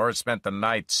 or spent the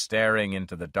night staring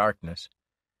into the darkness.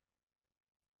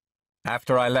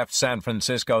 After I left San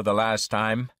Francisco the last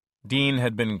time, Dean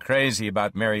had been crazy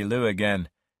about Mary Lou again,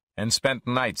 and spent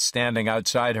nights standing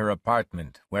outside her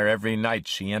apartment, where every night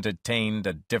she entertained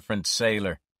a different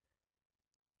sailor.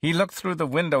 He looked through the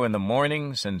window in the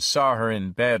mornings and saw her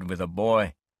in bed with a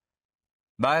boy.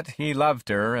 But he loved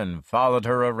her and followed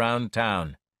her around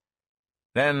town.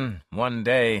 Then, one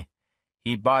day,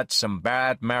 he bought some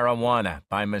bad marijuana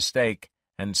by mistake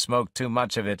and smoked too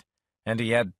much of it, and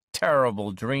he had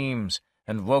terrible dreams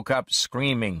and woke up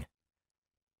screaming.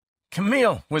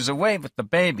 Camille was away with the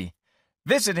baby,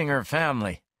 visiting her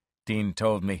family, Dean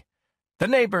told me. The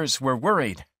neighbors were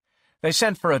worried. They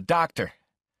sent for a doctor.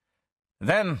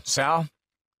 Then, Sal,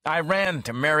 I ran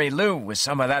to Mary Lou with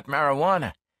some of that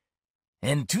marijuana.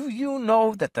 And do you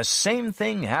know that the same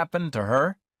thing happened to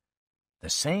her? The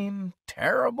same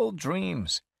terrible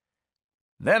dreams.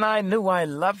 Then I knew I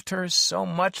loved her so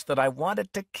much that I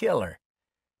wanted to kill her.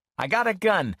 I got a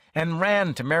gun and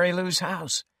ran to Mary Lou's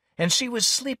house, and she was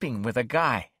sleeping with a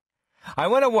guy. I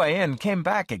went away and came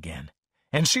back again,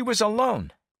 and she was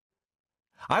alone.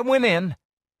 I went in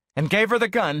and gave her the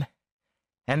gun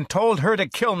and told her to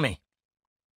kill me.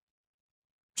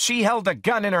 She held the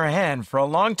gun in her hand for a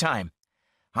long time.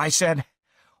 I said,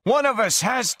 "One of us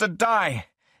has to die,"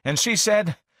 and she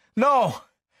said, "No."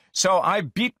 So I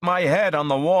beat my head on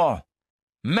the wall.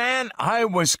 Man, I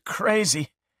was crazy.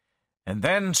 And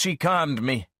then she calmed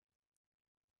me.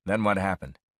 Then what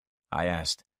happened? I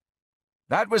asked.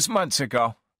 That was months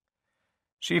ago.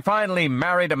 She finally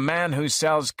married a man who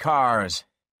sells cars.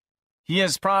 He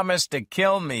has promised to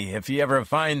kill me if he ever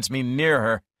finds me near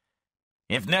her.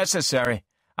 If necessary,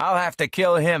 I'll have to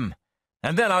kill him,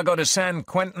 and then I'll go to San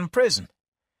Quentin prison.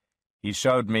 He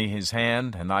showed me his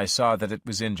hand, and I saw that it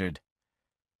was injured.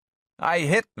 I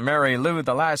hit Mary Lou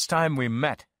the last time we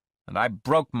met, and I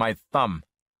broke my thumb.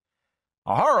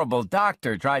 A horrible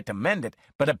doctor tried to mend it,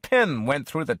 but a pin went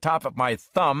through the top of my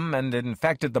thumb and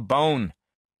infected the bone.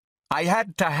 I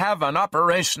had to have an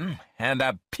operation and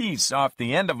a piece off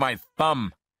the end of my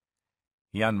thumb.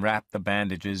 He unwrapped the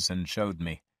bandages and showed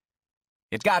me.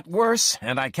 It got worse,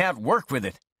 and I can't work with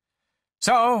it.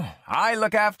 So I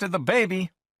look after the baby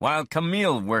while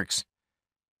Camille works.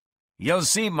 You'll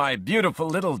see my beautiful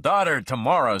little daughter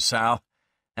tomorrow, Sal,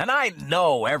 and I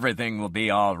know everything will be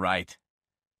all right.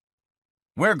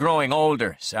 We're growing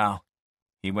older, Sal,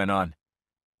 he went on.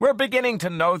 We're beginning to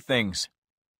know things.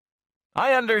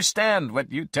 I understand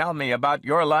what you tell me about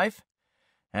your life,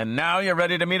 and now you're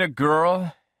ready to meet a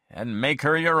girl and make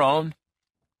her your own.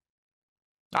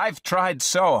 I've tried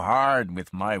so hard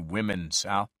with my women,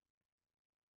 Sal.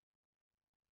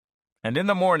 And in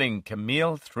the morning,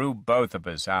 Camille threw both of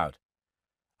us out.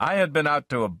 I had been out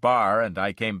to a bar, and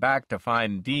I came back to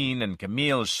find Dean and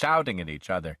Camille shouting at each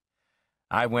other.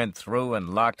 I went through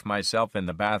and locked myself in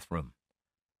the bathroom.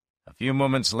 A few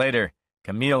moments later,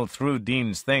 Camille threw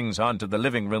Dean's things onto the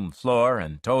living room floor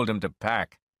and told him to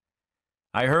pack.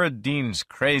 I heard Dean's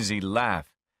crazy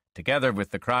laugh, together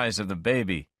with the cries of the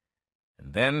baby,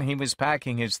 and then he was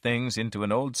packing his things into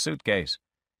an old suitcase.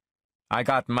 I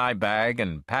got my bag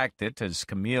and packed it as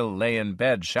Camille lay in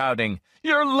bed shouting,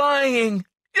 "You're lying!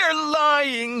 You're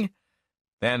lying!"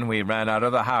 Then we ran out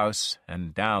of the house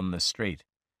and down the street.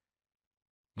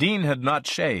 Dean had not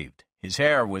shaved, his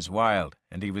hair was wild,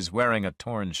 and he was wearing a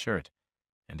torn shirt,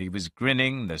 and he was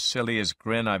grinning the silliest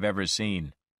grin I've ever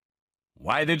seen.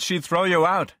 "Why did she throw you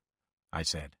out?" I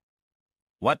said.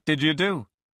 "What did you do?"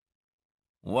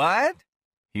 "What?"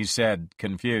 he said,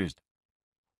 confused.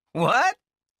 "What?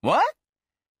 What?"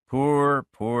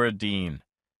 Poor Dean,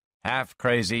 half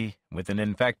crazy, with an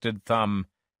infected thumb,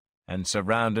 and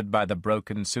surrounded by the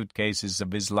broken suitcases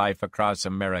of his life across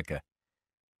America.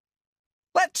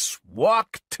 "Let's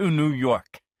walk to New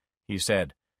York," he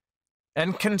said,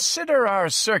 "and consider our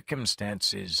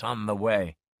circumstances on the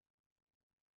way."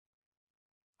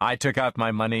 I took out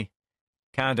my money,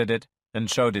 counted it, and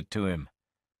showed it to him.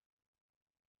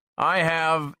 "I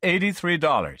have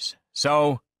 $83,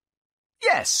 so,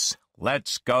 yes,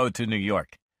 let's go to New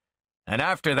York. And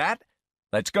after that,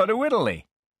 let's go to Italy."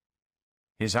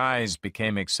 His eyes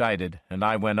became excited, and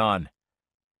I went on.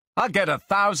 "I'll get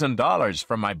 $1,000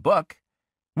 for my book.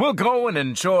 We'll go and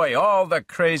enjoy all the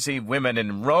crazy women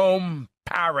in Rome,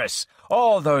 Paris,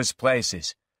 all those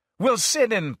places. We'll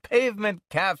sit in pavement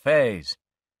cafes.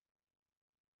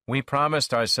 We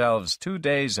promised ourselves 2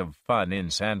 days of fun in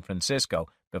San Francisco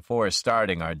before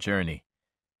starting our journey,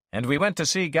 and we went to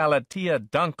see Galatea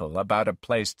Dunkel about a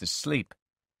place to sleep.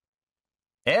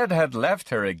 Ed had left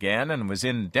her again and was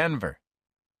in Denver.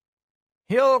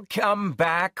 "He'll come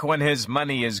back when his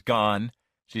money is gone,"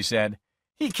 she said.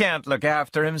 "He can't look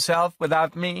after himself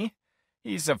without me.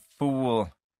 He's a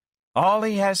fool. All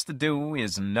he has to do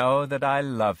is know that I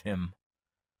love him."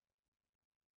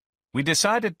 We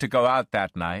decided to go out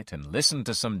that night and listen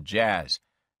to some jazz,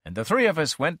 and the 3 of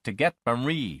us went to get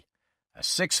Marie, a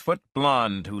 6-foot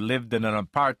blonde who lived in an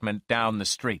apartment down the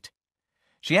street.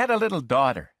 She had a little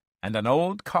daughter and an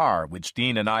old car which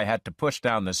Dean and I had to push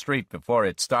down the street before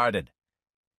it started.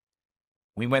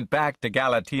 We went back to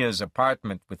Galatea's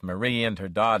apartment with Marie and her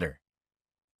daughter.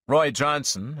 Roy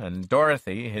Johnson and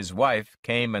Dorothy, his wife,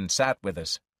 came and sat with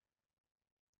us.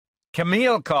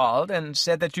 "Camille called and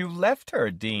said that you left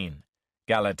her, Dean,"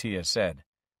 Galatea said.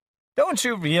 "Don't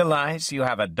you realize you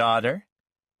have a daughter?"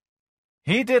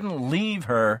 "He didn't leave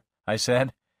her," I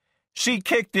said. "She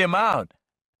kicked him out."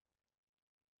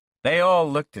 They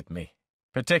all looked at me,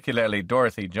 particularly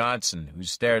Dorothy Johnson, who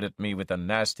stared at me with a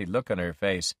nasty look on her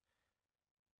face.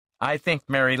 "I think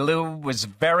Mary Lou was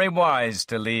very wise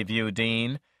to leave you,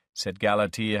 Dean," said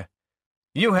Galatea.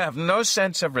 "You have no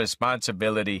sense of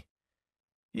responsibility.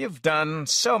 You've done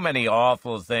so many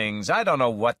awful things, I don't know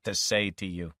what to say to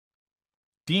you."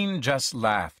 Dean just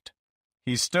laughed.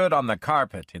 He stood on the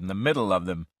carpet in the middle of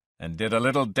them and did a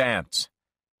little dance.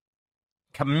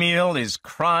 "Camille is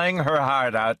crying her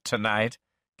heart out tonight,"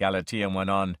 Galatea went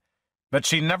on, "but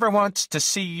she never wants to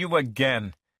see you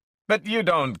again. But you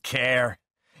don't care.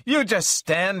 You just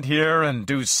stand here and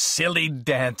do silly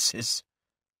dances."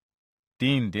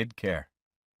 Dean did care,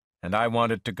 and I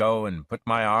wanted to go and put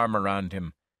my arm around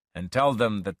him and tell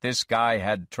them that this guy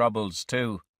had troubles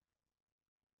too.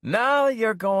 "Now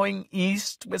you're going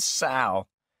east with Sal,"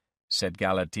 said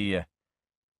Galatea.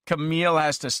 "Camille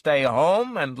has to stay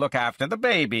home and look after the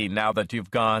baby now that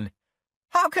you've gone.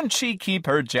 How can she keep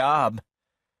her job?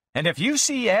 And if you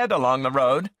see Ed along the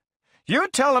road, you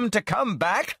tell him to come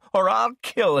back or I'll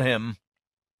kill him."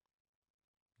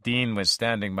 Dean was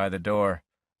standing by the door,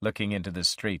 looking into the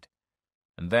street,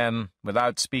 and then,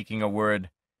 without speaking a word,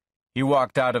 he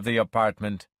walked out of the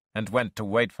apartment and went to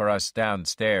wait for us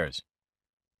downstairs.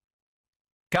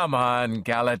 "Come on,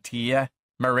 Galatea,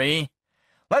 Marie.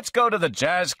 Let's go to the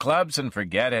jazz clubs and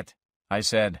forget it," I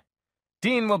said.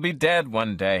 "Dean will be dead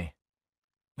one day.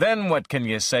 Then what can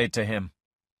you say to him?"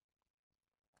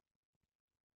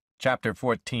 Chapter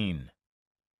 14.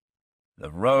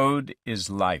 The Road is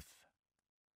Life.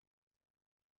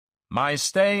 My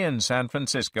stay in San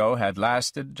Francisco had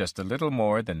lasted just a little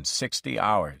more than 60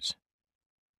 hours.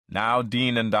 Now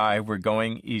Dean and I were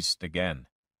going east again.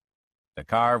 The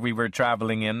car we were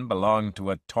traveling in belonged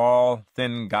to a tall,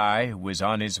 thin guy who was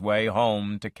on his way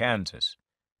home to Kansas.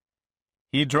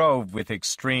 He drove with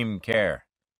extreme care.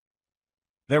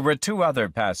 There were 2 other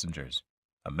passengers,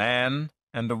 a man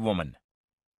and a woman,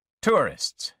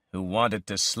 tourists who wanted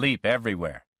to sleep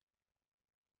everywhere.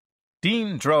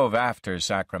 Dean drove after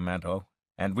Sacramento,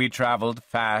 and we traveled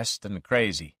fast and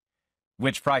crazy,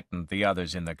 which frightened the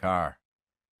others in the car.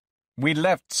 We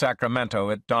left Sacramento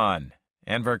at dawn,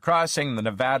 and were crossing the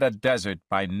Nevada desert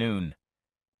by noon.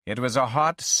 It was a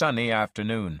hot, sunny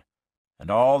afternoon,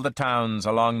 and all the towns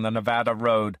along the Nevada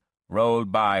road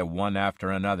rolled by one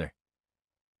after another.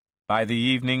 By the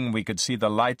evening we could see the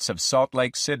lights of Salt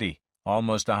Lake City,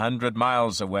 almost 100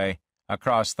 miles away,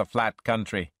 across the flat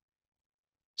country.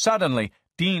 Suddenly,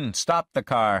 Dean stopped the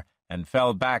car and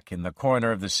fell back in the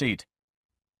corner of the seat.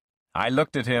 I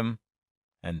looked at him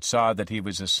and saw that he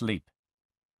was asleep.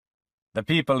 The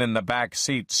people in the back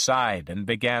seat sighed and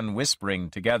began whispering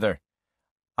together.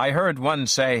 I heard one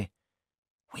say,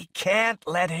 "We can't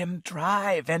let him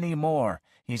drive any more.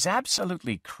 He's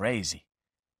absolutely crazy."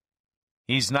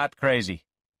 "He's not crazy,"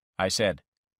 I said.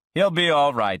 "He'll be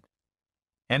all right.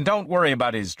 And don't worry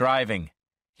about his driving.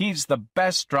 He's the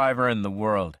best driver in the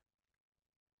world."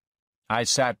 I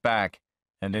sat back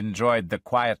and enjoyed the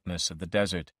quietness of the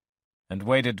desert and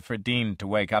waited for Dean to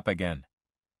wake up again.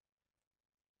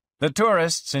 The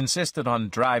tourists insisted on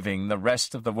driving the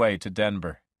rest of the way to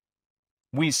Denver.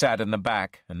 We sat in the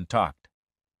back and talked.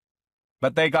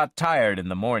 But they got tired in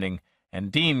the morning,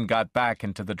 and Dean got back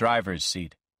into the driver's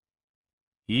seat.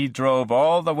 He drove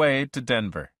all the way to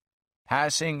Denver,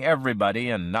 passing everybody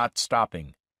and not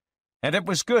stopping. And it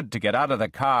was good to get out of the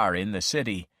car in the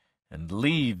city and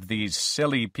leave these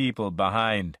silly people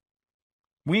behind.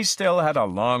 We still had a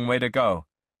long way to go,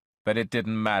 but it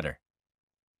didn't matter.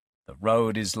 The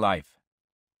road is life.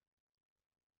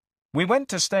 We went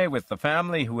to stay with the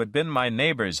family who had been my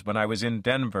neighbors when I was in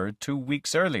Denver 2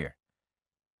 weeks earlier.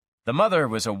 The mother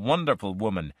was a wonderful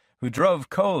woman who drove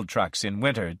coal trucks in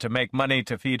winter to make money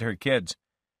to feed her kids.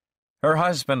 Her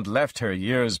husband left her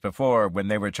years before when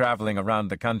they were traveling around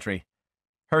the country.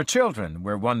 Her children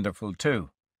were wonderful, too.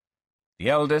 The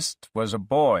eldest was a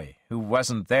boy who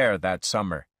wasn't there that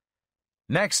summer.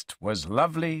 Next was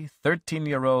lovely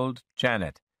 13-year-old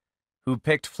Janet, who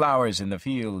picked flowers in the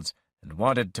fields and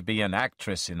wanted to be an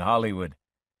actress in Hollywood.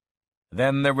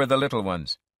 Then there were the little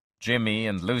ones, Jimmy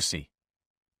and Lucy.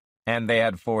 And they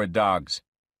had 4 dogs.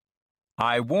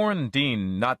 I warned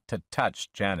Dean not to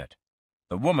touch Janet.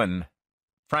 The woman,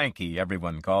 Frankie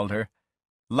everyone called her,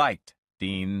 liked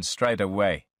Dean straight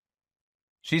away.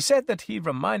 She said that he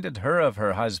reminded her of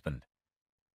her husband.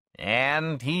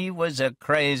 And he was a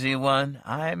crazy one,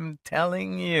 I'm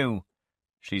telling you,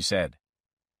 she said.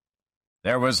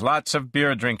 There was lots of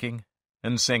beer drinking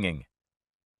and singing.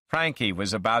 Frankie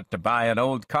was about to buy an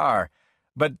old car,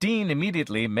 but Dean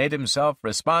immediately made himself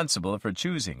responsible for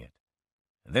choosing it.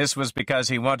 This was because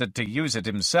he wanted to use it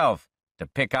himself to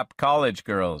pick up college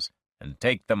girls and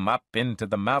take them up into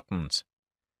the mountains.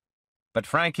 But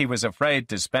Frankie was afraid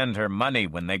to spend her money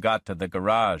when they got to the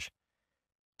garage.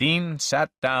 Dean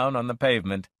sat down on the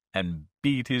pavement and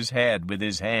beat his head with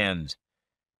his hands.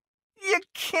 "You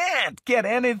can't get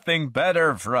anything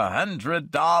better for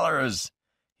 $100,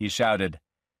 he shouted,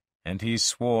 and he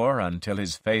swore until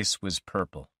his face was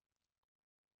purple.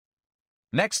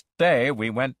 Next day, we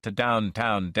went to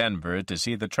downtown Denver to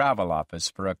see the travel office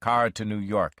for a car to New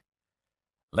York.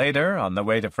 Later, on the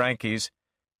way to Frankie's,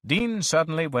 Dean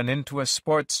suddenly went into a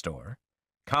sports store,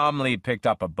 calmly picked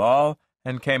up a ball,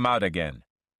 and came out again.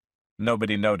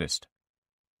 Nobody noticed.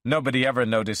 Nobody ever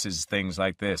notices things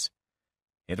like this.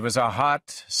 It was a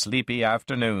hot, sleepy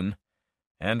afternoon,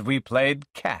 and we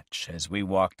played catch as we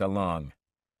walked along.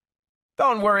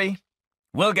 "Don't worry,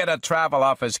 we'll get a travel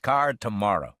office car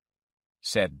tomorrow,"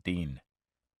 said Dean.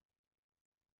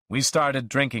 We started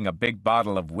drinking a big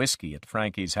bottle of whiskey at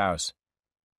Frankie's house.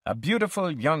 A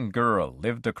beautiful young girl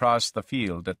lived across the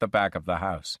field at the back of the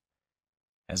house.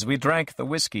 As we drank the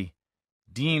whiskey,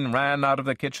 Dean ran out of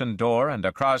the kitchen door and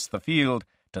across the field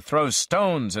to throw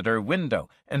stones at her window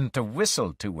and to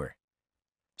whistle to her.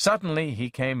 Suddenly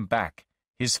he came back,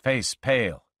 his face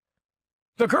pale.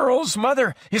 "The girl's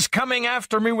mother is coming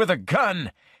after me with a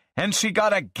gun, and she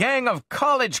got a gang of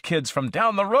college kids from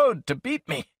down the road to beat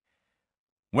me."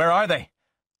 "Where are they?"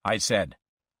 I said.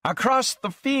 "Across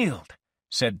the field,"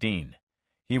 said Dean.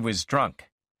 He was drunk.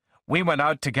 We went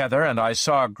out together, and I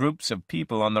saw groups of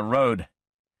people on the road.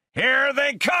 "Here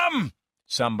they come!"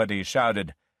 somebody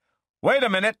shouted. "Wait a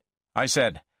minute," I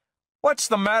said. "What's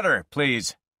the matter,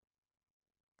 please?"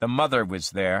 The mother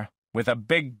was there, with a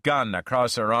big gun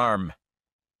across her arm.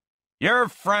 "Your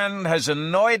friend has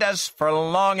annoyed us for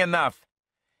long enough.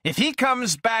 If he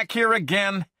comes back here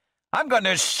again, I'm going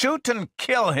to shoot and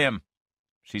kill him,"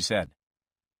 she said.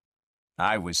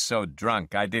 I was so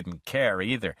drunk I didn't care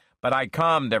either, but I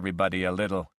calmed everybody a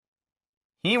little.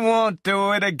 "He won't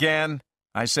do it again,"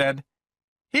 I said.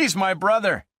 "He's my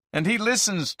brother, and he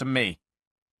listens to me.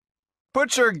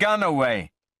 Put your gun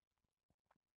away."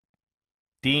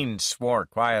 Dean swore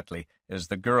quietly as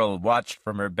the girl watched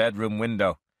from her bedroom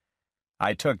window.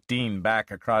 I took Dean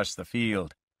back across the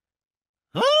field.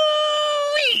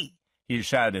 "Hoo-wee!" he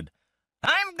shouted.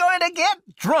 "I'm going to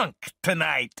get drunk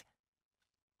tonight."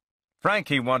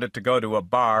 Frankie wanted to go to a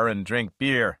bar and drink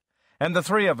beer, and the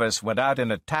 3 of us went out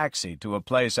in a taxi to a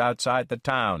place outside the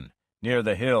town, near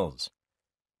the hills.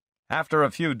 After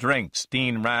a few drinks,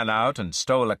 Dean ran out and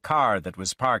stole a car that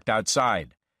was parked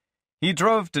outside. He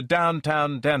drove to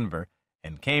downtown Denver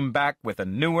and came back with a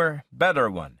newer, better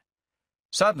one.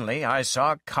 Suddenly, I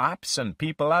saw cops and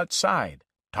people outside,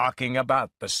 talking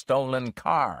about the stolen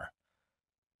car.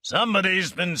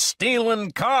 "Somebody's been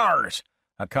stealing cars,"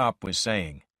 a cop was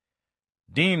saying.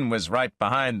 Dean was right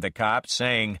behind the cop,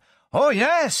 saying, "Oh,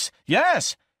 yes,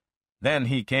 yes." Then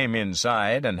he came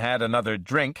inside and had another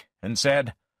drink and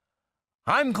said,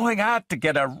 "I'm going out to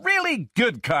get a really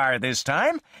good car this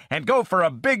time and go for a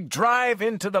big drive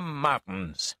into the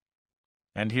mountains."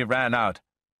 And he ran out,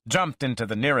 jumped into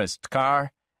the nearest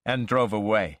car, and drove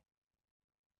away.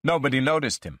 Nobody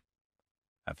noticed him.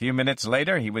 A few minutes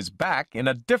later, he was back in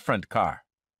a different car,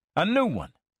 a new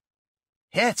one.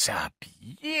 "It's a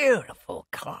beautiful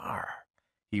car,"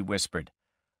 he whispered.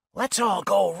 "Let's all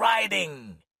go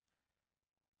riding."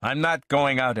 "I'm not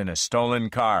going out in a stolen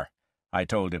car," I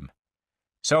told him.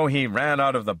 So he ran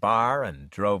out of the bar and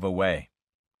drove away.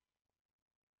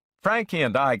 Frankie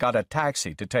and I got a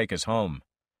taxi to take us home.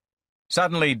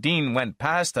 Suddenly, Dean went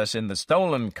past us in the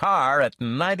stolen car at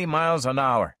 90 miles an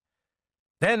hour.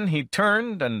 Then he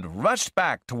turned and rushed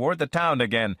back toward the town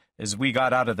again as we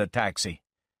got out of the taxi.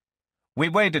 We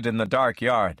waited in the dark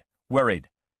yard, worried,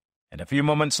 and a few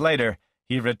moments later,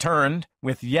 he returned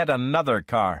with yet another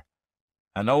car,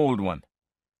 an old one.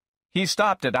 He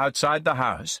stopped it outside the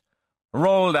house,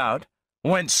 rolled out,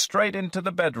 went straight into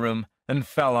the bedroom, and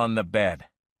fell on the bed.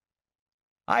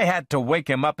 I had to wake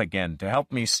him up again to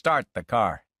help me start the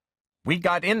car. We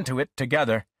got into it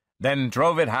together, then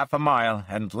drove it half a mile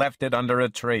and left it under a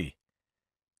tree.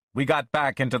 We got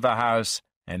back into the house,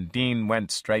 and Dean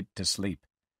went straight to sleep.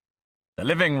 The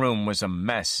living room was a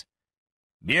mess.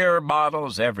 Beer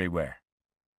bottles everywhere.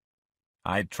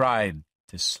 I tried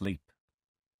to sleep.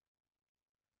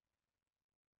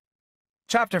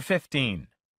 Chapter 15.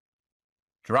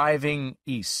 Driving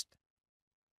East.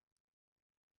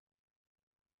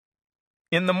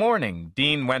 In the morning,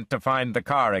 Dean went to find the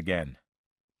car again.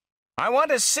 "I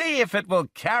want to see if it will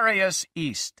carry us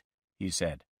east," he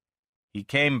said. He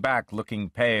came back looking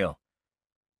pale.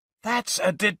 "That's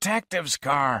a detective's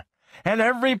car, and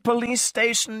every police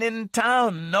station in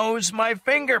town knows my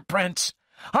fingerprints.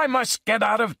 I must get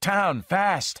out of town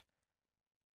fast."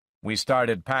 We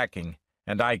started packing,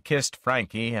 and I kissed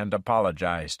Frankie and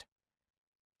apologized.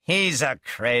 "He's a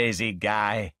crazy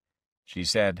guy," she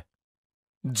said.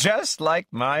 "Just like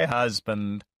my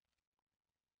husband."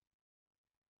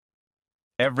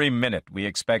 Every minute we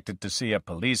expected to see a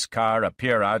police car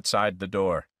appear outside the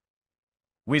door.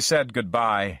 We said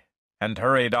goodbye and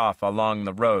hurried off along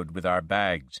the road with our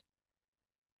bags.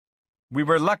 We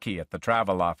were lucky at the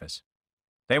travel office.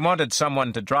 They wanted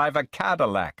someone to drive a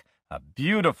Cadillac, a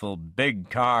beautiful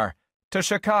big car, to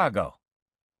Chicago.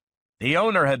 The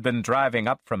owner had been driving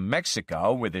up from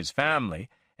Mexico with his family,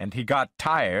 and he got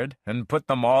tired and put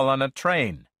them all on a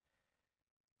train.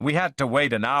 We had to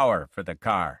wait an hour for the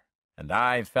car, and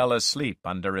I fell asleep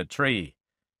under a tree.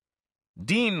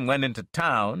 Dean went into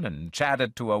town and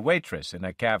chatted to a waitress in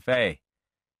a cafe.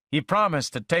 He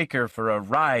promised to take her for a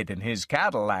ride in his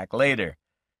Cadillac later,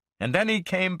 and then he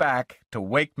came back to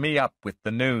wake me up with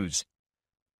the news.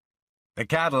 The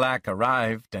Cadillac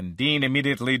arrived, and Dean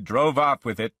immediately drove off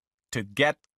with it to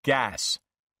get gas.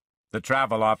 The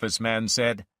travel office man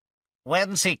said,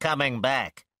 "When's he coming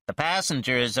back? The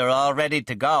passengers are all ready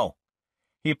to go."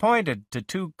 He pointed to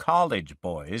two college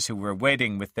boys who were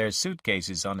waiting with their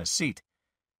suitcases on a seat.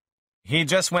 "He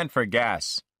just went for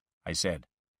gas," I said.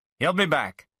 "He'll be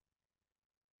back."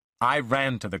 I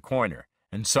ran to the corner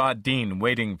and saw Dean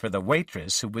waiting for the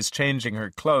waitress who was changing her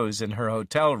clothes in her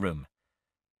hotel room.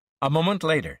 A moment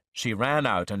later, she ran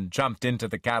out and jumped into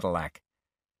the Cadillac.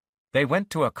 They went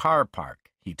to a car park,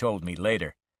 he told me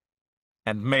later,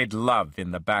 and made love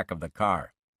in the back of the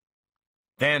car.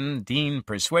 Then Dean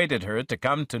persuaded her to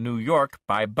come to New York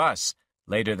by bus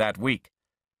later that week.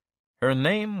 Her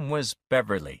name was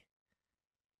Beverly.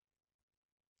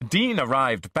 Dean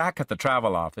arrived back at the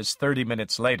travel office 30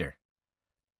 minutes later.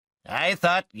 "I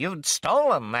thought you'd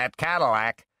stolen that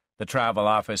Cadillac," the travel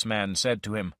office man said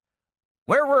to him.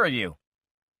 "Where were you?"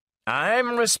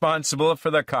 "I'm responsible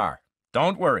for the car.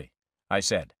 Don't worry," I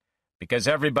said, because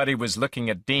everybody was looking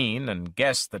at Dean and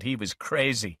guessed that he was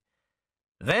crazy.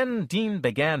 Then Dean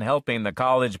began helping the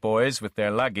college boys with their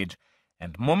luggage,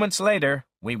 and moments later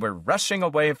we were rushing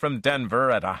away from Denver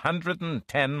at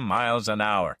 110 miles an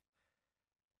hour.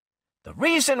 "The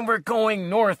reason we're going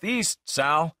northeast,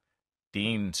 Sal,"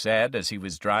 Dean said as he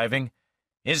was driving,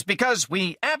 "is because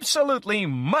we absolutely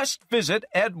must visit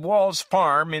Ed Wall's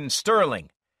farm in Sterling.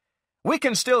 We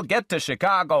can still get to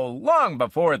Chicago long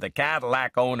before the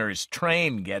Cadillac owner's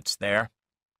train gets there."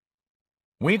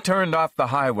 We turned off the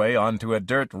highway onto a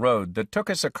dirt road that took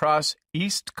us across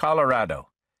East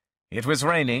Colorado. It was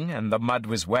raining, and the mud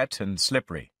was wet and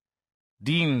slippery.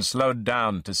 Dean slowed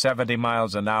down to 70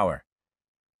 miles an hour.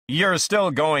 "You're still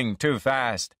going too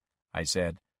fast," I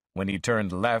said, when he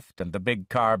turned left and the big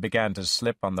car began to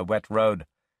slip on the wet road.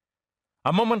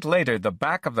 A moment later, the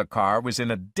back of the car was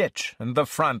in a ditch and the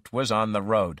front was on the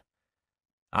road.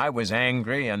 I was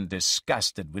angry and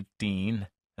disgusted with Dean,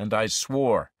 and I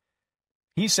swore.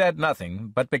 He said nothing,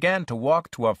 but began to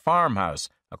walk to a farmhouse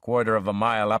a quarter of a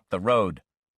mile up the road,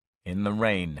 in the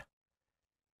rain.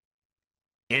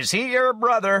 "Is he your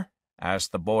brother?"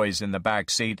 asked the boys in the back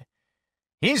seat.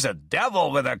 "He's a devil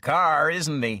with a car,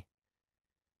 isn't he?"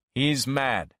 "He's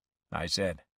mad," I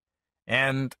said.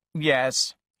 "And,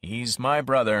 yes, he's my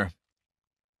brother."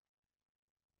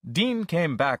 Dean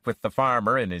came back with the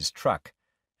farmer in his truck,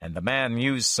 and the man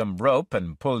used some rope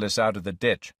and pulled us out of the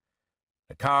ditch.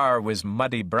 The car was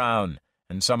muddy brown,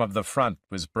 and some of the front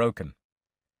was broken.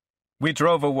 We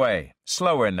drove away,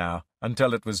 slower now,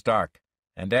 until it was dark,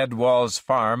 and Ed Wall's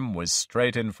farm was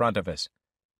straight in front of us.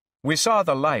 We saw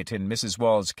the light in Mrs.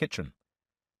 Wall's kitchen.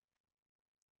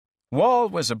 Wall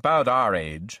was about our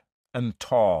age, and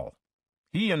tall.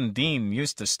 He and Dean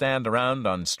used to stand around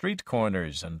on street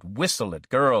corners and whistle at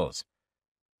girls.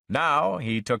 Now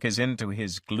he took us into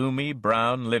his gloomy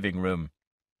brown living room.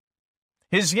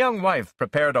 His young wife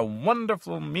prepared a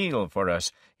wonderful meal for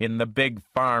us in the big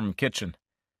farm kitchen.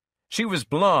 She was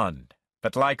blonde,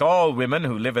 but like all women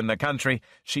who live in the country,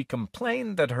 she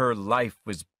complained that her life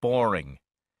was boring.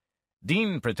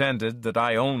 Dean pretended that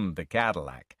I owned the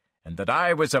Cadillac, and that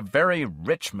I was a very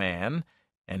rich man,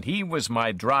 and he was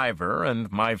my driver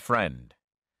and my friend.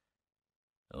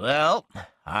 "Well,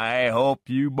 I hope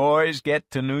you boys get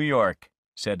to New York,"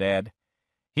 said Ed.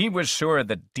 He was sure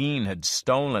that Dean had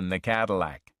stolen the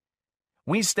Cadillac.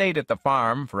 We stayed at the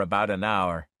farm for about an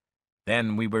hour.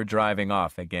 Then we were driving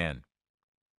off again.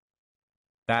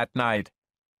 That night,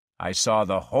 I saw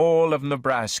the whole of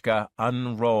Nebraska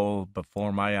unroll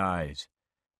before my eyes.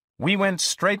 We went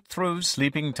straight through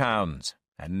sleeping towns,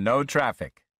 and no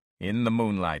traffic, in the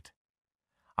moonlight.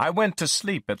 I went to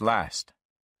sleep at last,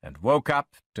 and woke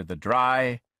up to the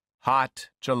dry, hot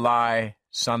July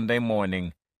Sunday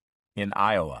morning in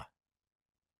Iowa.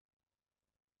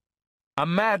 A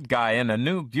mad guy in a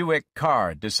new Buick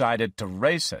car decided to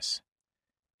race us.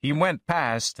 He went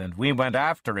past, and we went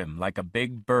after him like a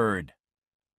big bird.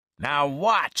 "Now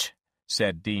watch,"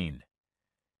 said Dean.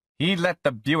 He let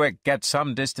the Buick get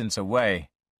some distance away,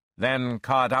 then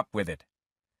caught up with it.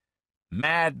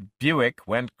 Mad Buick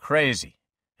went crazy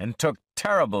and took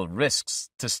terrible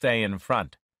risks to stay in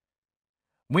front.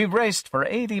 We raced for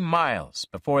 80 miles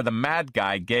before the mad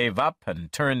guy gave up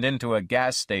and turned into a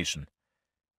gas station.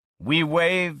 We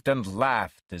waved and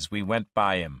laughed as we went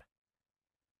by him.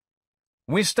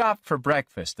 We stopped for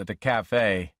breakfast at a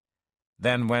cafe,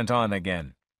 then went on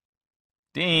again.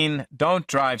 "Dean, don't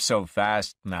drive so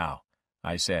fast now,"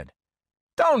 I said.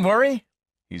 "Don't worry,"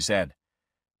 he said.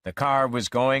 The car was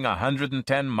going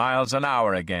 110 miles an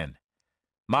hour again.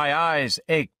 My eyes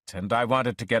ached, and I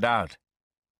wanted to get out.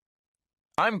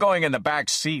 "I'm going in the back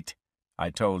seat," I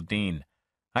told Dean.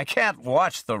 "I can't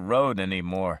watch the road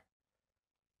anymore."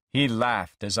 He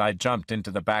laughed as I jumped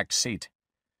into the back seat.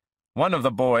 One of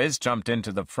the boys jumped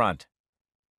into the front.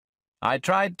 I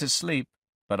tried to sleep,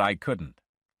 but I couldn't.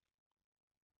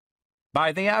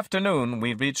 By the afternoon,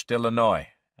 we reached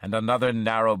Illinois and another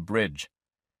narrow bridge.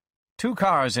 2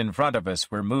 cars in front of us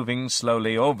were moving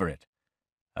slowly over it.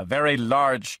 A very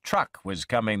large truck was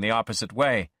coming the opposite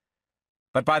way.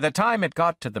 But by the time it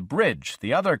got to the bridge,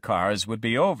 the other cars would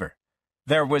be over.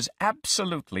 There was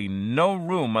absolutely no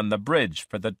room on the bridge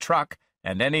for the truck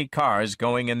and any cars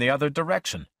going in the other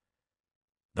direction.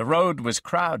 The road was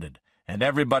crowded, and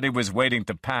everybody was waiting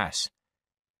to pass.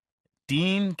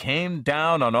 Dean came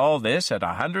down on all this at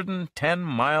 110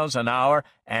 miles an hour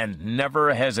and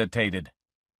never hesitated.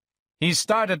 He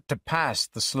started to pass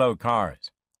the slow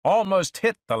cars, almost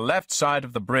hit the left side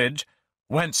of the bridge,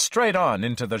 went straight on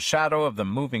into the shadow of the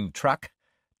moving truck,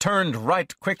 turned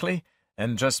right quickly,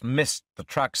 and just missed the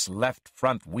truck's left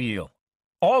front wheel,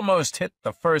 almost hit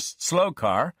the first slow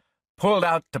car, pulled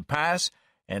out to pass,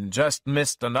 and just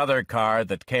missed another car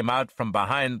that came out from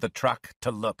behind the truck to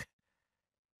look.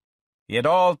 It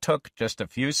all took just a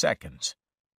few seconds.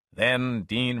 Then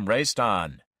Dean raced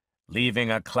on,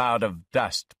 leaving a cloud of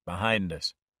dust behind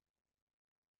us.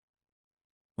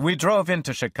 We drove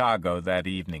into Chicago that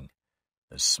evening,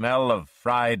 the smell of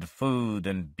fried food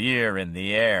and beer in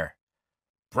the air,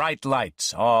 bright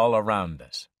lights all around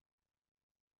us.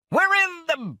 "We're in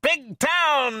the big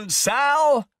town,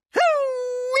 Sal!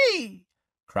 Hoo-wee!"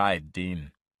 cried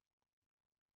Dean.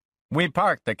 We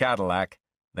parked the Cadillac,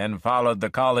 then followed the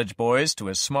college boys to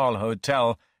a small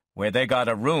hotel where they got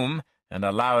a room and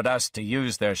allowed us to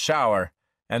use their shower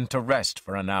and to rest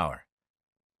for an hour.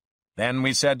 Then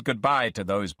we said goodbye to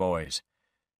those boys,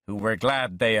 who were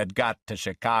glad they had got to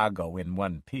Chicago in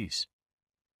one piece.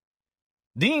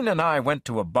 Dean and I went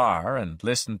to a bar and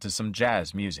listened to some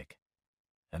jazz music,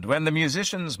 and when the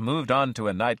musicians moved on to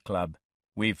a nightclub,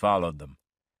 we followed them.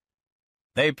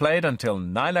 They played until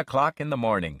 9 o'clock in the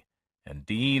morning, and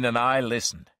Dean and I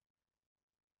listened.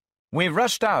 We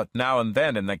rushed out now and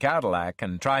then in the Cadillac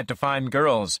and tried to find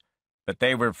girls, but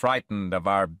they were frightened of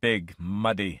our big,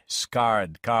 muddy,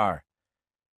 scarred car.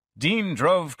 Dean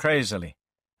drove crazily,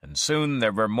 and soon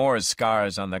there were more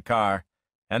scars on the car,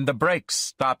 and the brakes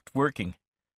stopped working.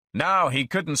 Now he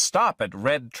couldn't stop at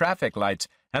red traffic lights,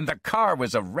 and the car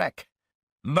was a wreck.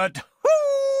 But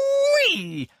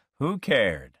hoo-wee! Who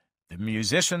cared? The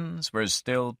musicians were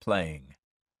still playing.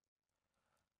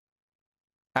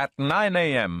 At 9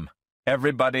 a.m.,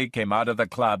 everybody came out of the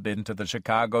club into the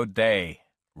Chicago day,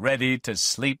 ready to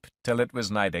sleep till it was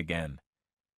night again.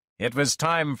 It was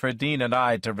time for Dean and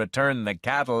I to return the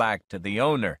Cadillac to the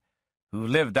owner, who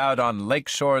lived out on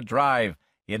Lakeshore Drive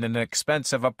in an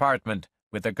expensive apartment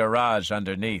with a garage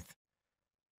underneath.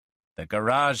 The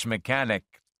garage mechanic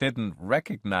didn't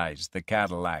recognize the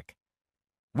Cadillac.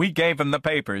 We gave him the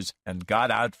papers and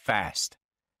got out fast.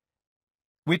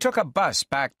 We took a bus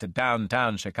back to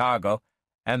downtown Chicago,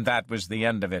 and that was the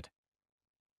end of it.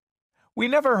 We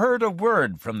never heard a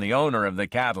word from the owner of the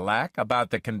Cadillac about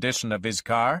the condition of his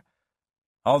car,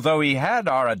 although he had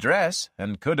our address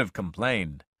and could have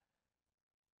complained.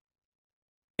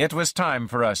 It was time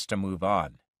for us to move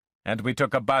on, and we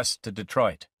took a bus to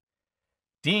Detroit.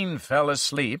 Dean fell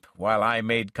asleep while I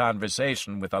made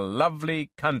conversation with a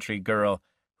lovely country girl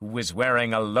who was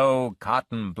wearing a low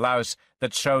cotton blouse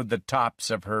that showed the tops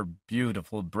of her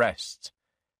beautiful breasts.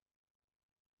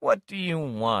 "What do you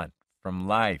want from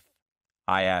life?"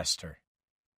 I asked her.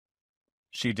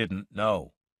 She didn't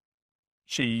know.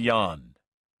 She yawned.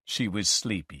 She was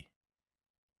sleepy.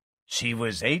 She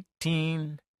was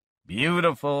 18,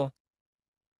 beautiful,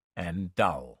 and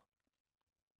dull.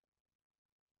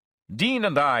 Dean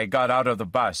and I got out of the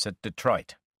bus at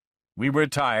Detroit. We were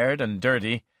tired and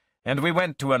dirty, and we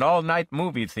went to an all-night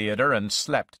movie theater and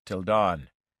slept till dawn.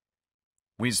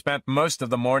 We spent most of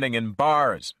the morning in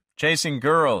bars, chasing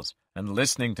girls and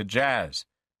listening to jazz,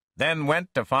 then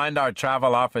went to find our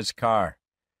travel office car.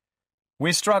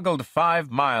 We struggled 5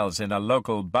 miles in a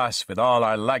local bus with all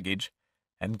our luggage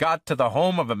and got to the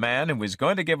home of a man who was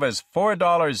going to give us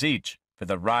 $4 each for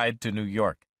the ride to New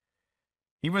York.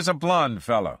 He was a blond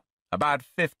fellow, about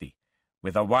 50,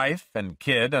 with a wife and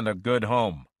kid and a good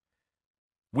home.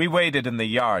 We waited in the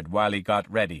yard while he got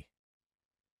ready.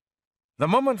 The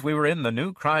moment we were in the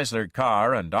new Chrysler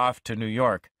car and off to New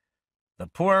York, the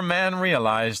poor man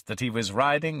realized that he was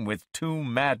riding with 2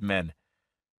 madmen,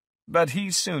 but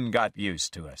he soon got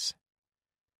used to us.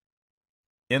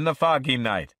 In the foggy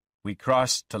night, we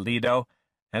crossed Toledo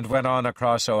and went on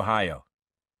across Ohio.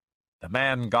 The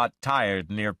man got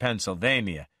tired near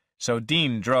Pennsylvania, so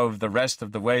Dean drove the rest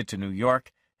of the way to New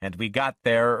York, and we got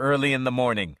there early in the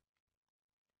morning.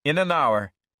 In an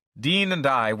hour, Dean and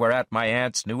I were at my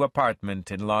aunt's new apartment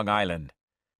in Long Island.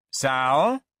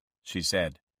 "Sal," she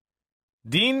said,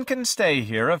 "Dean can stay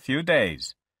here a few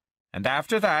days, and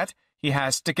after that he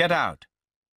has to get out.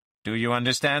 Do you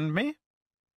understand me?"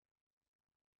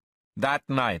 That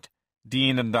night,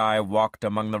 Dean and I walked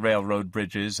among the railroad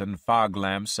bridges and fog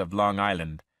lamps of Long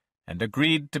Island, and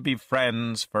agreed to be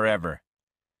friends forever.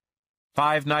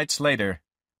 5 nights later,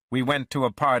 we went to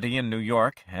a party in New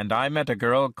York, and I met a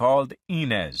girl called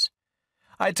Inez.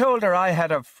 I told her I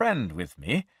had a friend with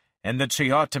me, and that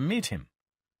she ought to meet him.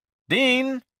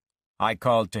 "Dean!" I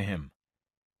called to him.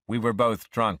 We were both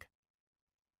drunk.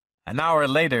 An hour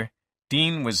later,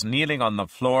 Dean was kneeling on the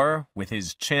floor with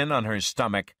his chin on her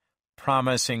stomach,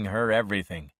 promising her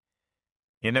everything.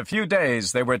 In a few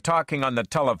days, they were talking on the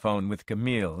telephone with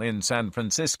Camille in San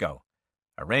Francisco,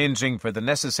 arranging for the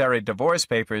necessary divorce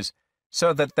papers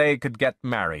so that they could get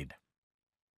married.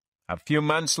 A few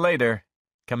months later,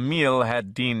 Camille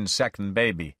had Dean's second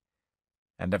baby,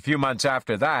 and a few months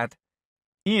after that,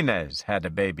 Inez had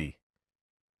a baby.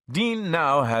 Dean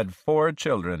now had 4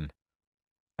 children,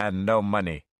 and no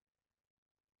money.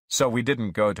 So we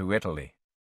didn't go to Italy.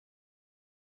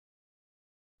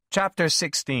 Chapter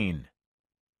 16.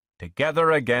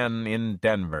 Together Again in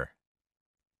Denver.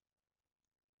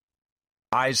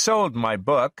 I sold my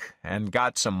book and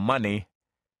got some money.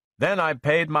 Then I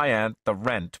paid my aunt the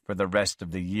rent for the rest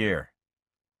of the year.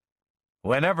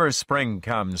 Whenever spring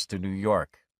comes to New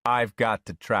York, I've got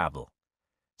to travel.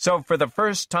 So for the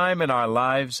first time in our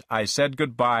lives, I said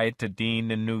goodbye to Dean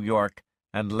in New York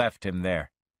and left him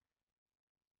there.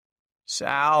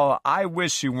 "Sal, I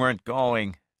wish you weren't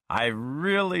going. I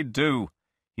really do,"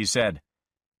 he said.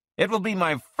 "It will be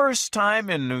my first time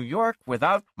in New York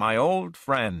without my old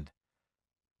friend.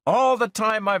 All the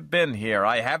time I've been here,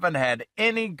 I haven't had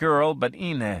any girl but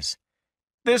Inez.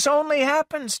 This only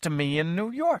happens to me in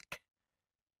New York."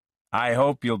 "I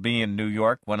hope you'll be in New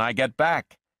York when I get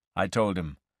back," I told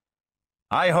him.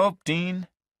 "I hope, Dean,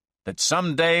 that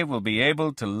someday we'll be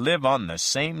able to live on the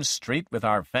same street with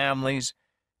our families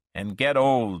and get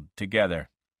old together."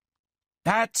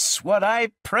 "That's what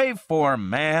I pray for,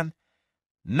 man.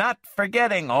 Not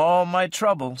forgetting all my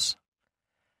troubles.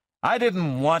 I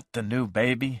didn't want the new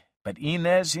baby, but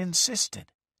Inez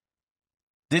insisted.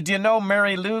 Did you know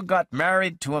Mary Lou got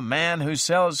married to a man who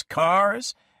sells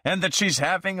cars and that she's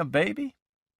having a baby?"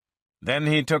 Then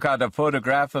he took out a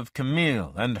photograph of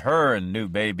Camille and her new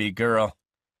baby girl.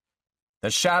 The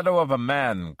shadow of a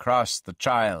man crossed the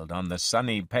child on the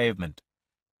sunny pavement.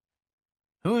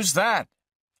 "Who's that?"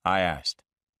 I asked.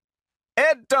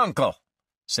 "Ed Dunkel,"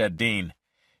 said Dean.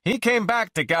 "He came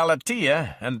back to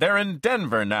Galatea, and they're in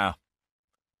Denver now."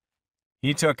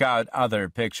 He took out other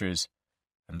pictures,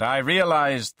 and I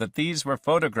realized that these were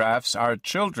photographs our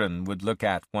children would look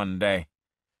at one day.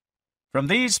 From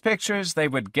these pictures they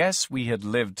would guess we had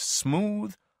lived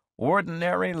smooth,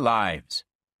 ordinary lives,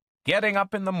 getting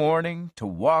up in the morning to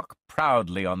walk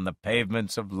proudly on the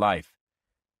pavements of life.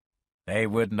 They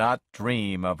would not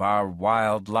dream of our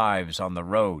wild lives on the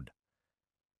road.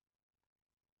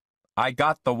 I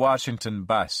got the Washington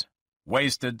bus,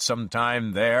 wasted some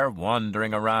time there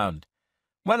wandering around,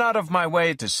 went out of my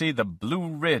way to see the Blue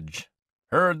Ridge,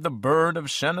 heard the bird of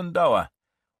Shenandoah,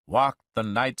 walked the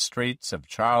night streets of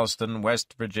Charleston,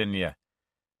 West Virginia.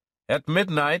 At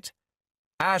midnight,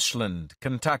 Ashland,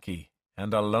 Kentucky,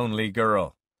 and a lonely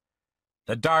girl.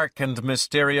 The dark and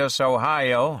mysterious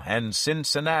Ohio and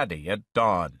Cincinnati at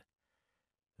dawn.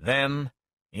 Then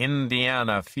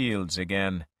Indiana fields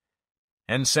again,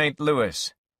 and St.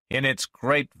 Louis in its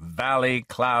great valley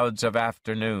clouds of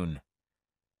afternoon.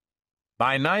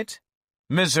 By night,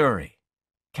 Missouri,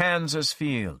 Kansas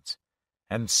fields,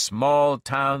 and small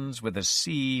towns with a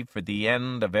sea for the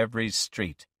end of every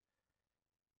street.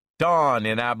 Dawn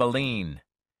in Abilene.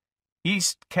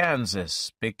 East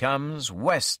Kansas becomes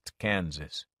West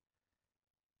Kansas.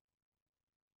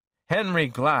 Henry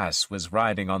Glass was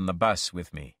riding on the bus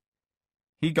with me.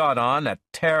 He got on at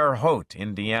Terre Haute,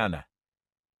 Indiana.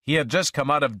 He had just come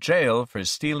out of jail for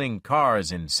stealing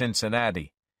cars in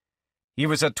Cincinnati. He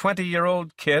was a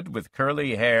 20-year-old kid with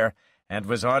curly hair and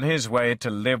was on his way to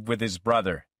live with his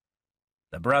brother.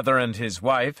 The brother and his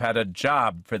wife had a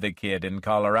job for the kid in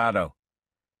Colorado.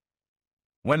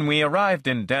 When we arrived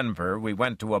in Denver, we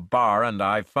went to a bar and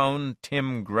I phoned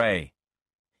Tim Gray.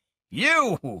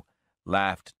 "You!"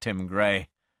 laughed Tim Gray.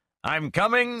 "I'm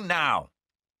coming now."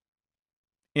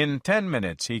 In 10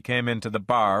 minutes he came into the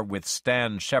bar with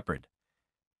Stan Shepard.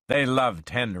 They loved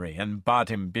Henry and bought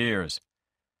him beers.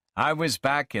 I was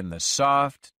back in the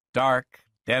soft, dark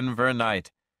Denver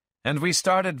night, and we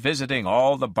started visiting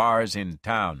all the bars in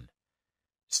town.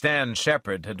 Stan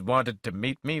Shepard had wanted to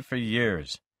meet me for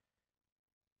years.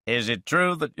 "Is it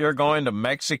true that you're going to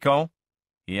Mexico?"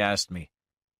 he asked me.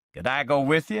 "Could I go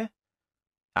with you?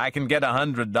 I can get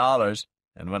 $100,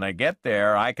 and when I get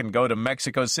there, I can go to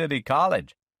Mexico City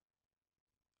College."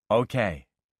 Okay,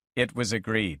 it was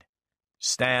agreed.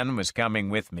 Stan was coming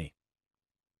with me.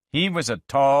 He was a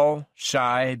tall,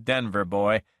 shy Denver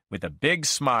boy with a big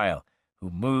smile who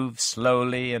moved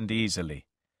slowly and easily.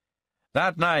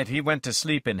 That night he went to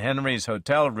sleep in Henry's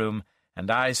hotel room, and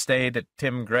I stayed at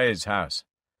Tim Gray's house.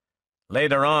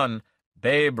 Later on,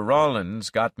 Babe Rollins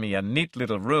got me a neat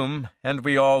little room, and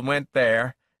we all went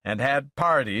there and had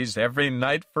parties every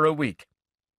night for a week.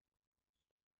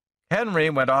 Henry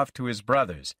went off to his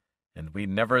brother's, and we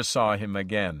never saw him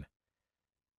again.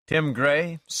 Tim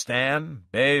Gray, Stan,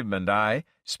 Babe, and I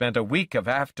spent a week of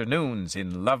afternoons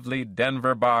in lovely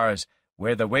Denver bars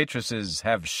where the waitresses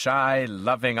have shy,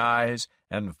 loving eyes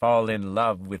and fall in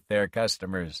love with their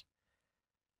customers.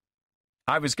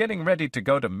 I was getting ready to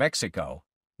go to Mexico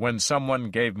when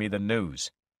someone gave me the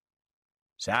news.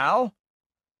 "Sal,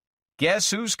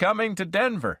 guess who's coming to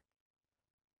Denver?"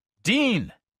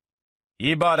 "Dean.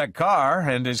 He bought a car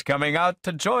and is coming out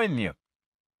to join you."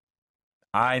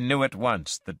 I knew at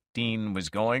once that Dean was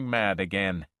going mad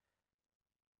again.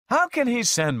 How can he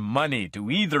send money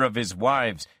to either of his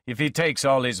wives if he takes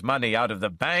all his money out of the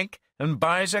bank and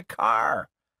buys a car?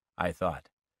 I thought.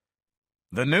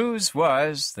 The news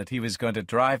was that he was going to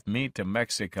drive me to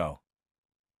Mexico.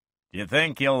 "Do you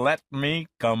think he'll let me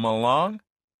come along?"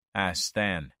 asked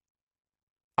Stan.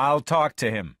 "I'll talk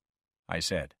to him," I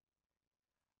said.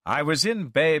 I was in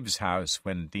Babe's house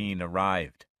when Dean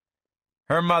arrived.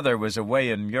 Her mother was away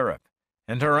in Europe,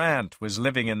 and her aunt was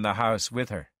living in the house with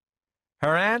her.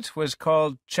 Her aunt was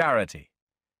called Charity.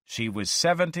 She was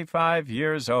 75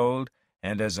 years old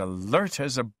and as alert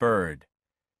as a bird.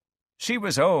 She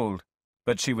was old,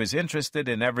 but she was interested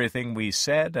in everything we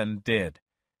said and did,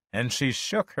 and she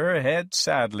shook her head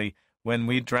sadly when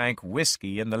we drank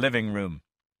whiskey in the living room.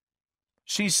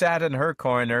 She sat in her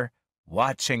corner,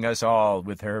 watching us all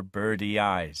with her birdy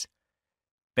eyes.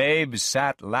 Babe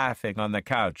sat laughing on the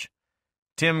couch.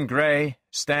 Tim Gray,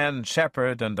 Stan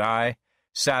Shepard, and I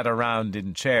sat around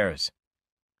in chairs.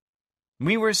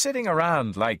 We were sitting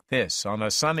around like this on a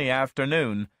sunny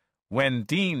afternoon when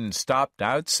Dean stopped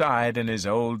outside in his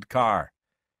old car.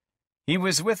 He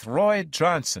was with Roy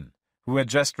Johnson, who had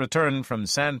just returned from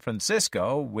San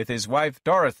Francisco with his wife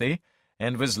Dorothy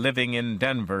and was living in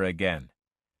Denver again.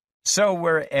 So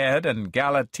were Ed and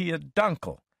Galatea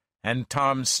Dunkel and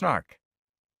Tom Snark.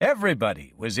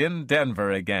 Everybody was in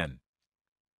Denver again.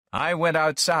 I went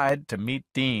outside to meet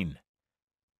Dean.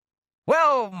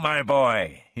 "Well, my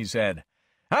boy," he said,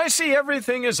 "I see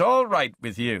everything is all right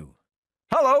with you."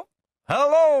 "Hello,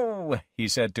 hello," he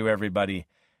said to everybody,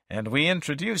 and we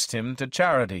introduced him to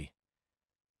Charity.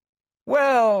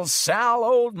 "Well, Sal,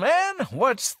 old man,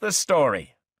 what's the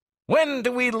story? When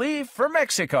do we leave for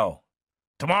Mexico?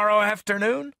 Tomorrow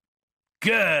afternoon?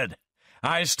 Good.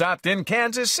 I stopped in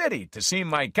Kansas City to see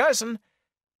my cousin."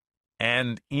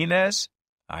 "And Inez?"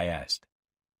 I asked.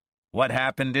 "What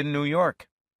happened in New York?"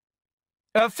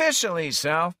 "Officially,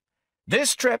 Sal,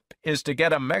 this trip is to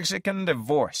get a Mexican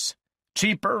divorce,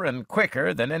 cheaper and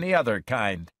quicker than any other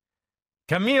kind.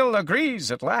 Camille agrees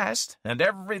at last, and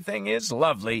everything is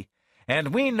lovely,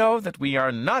 and we know that we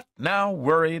are not now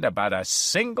worried about a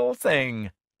single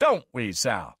thing, don't we,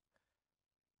 Sal?"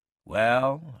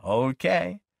 "Well,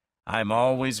 okay. I'm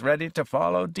always ready to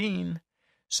follow Dean."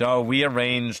 So we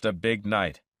arranged a big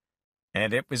night,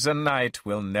 and it was a night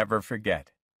we'll never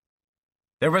forget.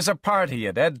 There was a party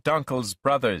at Ed Dunkel's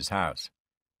brother's house.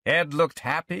 Ed looked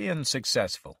happy and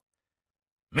successful.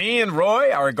 "Me and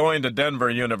Roy are going to Denver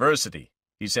University,"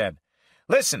 he said.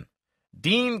 "Listen,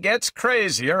 Dean gets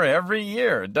crazier every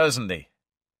year, doesn't he?"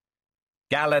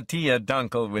 Galatea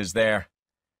Dunkel was there.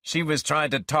 She was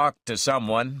trying to talk to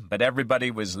someone, but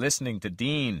everybody was listening to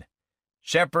Dean.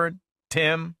 Shepard,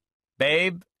 Tim,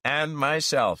 Babe, and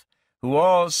myself, who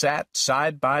all sat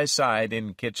side by side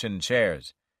in kitchen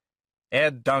chairs.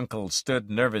 Ed Dunkel stood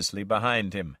nervously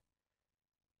behind him.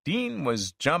 Dean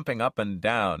was jumping up and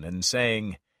down and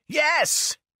saying,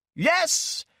 "Yes!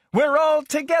 Yes! We're all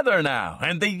together now,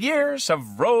 and the years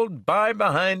have rolled by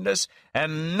behind us,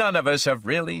 and none of us have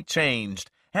really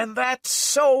changed, and that's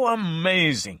so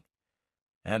amazing."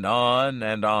 And on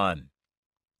and on.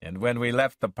 And when we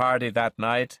left the party that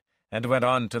night and went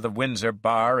on to the Windsor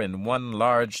bar in one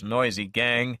large noisy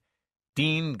gang,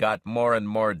 Dean got more and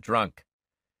more drunk.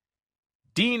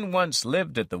 Dean once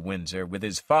lived at the Windsor with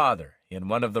his father in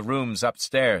one of the rooms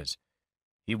upstairs.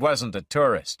 He wasn't a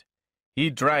tourist. He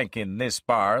drank in this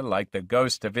bar like the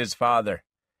ghost of his father.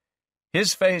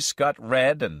 His face got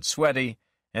red and sweaty,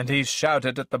 and he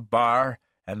shouted at the bar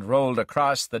and rolled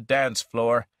across the dance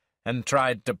floor and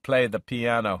tried to play the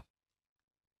piano.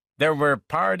 There were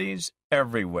parties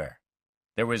everywhere.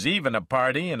 There was even a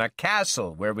party in a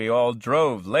castle where we all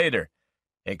drove later,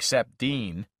 except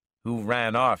Dean, who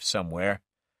ran off somewhere.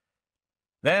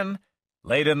 Then,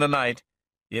 late in the night,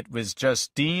 it was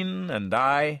just Dean and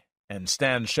I and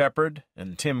Stan Shepard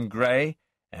and Tim Gray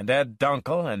and Ed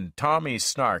Dunkel and Tommy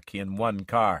Snark in one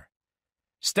car.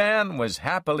 Stan was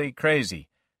happily crazy,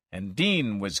 and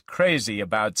Dean was crazy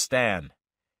about Stan.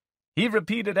 He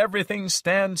repeated everything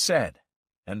Stan said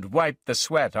and wiped the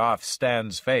sweat off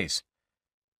Stan's face.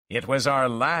 It was our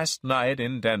last night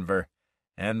in Denver,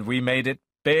 and we made it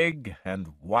big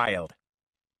and wild.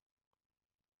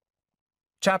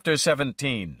 Chapter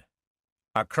 17.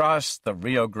 Across the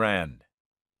Rio Grande.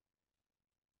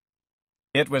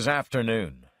 It was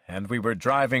afternoon, and we were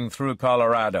driving through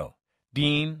Colorado,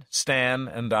 Dean, Stan,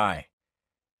 and I.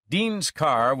 Dean's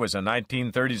car was a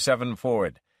 1937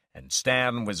 Ford, and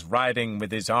Stan was riding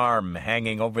with his arm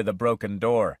hanging over the broken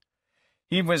door.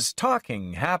 He was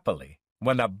talking happily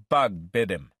when a bug bit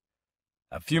him.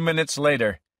 A few minutes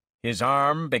later, his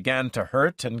arm began to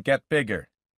hurt and get bigger.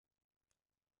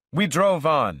 We drove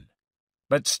on,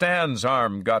 but Stan's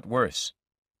arm got worse.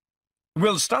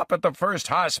 "We'll stop at the first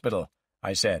hospital,"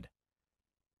 I said.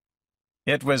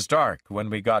 It was dark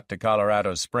when we got to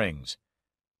Colorado Springs.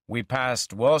 We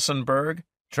passed Walsenburg,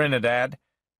 Trinidad,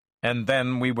 and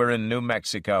then we were in New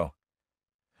Mexico.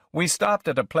 We stopped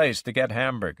at a place to get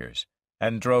hamburgers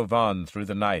and drove on through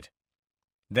the night.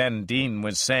 Then Dean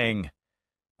was saying,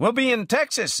 "We'll be in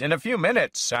Texas in a few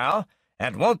minutes, Sal,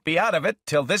 and won't be out of it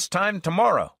till this time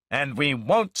tomorrow, and we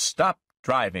won't stop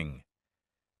driving."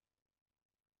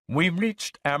 We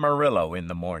reached Amarillo in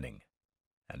the morning,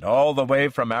 and all the way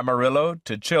from Amarillo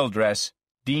to Childress,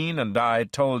 Dean and I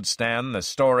told Stan the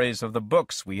stories of the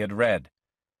books we had read.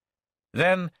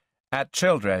 Then, at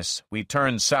Childress, we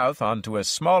turned south onto a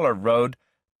smaller road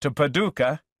to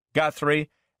Paducah, Guthrie,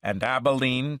 and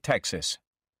Abilene, Texas.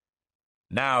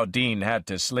 Now Dean had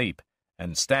to sleep,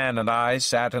 and Stan and I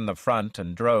sat in the front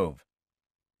and drove.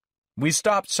 We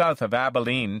stopped south of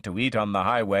Abilene to eat on the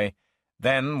highway,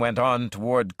 then went on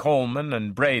toward Coleman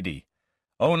and Brady,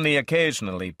 only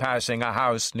occasionally passing a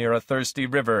house near a thirsty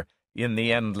river in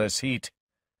the endless heat.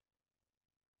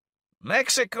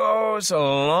 "Mexico's a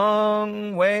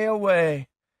long way away,"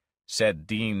 said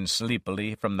Dean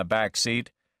sleepily from the back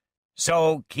seat.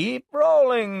 "So keep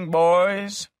rolling,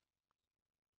 boys."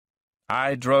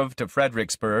 I drove to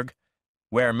Fredericksburg,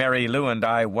 where Mary Lou and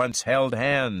I once held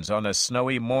hands on a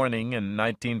snowy morning in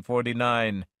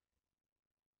 1949.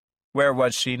 Where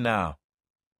was she now?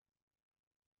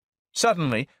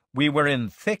 Suddenly, we were in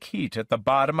thick heat at the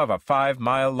bottom of a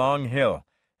 5-mile-long hill,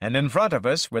 and in front of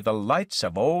us were the lights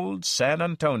of old San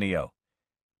Antonio.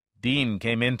 Dean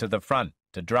came into the front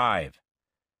to drive.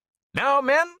 "Now,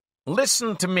 men,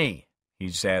 listen to me," he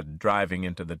said, driving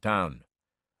into the town.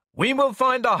 "We will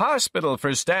find a hospital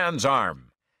for Stan's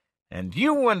arm, and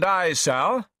you and I,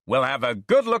 Sal, will have a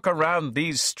good look around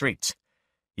these streets.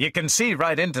 You can see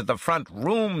right into the front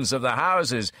rooms of the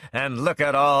houses and look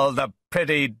at all the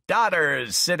pretty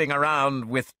daughters sitting around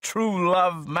with True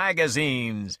Love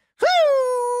magazines.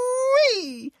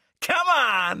 Whoo-wee! Come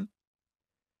on!"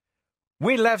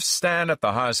 We left Stan at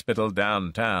the hospital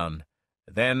downtown.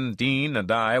 Then Dean and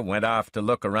I went off to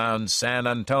look around San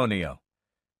Antonio.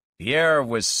 The air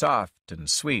was soft and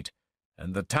sweet,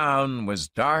 and the town was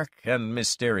dark and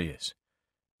mysterious.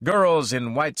 Girls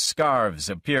in white scarves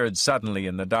appeared suddenly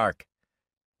in the dark.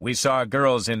 We saw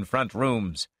girls in front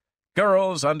rooms,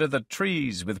 girls under the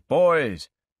trees with boys,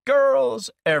 girls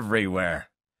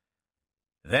everywhere.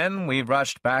 Then we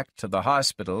rushed back to the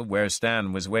hospital where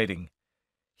Stan was waiting.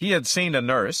 He had seen a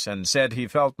nurse and said he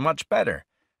felt much better,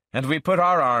 and we put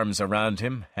our arms around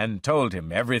him and told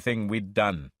him everything we'd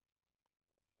done.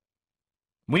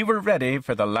 We were ready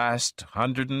for the last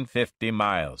 150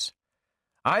 miles.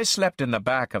 I slept in the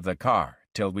back of the car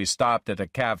till we stopped at a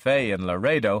cafe in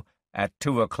Laredo at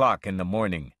 2 o'clock in the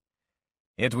morning.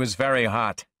 It was very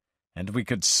hot, and we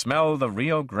could smell the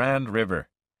Rio Grande River.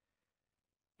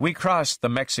 We crossed the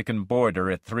Mexican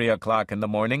border at 3 o'clock in the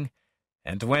morning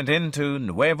and went into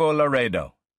Nuevo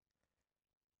Laredo.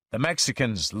 The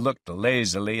Mexicans looked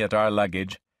lazily at our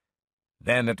luggage.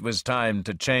 Then it was time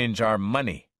to change our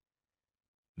money.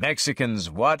 Mexicans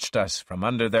watched us from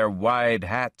under their wide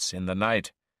hats in the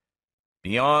night.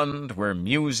 Beyond were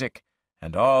music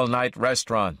and all-night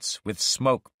restaurants with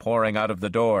smoke pouring out of the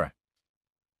door.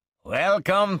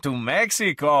 "Welcome to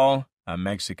Mexico," a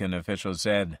Mexican official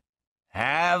said.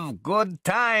 "Have good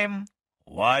time.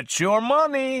 Watch your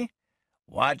money.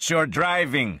 Watch your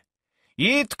driving.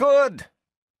 Eat good.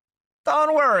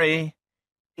 Don't worry.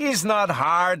 It's not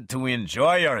hard to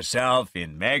enjoy yourself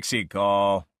in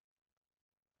Mexico."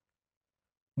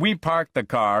 We parked the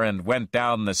car and went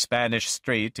down the Spanish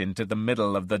street into the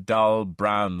middle of the dull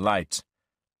brown lights.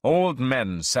 Old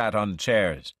men sat on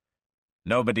chairs.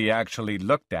 Nobody actually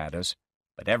looked at us,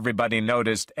 but everybody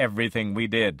noticed everything we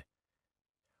did.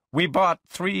 We bought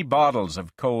 3 bottles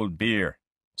of cold beer,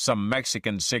 some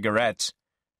Mexican cigarettes,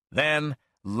 then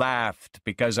laughed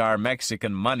because our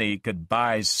Mexican money could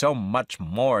buy so much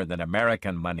more than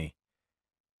American money.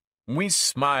 We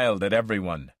smiled at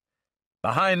everyone.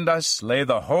 Behind us lay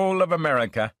the whole of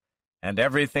America and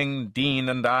everything Dean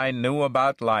and I knew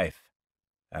about life,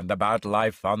 and about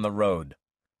life on the road.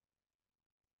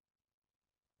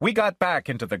 We got back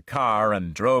into the car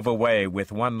and drove away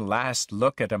with one last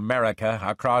look at America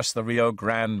across the Rio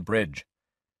Grande Bridge.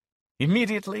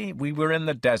 Immediately we were in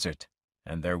the desert,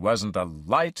 and there wasn't a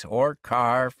light or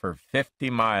car for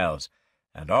 50 miles,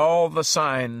 and all the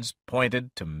signs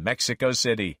pointed to Mexico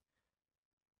City.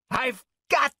 "I've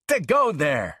got to go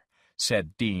there,"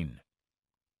 said Dean.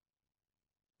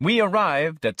 We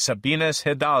arrived at Sabinas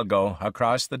Hidalgo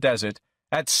across the desert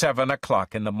at 7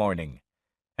 o'clock in the morning,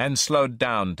 and slowed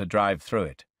down to drive through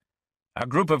it. A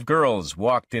group of girls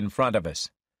walked in front of us.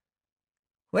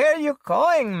 "Where are you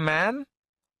going, man?"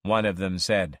 one of them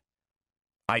said.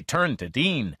 I turned to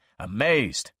Dean,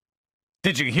 amazed.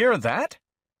 "Did you hear that?"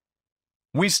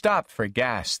 We stopped for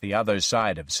gas the other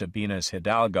side of Sabinas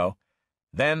Hidalgo,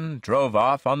 then drove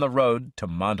off on the road to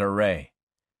Monterey.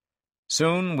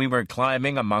 Soon we were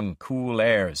climbing among cool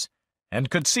airs, and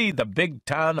could see the big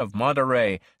town of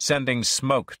Monterey sending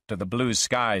smoke to the blue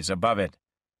skies above it.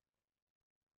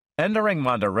 Entering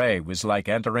Monterey was like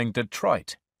entering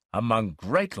Detroit, among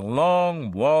great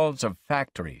long walls of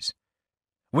factories.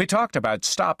 We talked about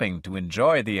stopping to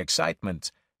enjoy the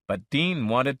excitement, but Dean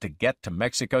wanted to get to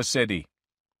Mexico City.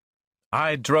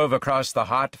 I drove across the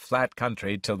hot, flat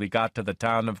country till we got to the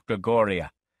town of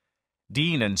Gregoria.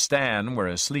 Dean and Stan were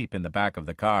asleep in the back of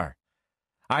the car.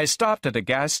 I stopped at a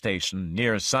gas station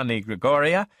near sunny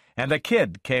Gregoria, and a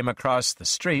kid came across the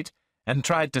street and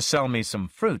tried to sell me some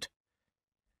fruit.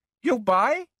 You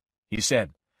buy? He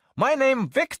said. My name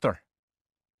Victor.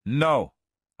 No,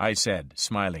 I said,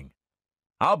 smiling.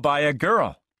 I'll buy a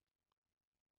girl.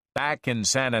 Back in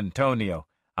San Antonio,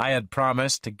 I had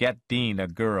promised to get Dean a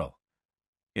girl.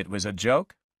 It was a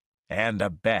joke and a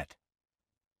bet.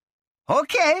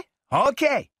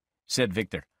 Okay, said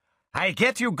Victor. I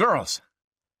get you girls.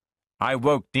 I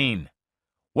woke Dean.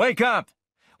 Wake up!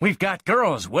 We've got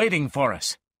girls waiting for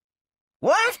us.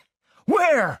 What?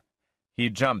 Where? He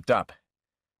jumped up.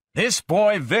 This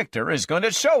boy Victor is going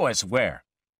to show us where.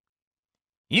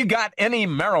 You got any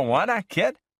marijuana,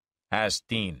 kid? Asked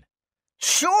Dean.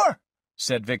 Sure,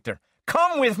 said Victor.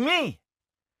 Come with me.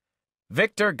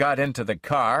 Victor got into the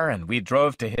car and we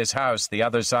drove to his house the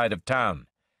other side of town.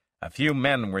 A few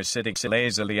men were sitting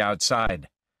lazily outside.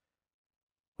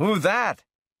 Who that?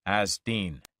 Asked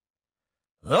Dean.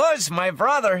 Those my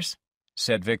brothers,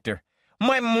 said Victor.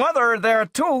 My mother there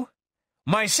too.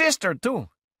 My sister too.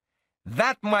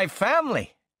 That my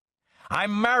family.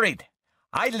 I'm married.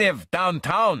 I live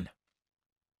downtown.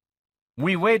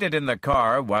 We waited in the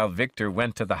car while Victor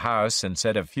went to the house and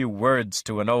said a few words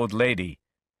to an old lady.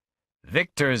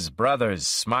 Victor's brothers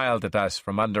smiled at us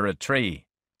from under a tree.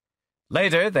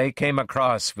 Later they came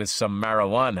across with some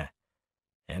marijuana,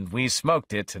 and we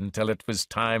smoked it until it was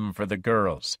time for the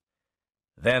girls.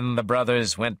 Then the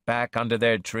brothers went back under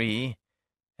their tree,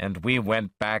 and we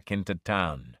went back into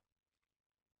town.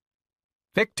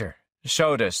 Victor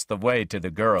showed us the way to the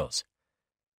girls.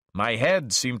 My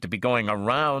head seemed to be going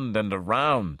around and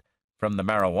around from the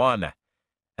marijuana,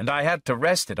 and I had to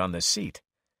rest it on the seat.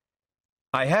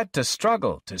 I had to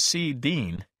struggle to see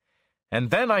Dean, and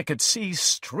then I could see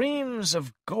streams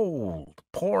of gold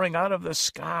pouring out of the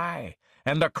sky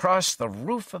and across the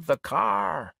roof of the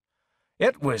car.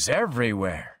 It was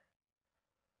everywhere.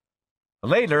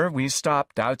 Later, we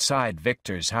stopped outside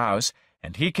Victor's house,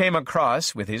 and he came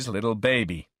across with his little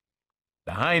baby.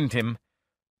 Behind him,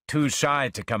 too shy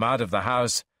to come out of the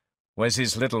house, was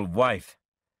his little wife.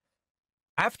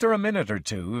 After a minute or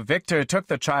two, Victor took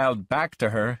the child back to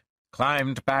her,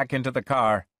 climbed back into the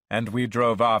car, and we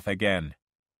drove off again.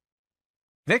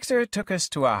 Victor took us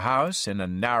to a house in a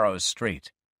narrow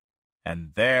street,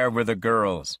 and there were the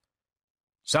girls.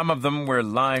 Some of them were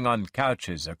lying on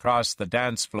couches across the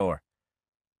dance floor.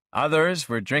 Others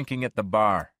were drinking at the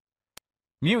bar.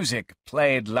 Music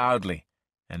played loudly,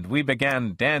 and we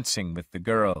began dancing with the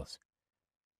girls.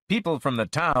 People from the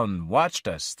town watched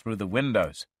us through the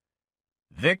windows.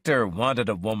 Victor wanted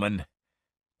a woman,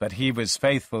 but he was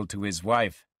faithful to his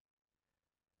wife.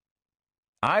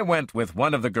 I went with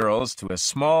one of the girls to a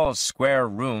small square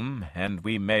room, and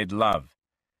we made love.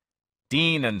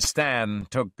 Dean and Stan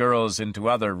took girls into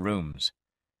other rooms.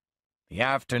 The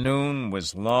afternoon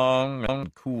was long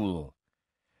and cool.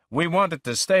 We wanted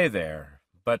to stay there,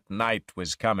 but night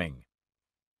was coming.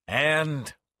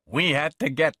 And we had to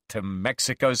get to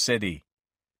Mexico City.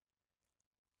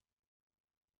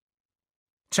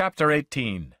 Chapter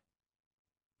 18.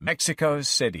 Mexico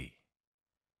City.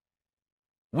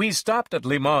 We stopped at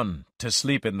Limon to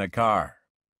sleep in the car,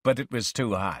 but it was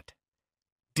too hot.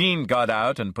 Dean got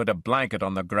out and put a blanket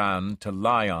on the ground to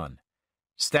lie on.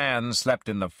 Stan slept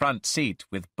in the front seat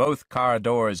with both car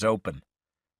doors open.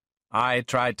 I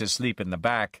tried to sleep in the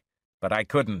back, but I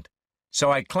couldn't,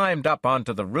 so I climbed up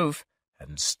onto the roof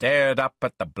and stared up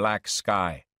at the black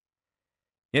sky.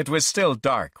 It was still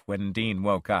dark when Dean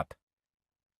woke up.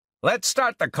 "Let's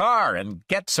start the car and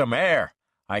get some air,"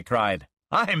 I cried.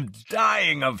 "I'm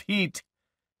dying of heat."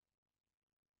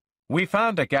 We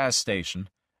found a gas station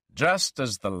just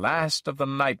as the last of the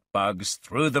night bugs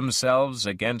threw themselves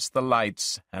against the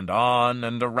lights and on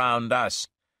and around us.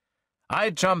 I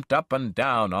jumped up and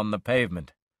down on the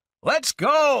pavement. "Let's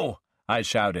go!" I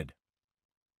shouted.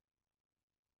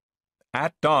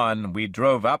 At dawn, we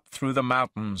drove up through the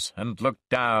mountains and looked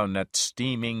down at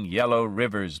steaming yellow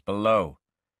rivers below.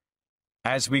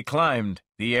 As we climbed,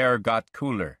 the air got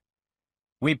cooler.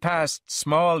 We passed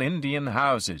small Indian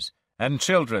houses, and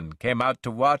children came out to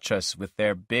watch us with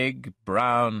their big,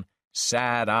 brown,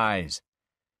 sad eyes.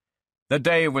 The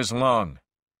day was long.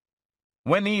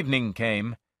 When evening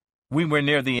came, we were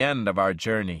near the end of our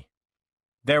journey.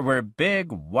 There were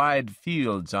big, wide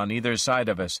fields on either side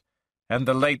of us, and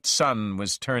the late sun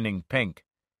was turning pink.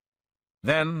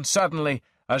 Then, suddenly,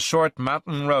 a short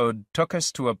mountain road took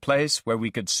us to a place where we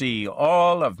could see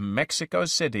all of Mexico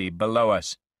City below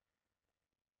us.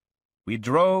 We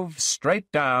drove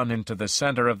straight down into the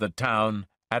center of the town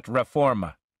at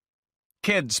Reforma.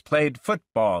 Kids played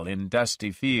football in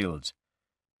dusty fields.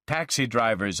 Taxi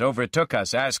drivers overtook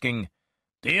us asking,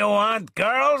 "Do you want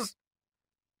girls?"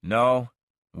 No,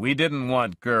 we didn't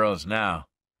want girls now.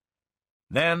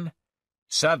 Then,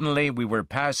 suddenly we were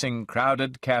passing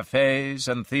crowded cafes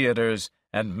and theaters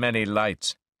and many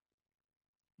lights.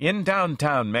 In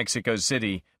downtown Mexico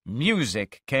City,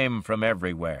 music came from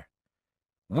everywhere.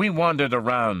 We wandered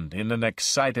around in an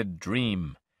excited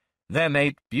dream, then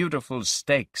ate beautiful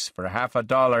steaks for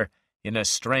 $50 in a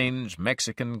strange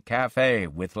Mexican cafe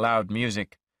with loud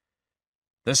music.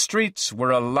 The streets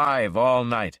were alive all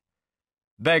night.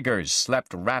 Beggars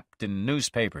slept wrapped in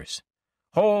newspapers.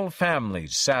 Whole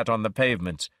families sat on the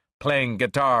pavements, playing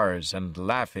guitars and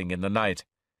laughing in the night.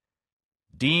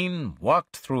 Dean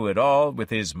walked through it all with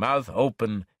his mouth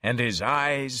open and his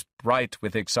eyes bright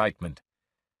with excitement.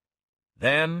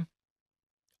 Then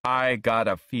I got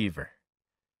a fever,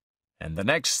 and the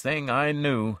next thing I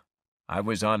knew, I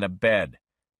was on a bed,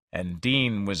 and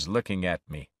Dean was looking at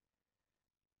me.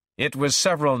 It was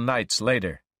several nights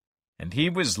later, and he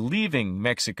was leaving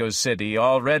Mexico City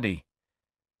already.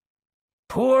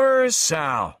 "Poor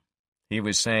Sal," he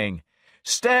was saying.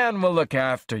 "Stan will look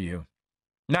after you.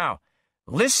 Now,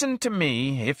 listen to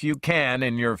me if you can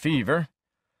in your fever.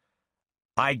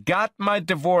 I got my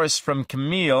divorce from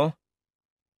Camille,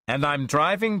 and I'm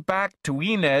driving back to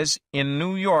Inez in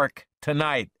New York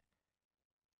tonight.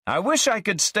 I wish I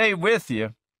could stay with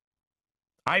you.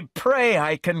 I pray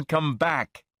I can come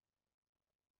back."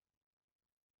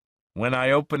 When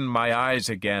I opened my eyes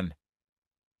again,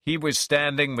 he was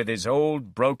standing with his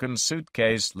old broken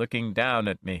suitcase looking down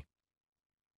at me.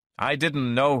 I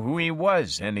didn't know who he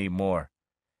was any more,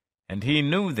 and he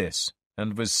knew this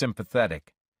and was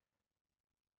sympathetic.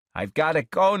 "I've got to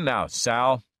go now,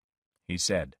 Sal," he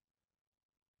said.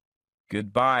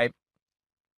 "Goodbye."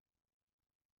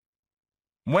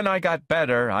 When I got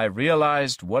better, I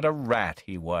realized what a rat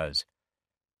he was.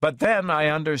 But then I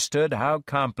understood how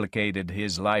complicated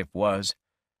his life was,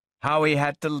 how he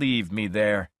had to leave me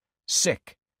there,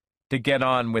 sick, to get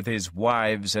on with his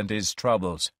wives and his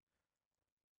troubles.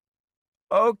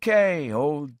 "Okay,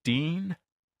 old Dean,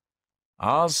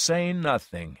 I'll say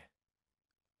nothing,"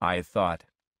 I thought.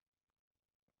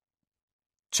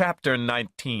 Chapter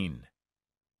 19.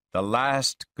 The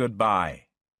Last Goodbye.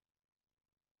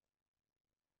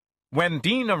 When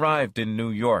Dean arrived in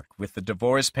New York with the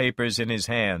divorce papers in his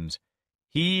hands,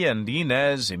 he and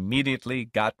Inez immediately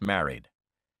got married.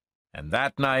 And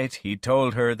that night he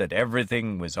told her that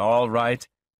everything was all right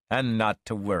and not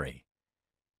to worry.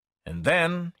 And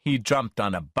then he jumped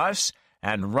on a bus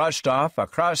and rushed off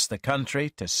across the country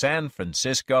to San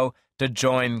Francisco to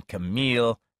join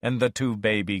Camille and the 2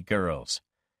 baby girls.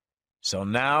 So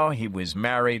now he was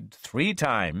married 3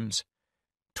 times,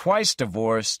 twice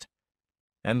divorced,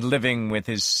 and living with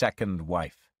his second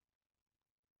wife.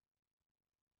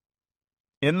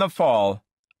 In the fall,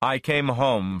 I came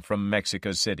home from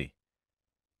Mexico City.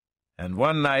 And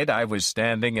one night I was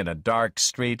standing in a dark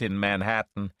street in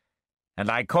Manhattan,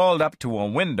 and I called up to a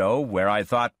window where I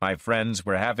thought my friends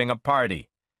were having a party.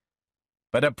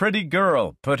 But a pretty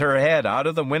girl put her head out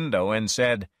of the window and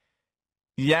said,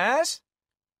 "Yes?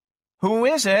 Who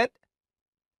is it?"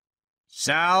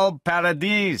 "Sal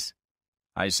Paradis,"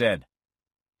 I said.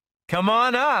 "Come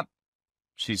on up,"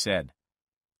 she said.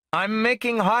 "I'm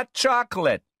making hot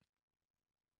chocolate."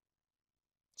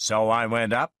 So I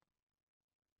went up,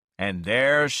 and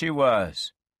there she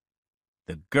was,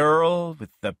 the girl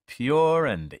with the pure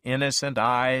and innocent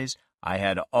eyes I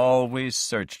had always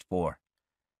searched for.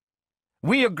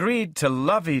 We agreed to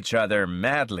love each other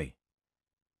madly.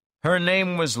 Her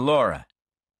name was Laura.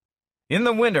 In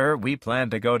the winter, we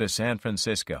planned to go to San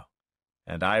Francisco,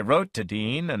 and I wrote to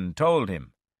Dean and told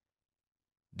him.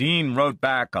 Dean wrote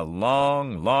back a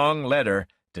long, long letter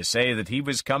to say that he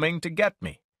was coming to get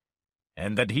me,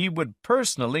 and that he would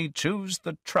personally choose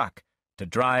the truck to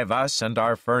drive us and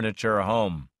our furniture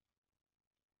home.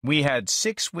 We had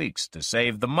 6 weeks to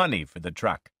save the money for the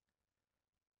truck.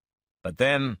 But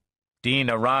then Dean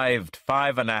arrived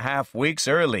 5.5 weeks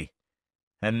early,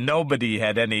 and nobody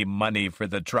had any money for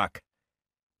the truck.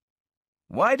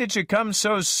 "Why did you come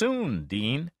so soon,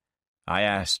 Dean?" I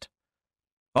asked.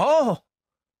 "Oh,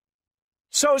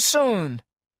 so soon?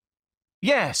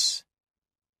 Yes."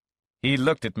 He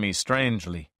looked at me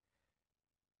strangely.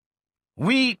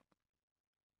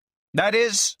 That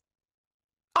is,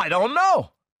 I don't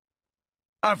know.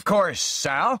 Of course,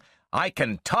 Sal, I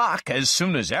can talk as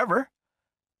soon as ever,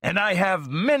 and I have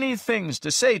many things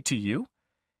to say to you,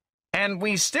 and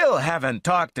we still haven't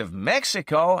talked of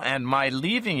Mexico and my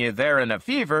leaving you there in a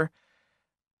fever,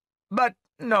 but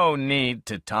no need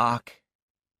to talk.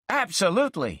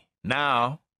 Absolutely,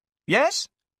 now. Yes?"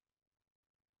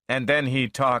 And then he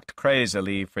talked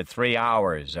crazily for 3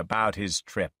 hours about his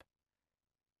trip.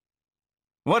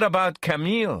 "What about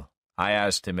Camille?" I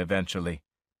asked him eventually.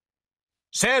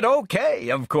 Said okay,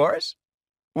 of course.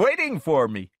 Waiting for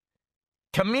me.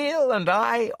 Camille and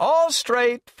I all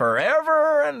straight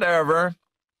forever and ever.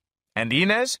 And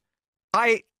Inez?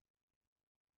 I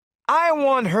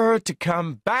want her to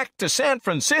come back to San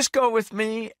Francisco with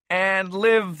me and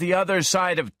live the other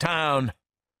side of town.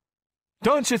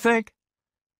 Don't you think?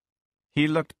 He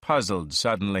looked puzzled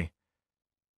suddenly.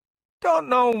 Don't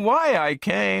know why I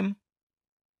came.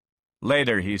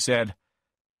 Later he said,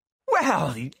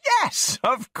 Well, yes,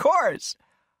 of course.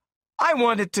 I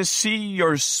wanted to see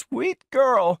your sweet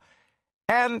girl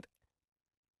and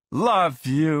love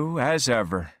you as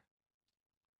ever.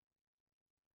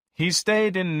 He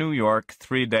stayed in New York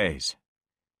 3 days.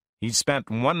 He spent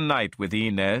one night with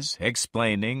Inez,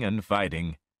 explaining and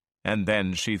fighting, and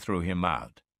then she threw him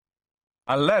out.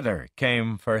 A letter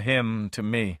came for him to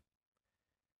me.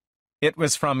 It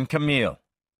was from Camille.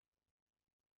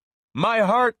 My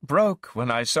heart broke when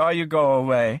I saw you go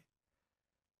away.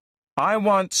 I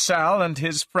want Sal and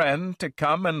his friend to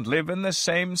come and live in the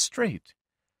same street.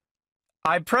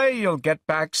 I pray you'll get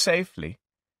back safely.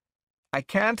 I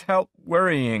can't help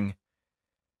worrying.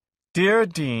 Dear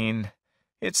Dean,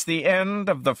 it's the end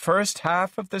of the first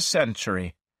half of the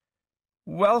century.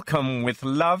 Welcome with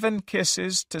love and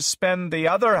kisses to spend the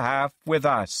other half with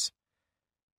us.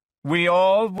 We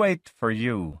all wait for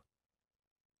you.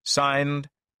 Signed,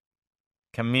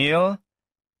 Camille,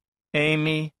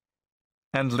 Amy,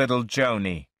 and little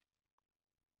Joni.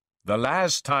 The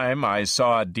last time I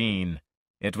saw Dean,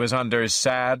 it was under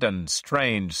sad and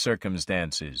strange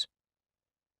circumstances.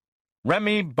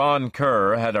 Remy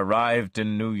Boncoeur had arrived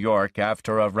in New York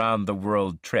after a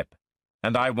round-the-world trip,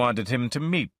 and I wanted him to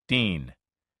meet Dean.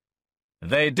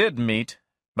 They did meet,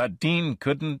 but Dean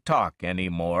couldn't talk any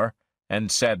more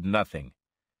and said nothing.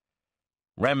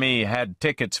 Remy had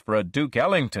tickets for a Duke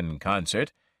Ellington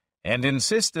concert and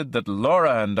insisted that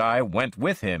Laura and I went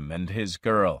with him and his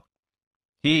girl.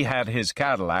 He had his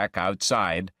Cadillac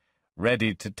outside,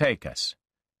 ready to take us.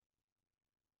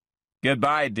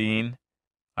 Goodbye, Dean,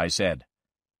 I said.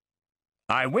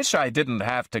 I wish I didn't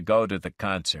have to go to the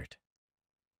concert.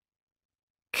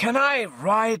 Can I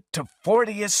ride to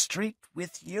 40th Street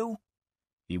with you?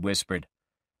 He whispered.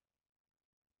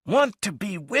 Want to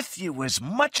be with you as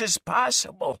much as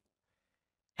possible.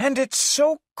 And it's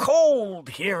so cold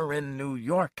here in New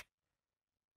York.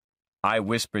 I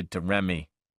whispered to Remy.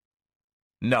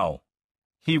 No,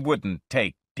 he wouldn't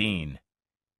take Dean.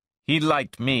 He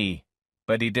liked me,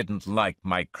 but he didn't like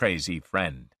my crazy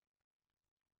friend.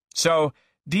 So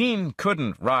Dean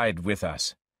couldn't ride with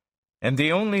us, and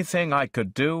the only thing I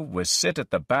could do was sit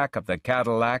at the back of the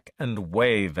Cadillac and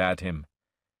wave at him.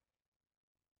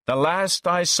 The last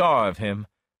I saw of him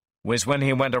was when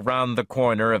he went around the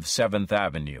corner of 7th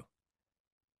Avenue.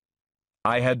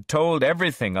 I had told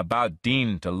everything about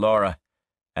Dean to Laura,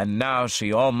 and now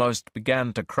she almost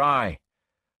began to cry.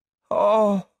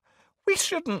 Oh, we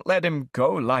shouldn't let him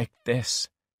go like this,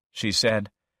 she said.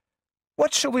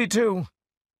 What shall we do?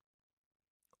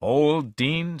 Old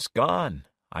Dean's gone,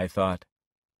 I thought.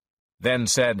 Then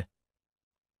said,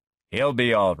 He'll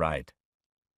be all right.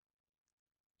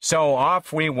 So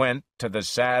off we went to the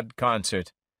sad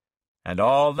concert, and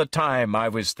all the time I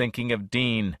was thinking of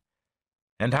Dean,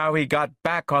 and how he got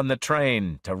back on the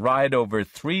train to ride over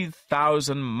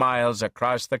 3,000 miles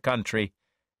across the country,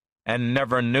 and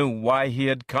never knew why he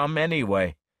had come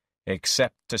anyway,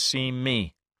 except to see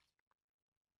me.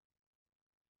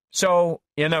 So,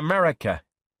 in America,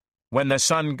 when the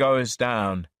sun goes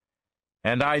down,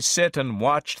 and I sit and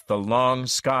watch the long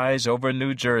skies over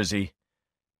New Jersey,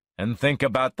 and think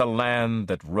about the land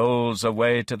that rolls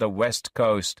away to the west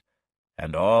coast,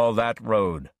 and all that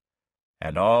road,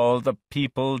 and all the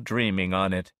people dreaming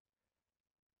on it,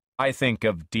 I think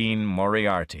of Dean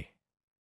Moriarty.